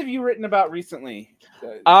 What else have you written about recently?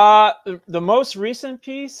 The most recent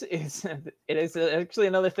piece is it is actually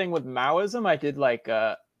another thing with Maoism. I did like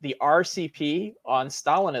the RCP on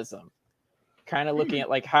Stalinism, kind of looking at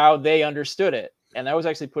like how they understood it, and that was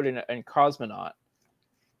actually put in Cosmonaut.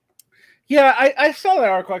 Yeah, I saw that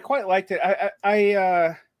article. I quite liked it.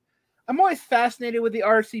 I'm always fascinated with the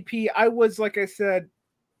RCP. I was, like I said,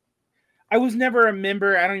 I was never a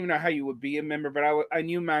member. I don't even know how you would be a member, but I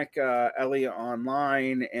knew Mike Elliott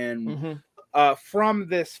online, and from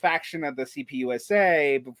this faction of the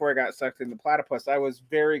CPUSA, before I got sucked into Platypus, I was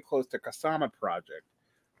very close to Kasama Project,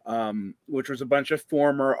 which was a bunch of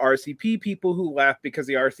former RCP people who left because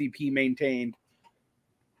the RCP maintained.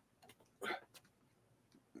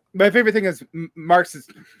 My favorite thing is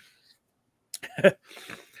Marxist.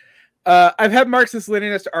 I've had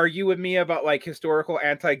Marxist-Leninists argue with me about like historical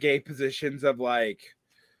anti-gay positions of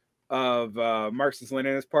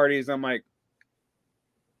Marxist-Leninist parties. I'm like,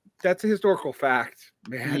 that's a historical fact,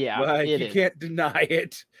 man. Yeah, like you is. Can't deny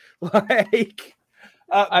it. Like,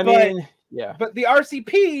 I mean, yeah. But the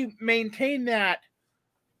RCP maintained that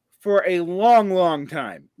for a long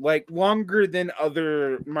time, like longer than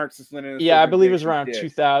other Marxist-Leninist. Yeah, I believe it was around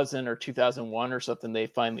 2000 or 2001 or something. They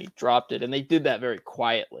finally dropped it, and they did that very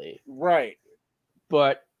quietly. Right.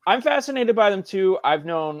 But I'm fascinated by them too. I've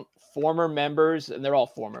known former members, and they're all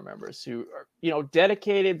former members who are,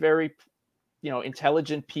 dedicated, very,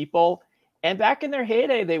 intelligent people. And back in their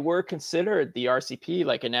heyday, they were considered the RCP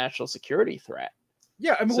like a national security threat.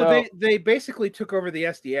 Yeah, I mean, well, they basically took over the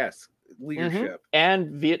SDS leadership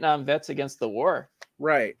and Vietnam vets against the war.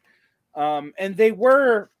 Right. And they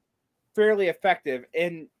were fairly effective.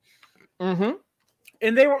 And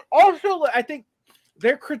they were also, I think,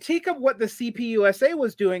 their critique of what the CPUSA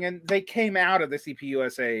was doing, and they came out of the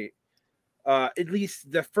CPUSA, at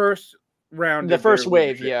least the first round. The first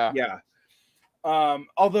wave, yeah. Yeah.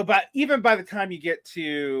 Although even by the time you get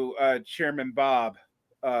to Chairman Bob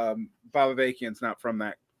Avakian's not from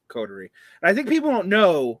that coterie. And I think people don't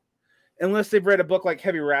know, unless they've read a book like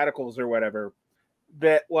Heavy Radicals or whatever,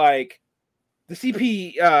 that like the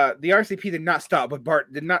RCP did not start with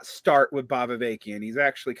Bob Avakian. He's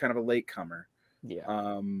actually kind of a latecomer.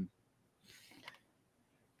 Yeah.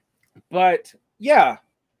 But yeah,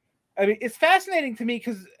 I mean, it's fascinating to me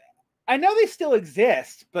because I know they still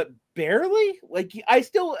exist, but barely. Like, I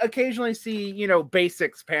still occasionally see,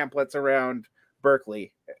 basics pamphlets around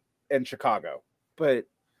Berkeley and Chicago, but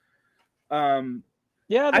yeah,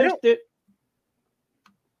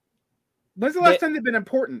 when's the last time they've been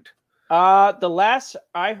important? The last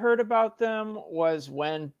I heard about them was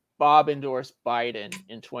when Bob endorsed Biden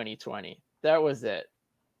in 2020. That was it.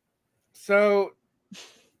 So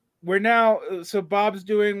Bob's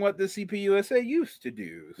doing what the CPUSA used to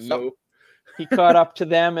do. So yep. He caught up to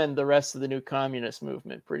them and the rest of the new communist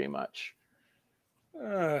movement, pretty much.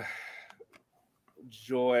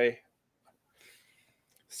 Joy.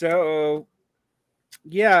 So,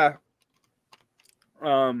 yeah.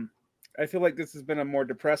 I feel like this has been a more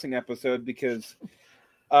depressing episode because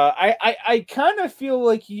I kind of feel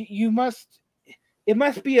like it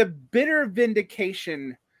must be a bitter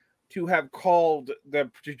vindication to have called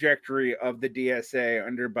the trajectory of the DSA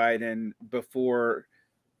under Biden before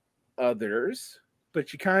others,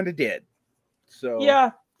 but you kind of did. So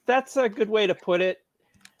yeah, that's a good way to put it.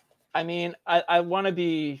 I mean, I want to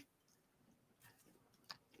be.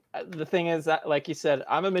 The thing is that, like you said,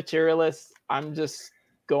 I'm a materialist. I'm just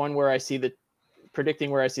going where I see predicting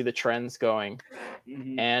where I see the trends going.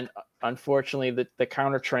 And unfortunately, the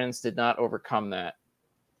counter trends did not overcome that.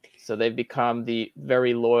 So they've become the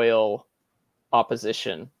very loyal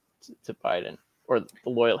opposition to Biden, or the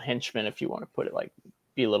loyal henchmen, if you want to put it like,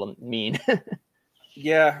 be a little mean.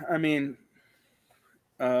 Yeah, I mean,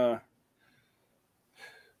 I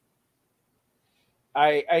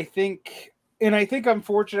think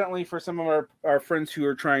unfortunately for some of our friends who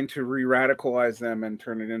are trying to re-radicalize them and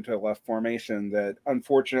turn it into a left formation, that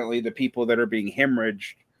unfortunately the people that are being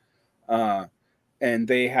hemorrhaged, and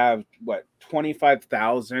they have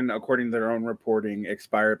 25,000 according to their own reporting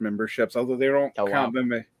expired memberships, although they don't count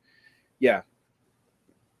them. Yeah.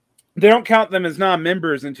 They don't count them as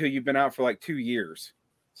non-members until you've been out for like 2 years.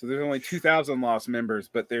 So there's only 2,000 lost members,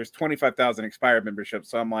 but there's 25,000 expired memberships.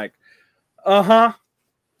 So I'm like, so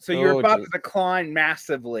you're about to decline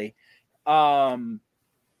massively. But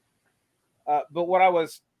what I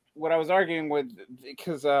was arguing with,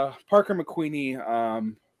 because Parker McQueenie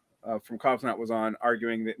from Cosmonaut was on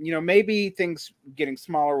arguing that, maybe things getting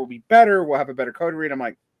smaller will be better. We'll have a better code read. I'm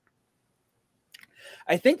like,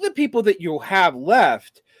 I think the people that you'll have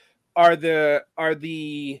left are the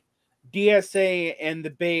DSA and the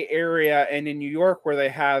Bay Area and in New York, where they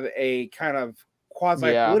have a kind of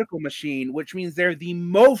quasi-political machine, which means they're the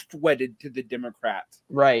most wedded to the Democrats,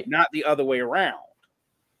 right? Not the other way around.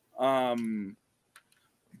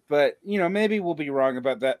 But maybe we'll be wrong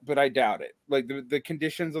about that, but I doubt it. Like the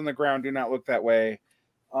conditions on the ground do not look that way.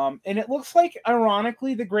 And it looks like,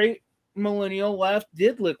 ironically, the great millennial left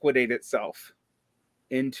did liquidate itself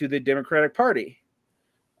into the Democratic Party.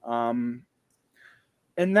 And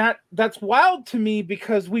that's wild to me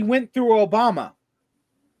because we went through Obama,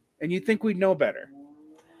 and you'd think we'd know better,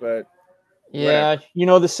 but yeah,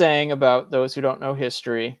 whatever. The saying about those who don't know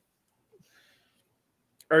history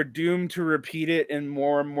are doomed to repeat it in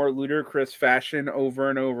more and more ludicrous fashion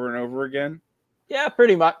over and over and over again. Yeah,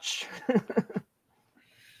 pretty much.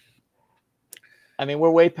 I mean,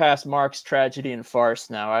 we're way past Marx tragedy and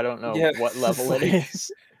farce now. I don't know what level it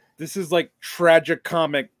is. This is like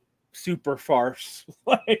tragicomic super farce.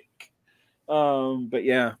 But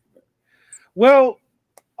yeah. Well,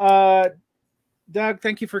 Doug,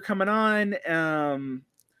 thank you for coming on.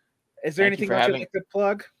 Is there anything else you'd like to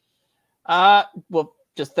plug? Well,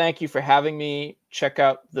 just thank you for having me. Check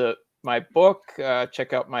out my book,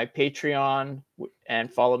 check out my Patreon,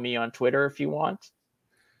 and follow me on Twitter if you want.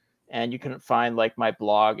 And you can find like my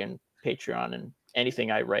blog and Patreon and anything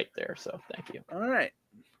I write there. So thank you. All right.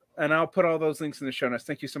 And I'll put all those links in the show notes.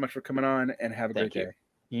 Thank you so much for coming on, and have a great day.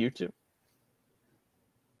 You too.